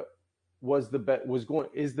Georgia is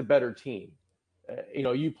the better team.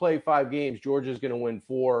 You play 5 games, Georgia's going to win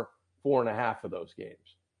 4.5 of those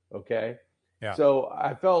games. Okay. Yeah. So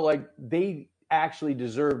I felt like they actually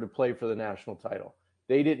deserved to play for the national title.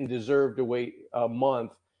 They didn't deserve to wait a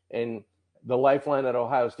month, and the lifeline that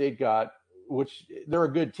Ohio State got, which they're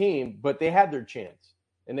a good team, but they had their chance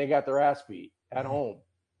and they got their ass beat at home.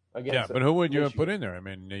 But who would you have put in there? I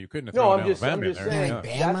mean, you couldn't have thrown I'm just saying there.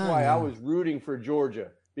 That's why I was rooting for Georgia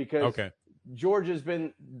because Georgia's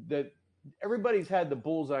been everybody's had the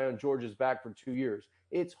bullseye on Georgia's back for 2 years.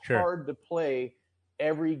 It's hard to play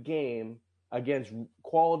every game against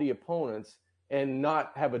quality opponents and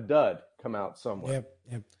not have a dud come out somewhere.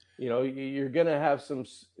 Yep. You're going to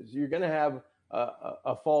have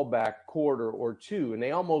a fallback quarter or two, and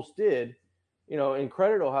they almost did, and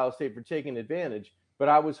credit Ohio State for taking advantage. But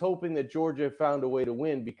I was hoping that Georgia found a way to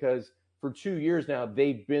win because for 2 years now,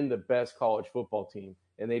 they've been the best college football team,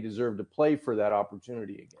 and they deserve to play for that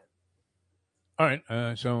opportunity again. All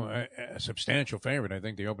right. So a substantial favorite. I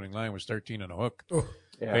think the opening line was 13 and a hook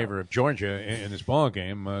favor of Georgia in this ball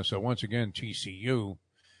game. So once again, TCU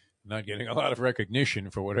not getting a lot of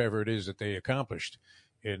recognition for whatever it is that they accomplished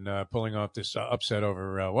in pulling off this upset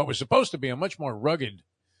over what was supposed to be a much more rugged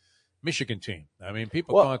Michigan team. I mean,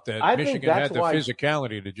 people thought that Michigan had the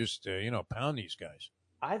physicality to just, pound these guys.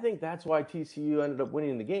 I think that's why TCU ended up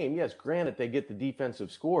winning the game. Yes, granted, they get the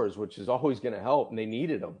defensive scores, which is always going to help, and they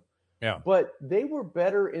needed them. Yeah. But they were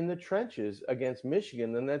better in the trenches against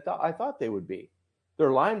Michigan than I thought they would be. Their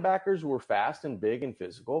linebackers were fast and big and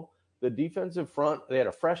physical. The defensive front, they had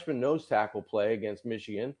a freshman nose tackle play against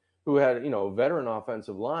Michigan who had, a veteran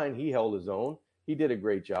offensive line. He held his own. He did a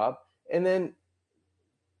great job. And then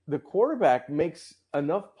the quarterback makes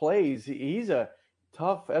enough plays.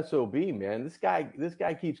 tough SOB, man. This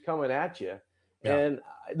guy keeps coming at you, Yeah. and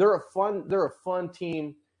they're a fun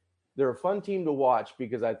team. They're a fun team to watch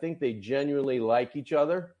because I think they genuinely like each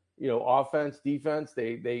other. Offense, defense.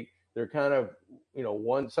 They're kind of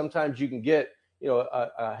one. Sometimes you can get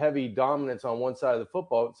a heavy dominance on one side of the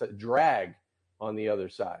football. It's a drag on the other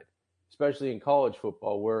side, especially in college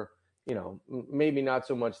football, where maybe not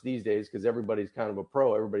so much these days because everybody's kind of a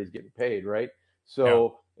pro. Everybody's getting paid, right?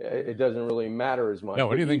 So it doesn't really matter as much. No,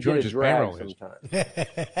 what do you think Georgia's payroll is?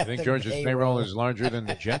 I think Georgia's payroll is larger than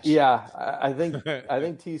the Jets. Yeah, I think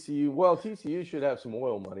TCU. Well, TCU should have some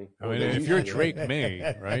oil money. I mean, if you're Drake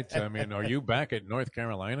May, right? I mean, are you back at North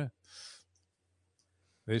Carolina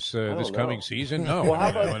this coming season? No. Well, how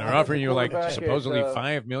about, when they're offering you like supposedly at,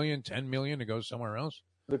 $5 million, $10 million to go somewhere else.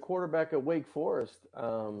 The quarterback at Wake Forest.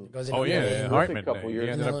 Hartman. A couple years.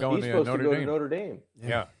 He ended up going He's supposed to to go to Notre Dame.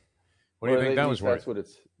 Yeah. What do you think that was worth? That's what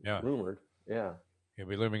it's rumored. Yeah. He'll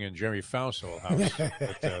be living in Jerry Fau's old house.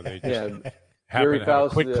 But, they just happen Jerry to have a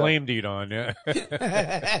Faust, quick claim deed on. Yeah.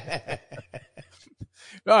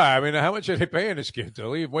 No, I mean, how much are they paying this kid to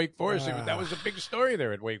leave Wake Forest? That was a big story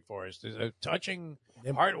there at Wake Forest. It's a touching,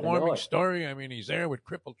 heartwarming story. I mean, he's there with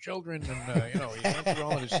crippled children, and he went through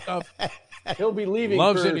all of his stuff. He'll be leaving.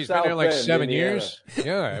 Loves for it. He's South been there like Bend, 7 Indiana. years.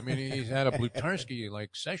 Yeah, I mean, he's had a Blutarski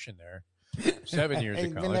session there. 7 years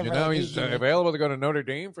of college, and now like he's available to go to Notre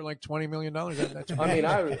Dame for like $20 million. That's I mean,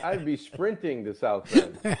 I'd be sprinting to South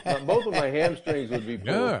Bend. Both of my hamstrings would be pulled.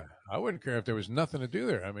 Yeah, I wouldn't care if there was nothing to do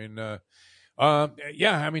there. I mean,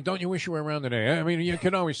 I mean, don't you wish you were around today? I mean, you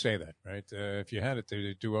can always say that, right? If you had it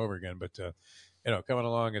to do over again, but coming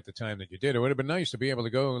along at the time that you did, it would have been nice to be able to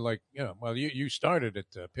go. Like, well, you started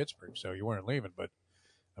at Pittsburgh, so you weren't leaving, but.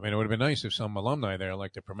 I mean, it would have been nice if some alumni there,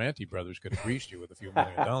 like the Primanti brothers, could have greased you with a few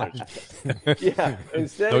 $1 million. Yeah,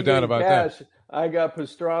 instead no of doubt about cash, that. I got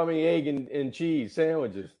pastrami, egg, and cheese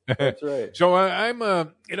sandwiches. That's right. So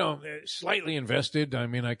I'm, slightly invested. I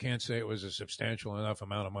mean, I can't say it was a substantial enough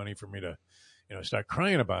amount of money for me to, start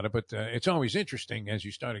crying about it. But it's always interesting as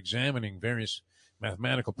you start examining various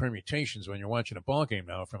mathematical permutations when you're watching a ball game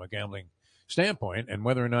now from a gambling standpoint, and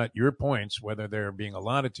whether or not your points, whether they're being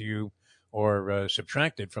allotted to you or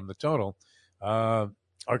subtracted from the total, are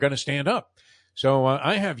going to stand up. So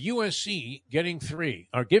I have USC giving three.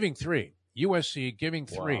 USC giving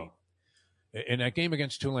three in that game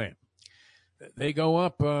against Tulane. They go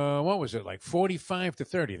up, what was it, like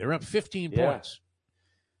 45-30. They're up 15 points.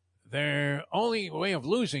 Their only way of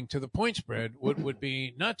losing to the point spread would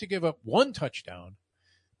be not to give up one touchdown,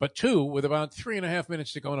 but two with about 3.5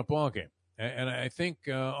 minutes to go in a ball game. And I think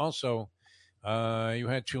also you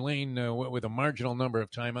had Tulane with a marginal number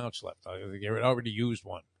of timeouts left. They had already used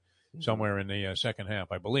one somewhere in the second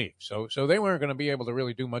half, I believe. So they weren't going to be able to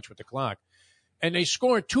really do much with the clock. And they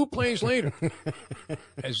scored 2 plays later.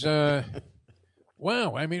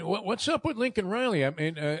 Wow. I mean, what's up with Lincoln Riley? I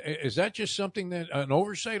mean, is that just something that an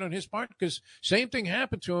oversight on his part? Because same thing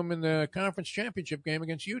happened to him in the conference championship game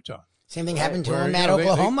against Utah. Same thing happened to him at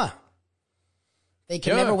Oklahoma. They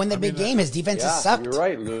can never win the big game. His defense has sucked. You're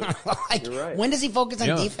right, Luke. You're right. When does he focus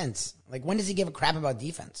on defense? Like, when does he give a crap about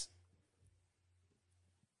defense?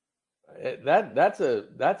 That's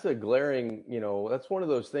a glaring, that's one of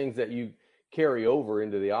those things that you carry over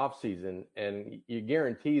into the offseason, and you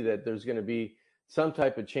guarantee that there's going to be some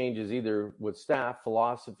type of changes either with staff,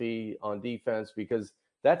 philosophy on defense, because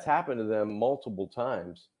that's happened to them multiple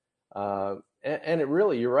times. And it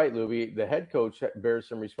really, you're right, Lubie, the head coach bears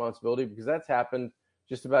some responsibility because that's happened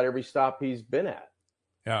just about every stop he's been at.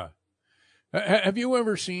 Yeah. Have you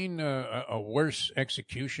ever seen a worse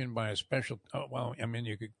execution by a special? Oh, well, I mean,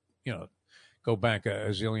 you could, go back a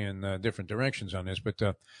zillion different directions on this, but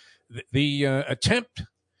the attempt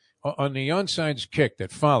on the onside kick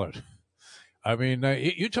that followed. I mean,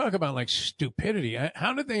 you talk about like stupidity.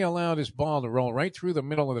 How did they allow this ball to roll right through the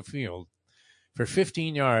middle of the field for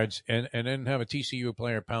 15 yards and then have a TCU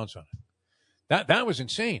player pounce on it? That was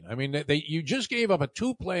insane. I mean, you just gave up a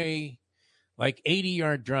 2-play, like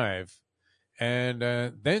 80-yard drive, and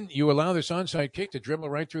then you allow this onside kick to dribble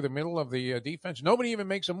right through the middle of the defense. Nobody even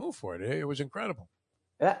makes a move for it. It was incredible.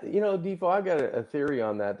 Defo, I've got a theory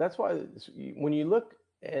on that. That's why when you look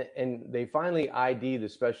and they finally ID the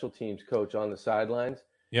special teams coach on the sidelines,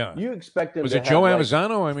 you expect him was to it Joe have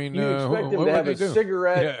Avizano? I mean, you expect him to have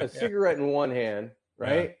a cigarette in one hand,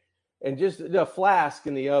 right? Yeah. And just a flask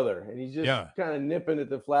in the other. And he's just kind of nipping at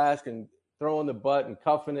the flask and throwing the butt and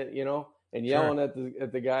cuffing it, and yelling at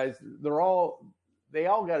the guys. They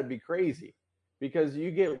all got to be crazy because you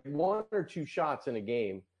get 1 or 2 shots in a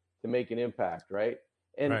game to make an impact, right?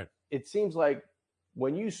 And it seems like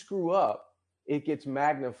when you screw up, it gets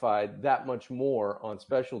magnified that much more on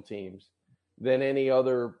special teams than any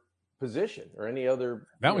other position or any other.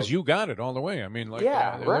 That was you got it all the way. I mean, like,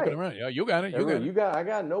 yeah, they're right. looking around. Yeah, you got it. You got it. You got. I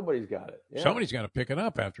got. Nobody's got it. Yeah. Somebody's got to pick it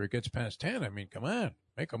up after it gets past 10. I mean, come on,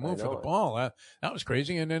 make a move for the ball. That was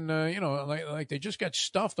crazy. And then like they just got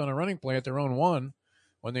stuffed on a running play at their own 1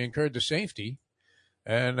 when they incurred the safety,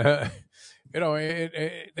 and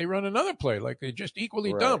they run another play like they just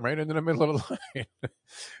equally dumb right into the middle of the line.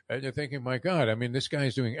 And you're thinking, my God, I mean, this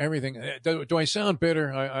guy's doing everything. Do I sound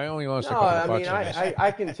bitter? I only lost a couple of bucks.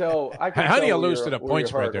 I can tell. How do you lose to the point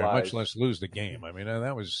spread there, much less lose the game? I mean,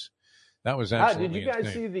 that was absolutely. Did you guys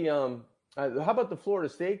insane. see the how about the Florida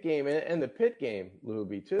State game and the Pitt game,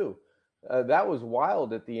 Lubie, too? That was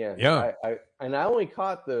wild at the end. Yeah. I only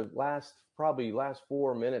caught the last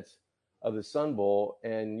 4 minutes of the Sun Bowl,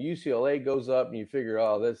 and UCLA goes up, and you figure,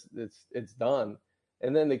 it's done.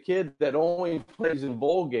 And then the kid that only plays in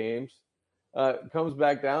bowl games comes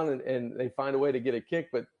back down, and they find a way to get a kick.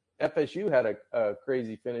 But FSU had a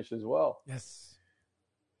crazy finish as well. Yes.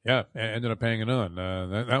 Yeah, ended up hanging on.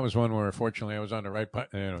 That was one where, fortunately, I was on the right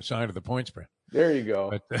side of the point spread. There you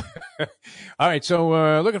go. But, all right,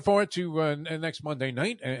 so looking forward to next Monday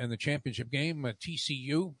night and the championship game.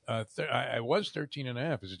 TCU, I was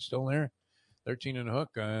 13.5. Is it still there? 13 and a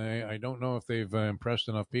hook. I don't know if they've impressed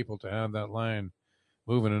enough people to have that line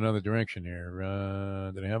move in another direction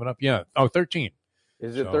here. Did I have it up? Yeah. Oh, 13.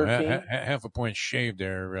 Is it 13? Half a point shaved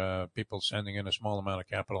there. People sending in a small amount of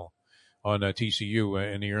capital on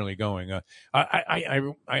TCU in the early going.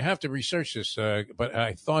 I have to research this, but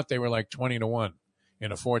I thought they were like 20-1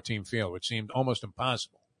 in a 4-team field, which seemed almost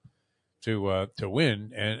impossible to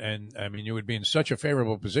win. And I mean, you would be in such a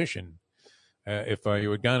favorable position if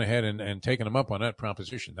you had gone ahead and taken them up on that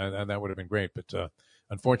proposition. That would have been great. But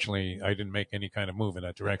unfortunately, I didn't make any kind of move in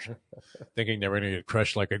that direction, thinking they were going to get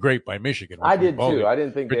crushed like a grape by Michigan. I did too. I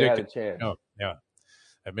didn't think they had a chance. No, yeah.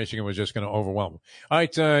 Michigan was just going to overwhelm them. All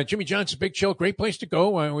right, Jimmy Johnson's Big Chill, great place to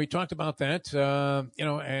go. We talked about that,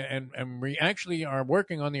 and we actually are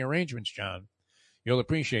working on the arrangements, John. You'll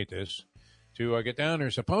appreciate this, to get down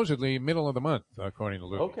there supposedly middle of the month, according to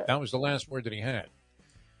Luke. Okay. That was the last word that he had.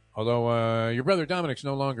 Although your brother Dominic's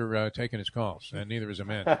no longer taking his calls, and neither is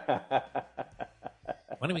Amanda.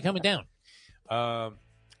 When are we coming down?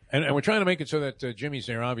 And we're trying to make it so that Jimmy's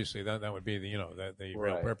there. Obviously, that would be the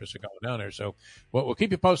real purpose of going down there. So we'll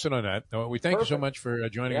keep you posted on that. We thank you so much for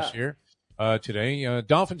joining us here today.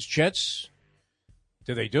 Dolphins, Jets.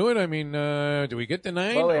 Do they do it? I mean, do we get the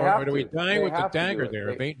 9, or do we die with the dagger there,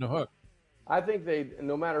 a bait and a hook? I think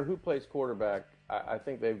no matter who plays quarterback, I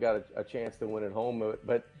think they've got a chance to win at home.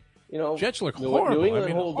 But Jets look horrible. New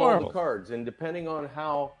England holds all the cards, and depending on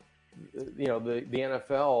how the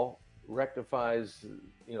NFL rectifies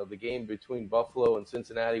the game between Buffalo and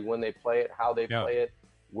Cincinnati, when they play it, how they play it,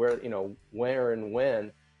 where and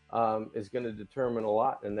when is going to determine a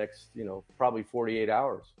lot in the next probably 48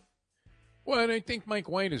 hours. Well, and I think Mike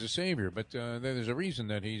White is a savior, but there's a reason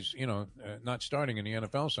that he's not starting in the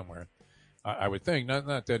NFL somewhere. I would think not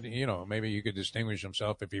that maybe he could distinguish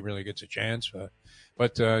himself if he really gets a chance,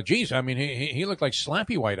 but geez, I mean he looked like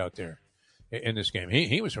Slappy White out there in this game.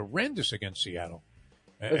 He was horrendous against Seattle.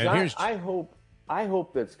 And I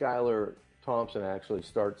hope that Skylar Thompson actually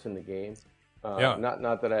starts in the game.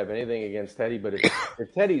 Not that I have anything against Teddy, but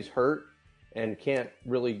if Teddy's hurt and can't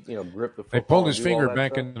really grip the football, they pulled his finger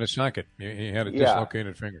back into the socket. He had a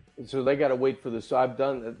dislocated finger. So they got to wait for the. So I've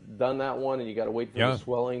done that one, and you got to wait for the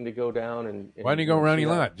swelling to go down. And why didn't you go Ronnie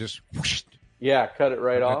Lott? Just whoosh, cut it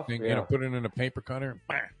right off. Thing, put it in a paper cutter.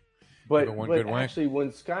 Bam. But actually,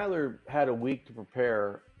 when Skylar had a week to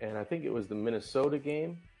prepare, and I think it was the Minnesota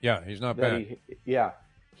game. Yeah, he's not bad.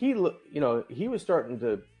 He was starting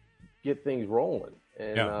to get things rolling,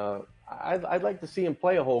 and I'd like to see him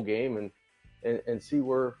play a whole game and see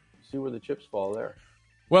where the chips fall there.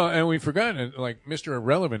 Well, and we forgot, like Mr.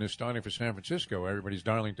 Irrelevant is starting for San Francisco. Everybody's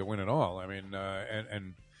darling to win it all. I mean,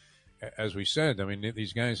 and as we said, I mean,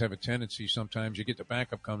 these guys have a tendency sometimes you get the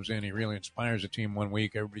backup comes in, he really inspires the team one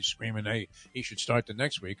week, everybody's screaming, hey, he should start the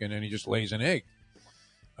next week, and then he just lays an egg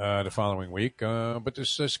the following week. But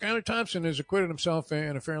this Skylar Thompson has acquitted himself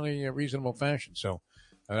in a fairly reasonable fashion, so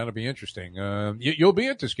that'll be interesting. You'll be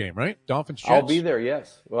at this game, right? Dolphins, Jets? I'll be there,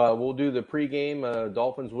 yes. We'll do the pregame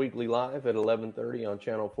Dolphins Weekly Live at 11:30 on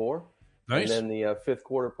Channel 4. Nice. And then the fifth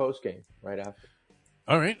quarter postgame right after.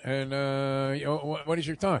 All right, and what is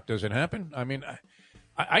your thought? Does it happen? I mean,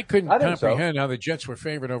 I couldn't comprehend how the Jets were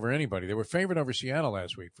favored over anybody. They were favored over Seattle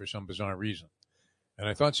last week for some bizarre reason, and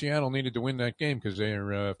I thought Seattle needed to win that game because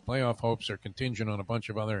their playoff hopes are contingent on a bunch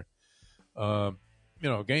of other,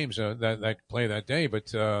 games that play that day.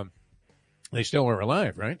 But they still were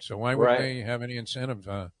alive, right? So why would they have any incentive?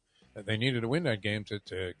 They needed to win that game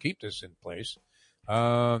to keep this in place.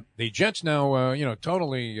 The Jets now,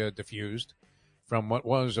 totally diffused from what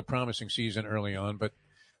was a promising season early on. But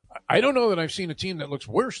I don't know that I've seen a team that looks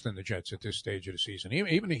worse than the Jets at this stage of the season.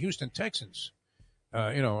 Even the Houston Texans,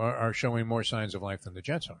 are showing more signs of life than the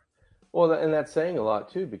Jets are. Well, and that's saying a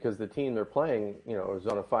lot, too, because the team they're playing, is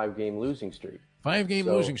on a 5-game losing streak. 5-game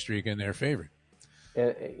losing streak in their favor.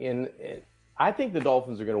 And I think the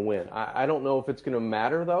Dolphins are going to win. I don't know if it's going to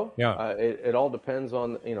matter, though. Yeah. It all depends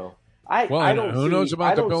on, who knows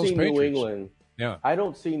about the Bills Patriots? New England. Yeah. I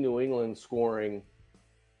don't see New England scoring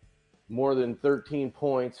more than 13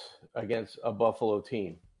 points against a Buffalo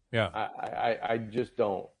team. Yeah. I just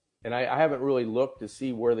don't. And I haven't really looked to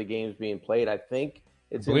see where the game's being played. I think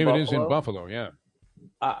it's I believe in it Buffalo. is in Buffalo, yeah.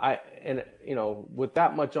 With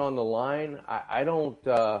that much on the line, I don't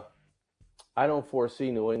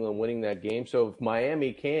foresee New England winning that game. So if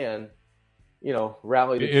Miami can,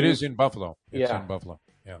 rally the It is in Buffalo. It's in Buffalo.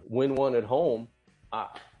 Yeah. Win one at home,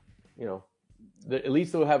 at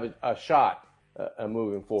least they'll have a shot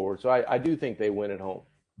moving forward. So I do think they win at home.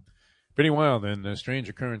 Pretty wild, and a strange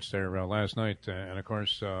occurrence there last night. And, of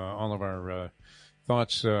course, all of our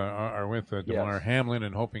thoughts are with DeMar Hamlin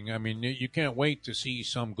and hoping. I mean, you can't wait to see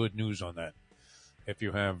some good news on that. If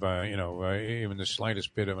you have, even the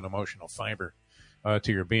slightest bit of an emotional fiber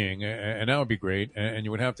to your being. And that would be great. And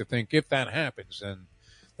you would have to think if that happens, then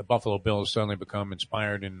the Buffalo Bills suddenly become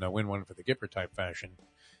inspired and win one for the Gipper type fashion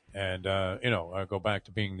and, go back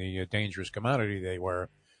to being the dangerous commodity they were,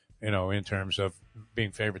 in terms of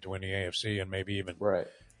being favored to win the AFC and maybe even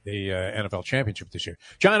the NFL championship this year.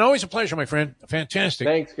 John, always a pleasure, my friend. Fantastic.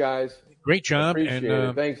 Thanks, guys. Great job. Appreciate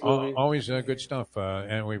it. Thanks, Lubie. Always good stuff.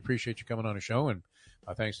 And we appreciate you coming on the show. And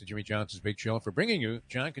thanks to Jimmy Johnson's Big Chill for bringing you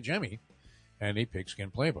John Congemi and the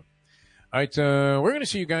Pigskin Playbook. All right, we're going to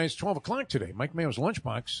see you guys 12 o'clock today. Mike Mayo's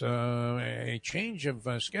Lunchbox, a change of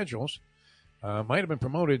schedules. Might have been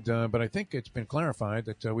promoted, but I think it's been clarified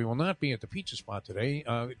that we will not be at the pizza spot today.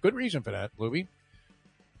 Good reason for that, Lubie.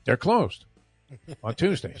 They're closed on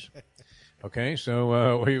Tuesdays. Okay,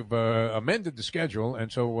 so we've amended the schedule,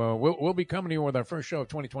 and so we'll be coming here with our first show of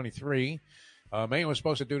 2023. Mayo was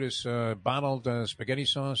supposed to do this bottled spaghetti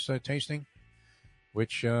sauce tasting,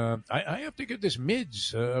 which I have to give this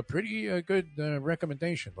Mids a pretty good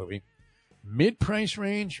recommendation, Lubie. Mid-price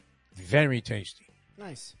range, very tasty.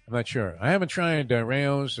 Nice. I'm not sure. I haven't tried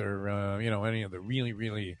Rayo's or, any of the really,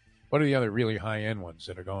 really, what are the other really high-end ones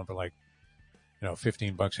that are going for like,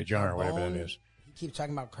 $15 a jar or whatever that is. You keep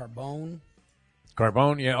talking about Carbone.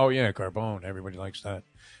 Carbone? Yeah. Oh, yeah, Carbone. Everybody likes that.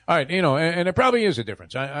 All right, and there probably is a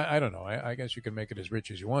difference. I don't know. I guess you can make it as rich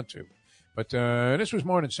as you want to. But this was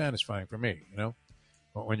more than satisfying for me,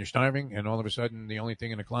 When you're starving and all of a sudden the only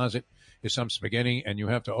thing in the closet is some spaghetti and you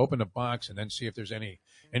have to open the box and then see if there's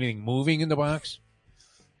anything moving in the box.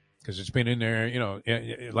 Because it's been in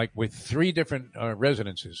there, like with 3 different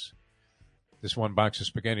residences, this one box of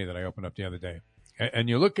spaghetti that I opened up the other day. And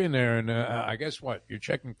you look in there, and I guess what? You're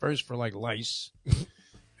checking first for, like, lice,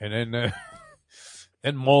 and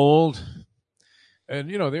then mold. And,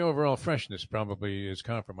 the overall freshness probably is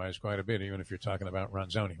compromised quite a bit, even if you're talking about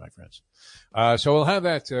Ronzoni, my friends. So we'll have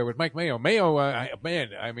that with Mike Mayo. Mayo, I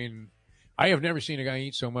have never seen a guy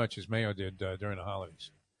eat so much as Mayo did during the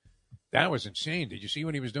holidays. That was insane. Did you see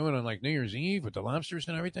what he was doing on, like, New Year's Eve with the lobsters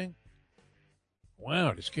and everything?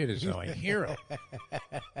 Wow, this kid is a hero.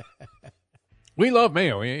 We love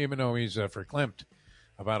Mayo, even though he's verklempt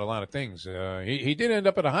about a lot of things. He did end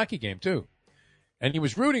up at a hockey game, too. And he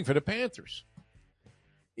was rooting for the Panthers.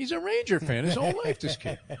 He's a Ranger fan his whole life, this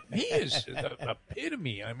kid. He is the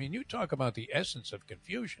epitome. I mean, you talk about the essence of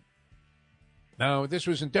confusion. Now, this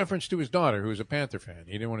was in deference to his daughter, who was a Panther fan.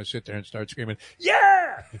 He didn't want to sit there and start screaming,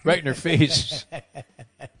 yeah, right in her face.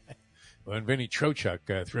 When Vinny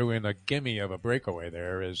Trocheck threw in a gimme of a breakaway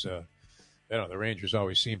there, as the Rangers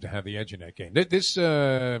always seem to have the edge in that game. This,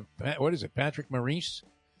 what is it, Patrick Maurice?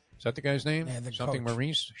 Is that the guy's name? Yeah, the Something coach.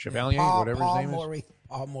 Maurice? Chevalier, whatever his name is?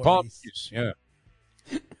 Paul Maurice. Paul Maurice, yeah.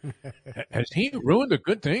 Has he ruined a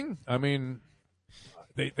good thing? I mean,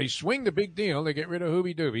 they swing the big deal. They get rid of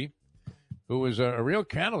Hoobie Doobie, who was a real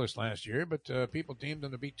catalyst last year, but people deemed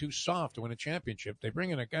him to be too soft to win a championship. They bring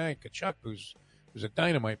in a guy, Kachuk, who's a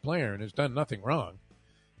dynamite player and has done nothing wrong.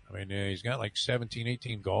 I mean, he's got like 17,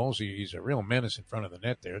 18 goals. He's a real menace in front of the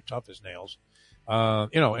net there, tough as nails. And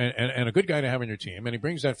a good guy to have on your team, and he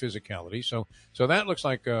brings that physicality. So that looks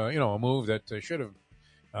like, a move that should have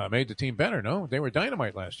made the team better, no? They were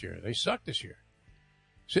dynamite last year. They sucked this year.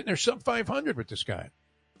 Sitting there sub 500 with this guy,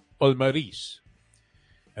 Paul Maurice.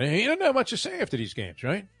 And he doesn't have much to say after these games,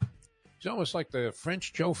 right? He's almost like the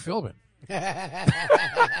French Joe Philbin.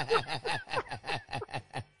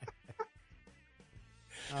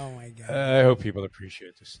 Oh, my God. I hope people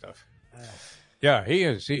appreciate this stuff. Yeah, he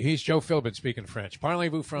is. He's Joe Philbin speaking French.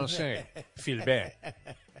 Parlez-vous français, Philbert.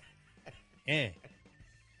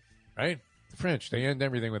 Right? The French, they end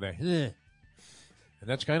everything with a and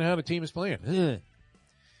that's kind of how the team is playing.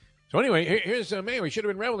 So anyway, here's Mayo. He should have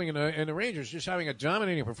been reveling in the Rangers, just having a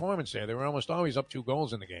dominating performance there. They were almost always up 2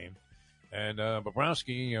 goals in the game. And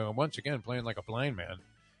Bobrovsky, once again, playing like a blind man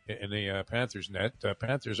in the Panthers net.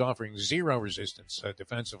 Panthers offering zero resistance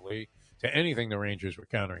defensively to anything the Rangers were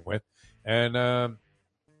countering with. And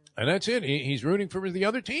that's it. He's rooting for the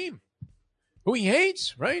other team, who he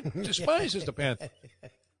hates, right? Despises the Panthers.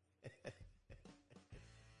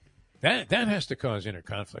 That has to cause inner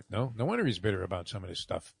conflict, no? No wonder he's bitter about some of this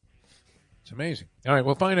stuff. It's amazing. All right,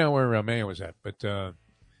 we'll find out where Mayo is at. But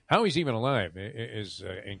how he's even alive is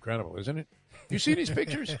incredible, isn't it? You see these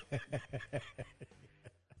pictures?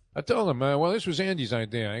 I told him, well, this was Andy's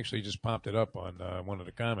idea. I actually just popped it up on one of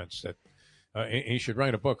the comments that he should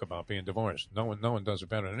write a book about being divorced. No one does it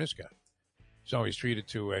better than this guy. He's always treated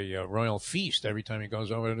to a royal feast every time he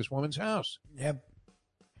goes over to this woman's house. Yep.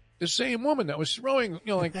 The same woman that was throwing,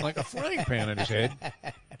 like a frying pan at his head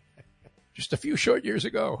just a few short years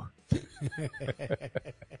ago.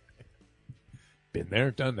 Been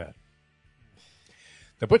there, done that.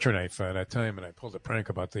 The butcher knife that time, and I pulled a prank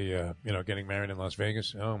about the, getting married in Las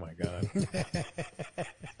Vegas. Oh my God!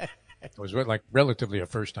 It was like relatively a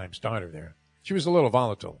first-time starter there. She was a little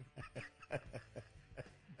volatile,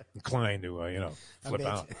 inclined to, flip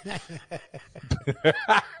out.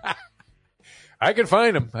 I can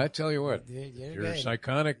find him. I tell you what, you're a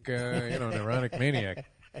psychotic, neurotic maniac.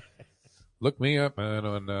 Look me up, man,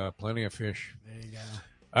 on Plenty of Fish. There you go.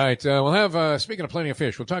 All right, we'll have, speaking of Plenty of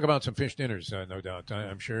Fish, we'll talk about some fish dinners, no doubt,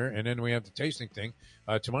 I'm sure. And then we have the tasting thing.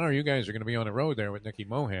 Tomorrow, you guys are going to be on the road there with Nikki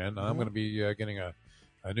Mohan. I'm going to be getting a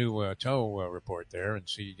new toe report there and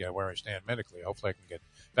see where I stand medically. Hopefully, I can get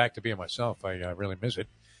back to being myself. I really miss it.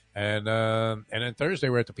 And then Thursday,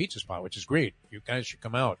 we're at the pizza spot, which is great. You guys should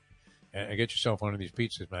come out and get yourself one of these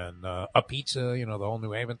pizzas, man. A pizza, the whole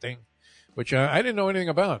New Haven thing, which I didn't know anything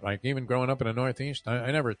about. Like, even growing up in the Northeast,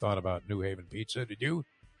 I never thought about New Haven pizza. Did you?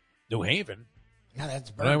 New Haven? No,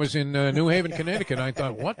 that's when I was in New Haven, Connecticut, I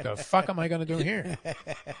thought, what the fuck am I going to do here?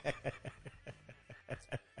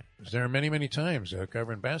 There are many, many times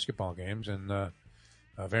covering basketball games and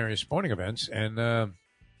various sporting events, and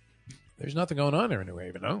there's nothing going on there in New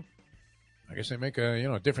Haven, no? I guess they make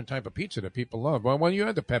a different type of pizza that people love. Well, you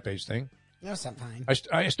had the Pepe's thing. No, it's not fine.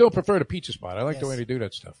 I still prefer the pizza spot. I like the way they do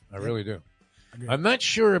that stuff. I really do. Agreed. I'm not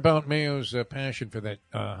sure about Mayo's passion for that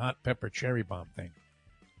hot pepper cherry bomb thing.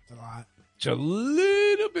 It's a lot. It's a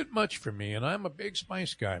little bit much for me, and I'm a big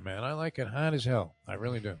spice guy, man. I like it hot as hell. I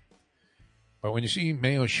really do. But when you see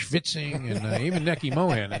Mayo schwitzing and even Nikki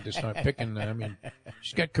Mohan had to start picking,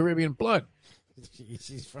 she's got Caribbean blood.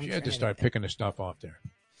 She had to start picking the stuff off there.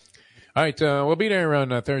 All right, we'll be there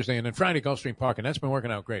on Thursday, and then Friday, Gulfstream Park, and that's been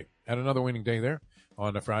working out great. Had another winning day there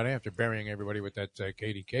on the Friday after burying everybody with that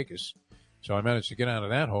Katie Kakis. So I managed to get out of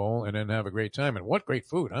that hole and then have a great time. And what great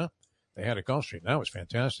food, huh? They had at Gulfstream. That was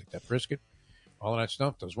fantastic. That brisket, all of that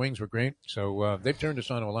stuff. Those wings were great. So they've turned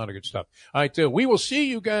us on to a lot of good stuff. All right, we will see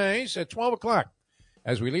you guys at 12 o'clock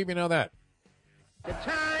as we leave you know that. The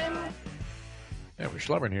time. Yeah, we're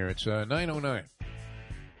slubbering here. It's 9:09.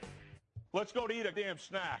 Let's go to eat a damn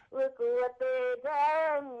snack. Look what they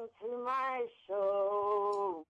done to my soul.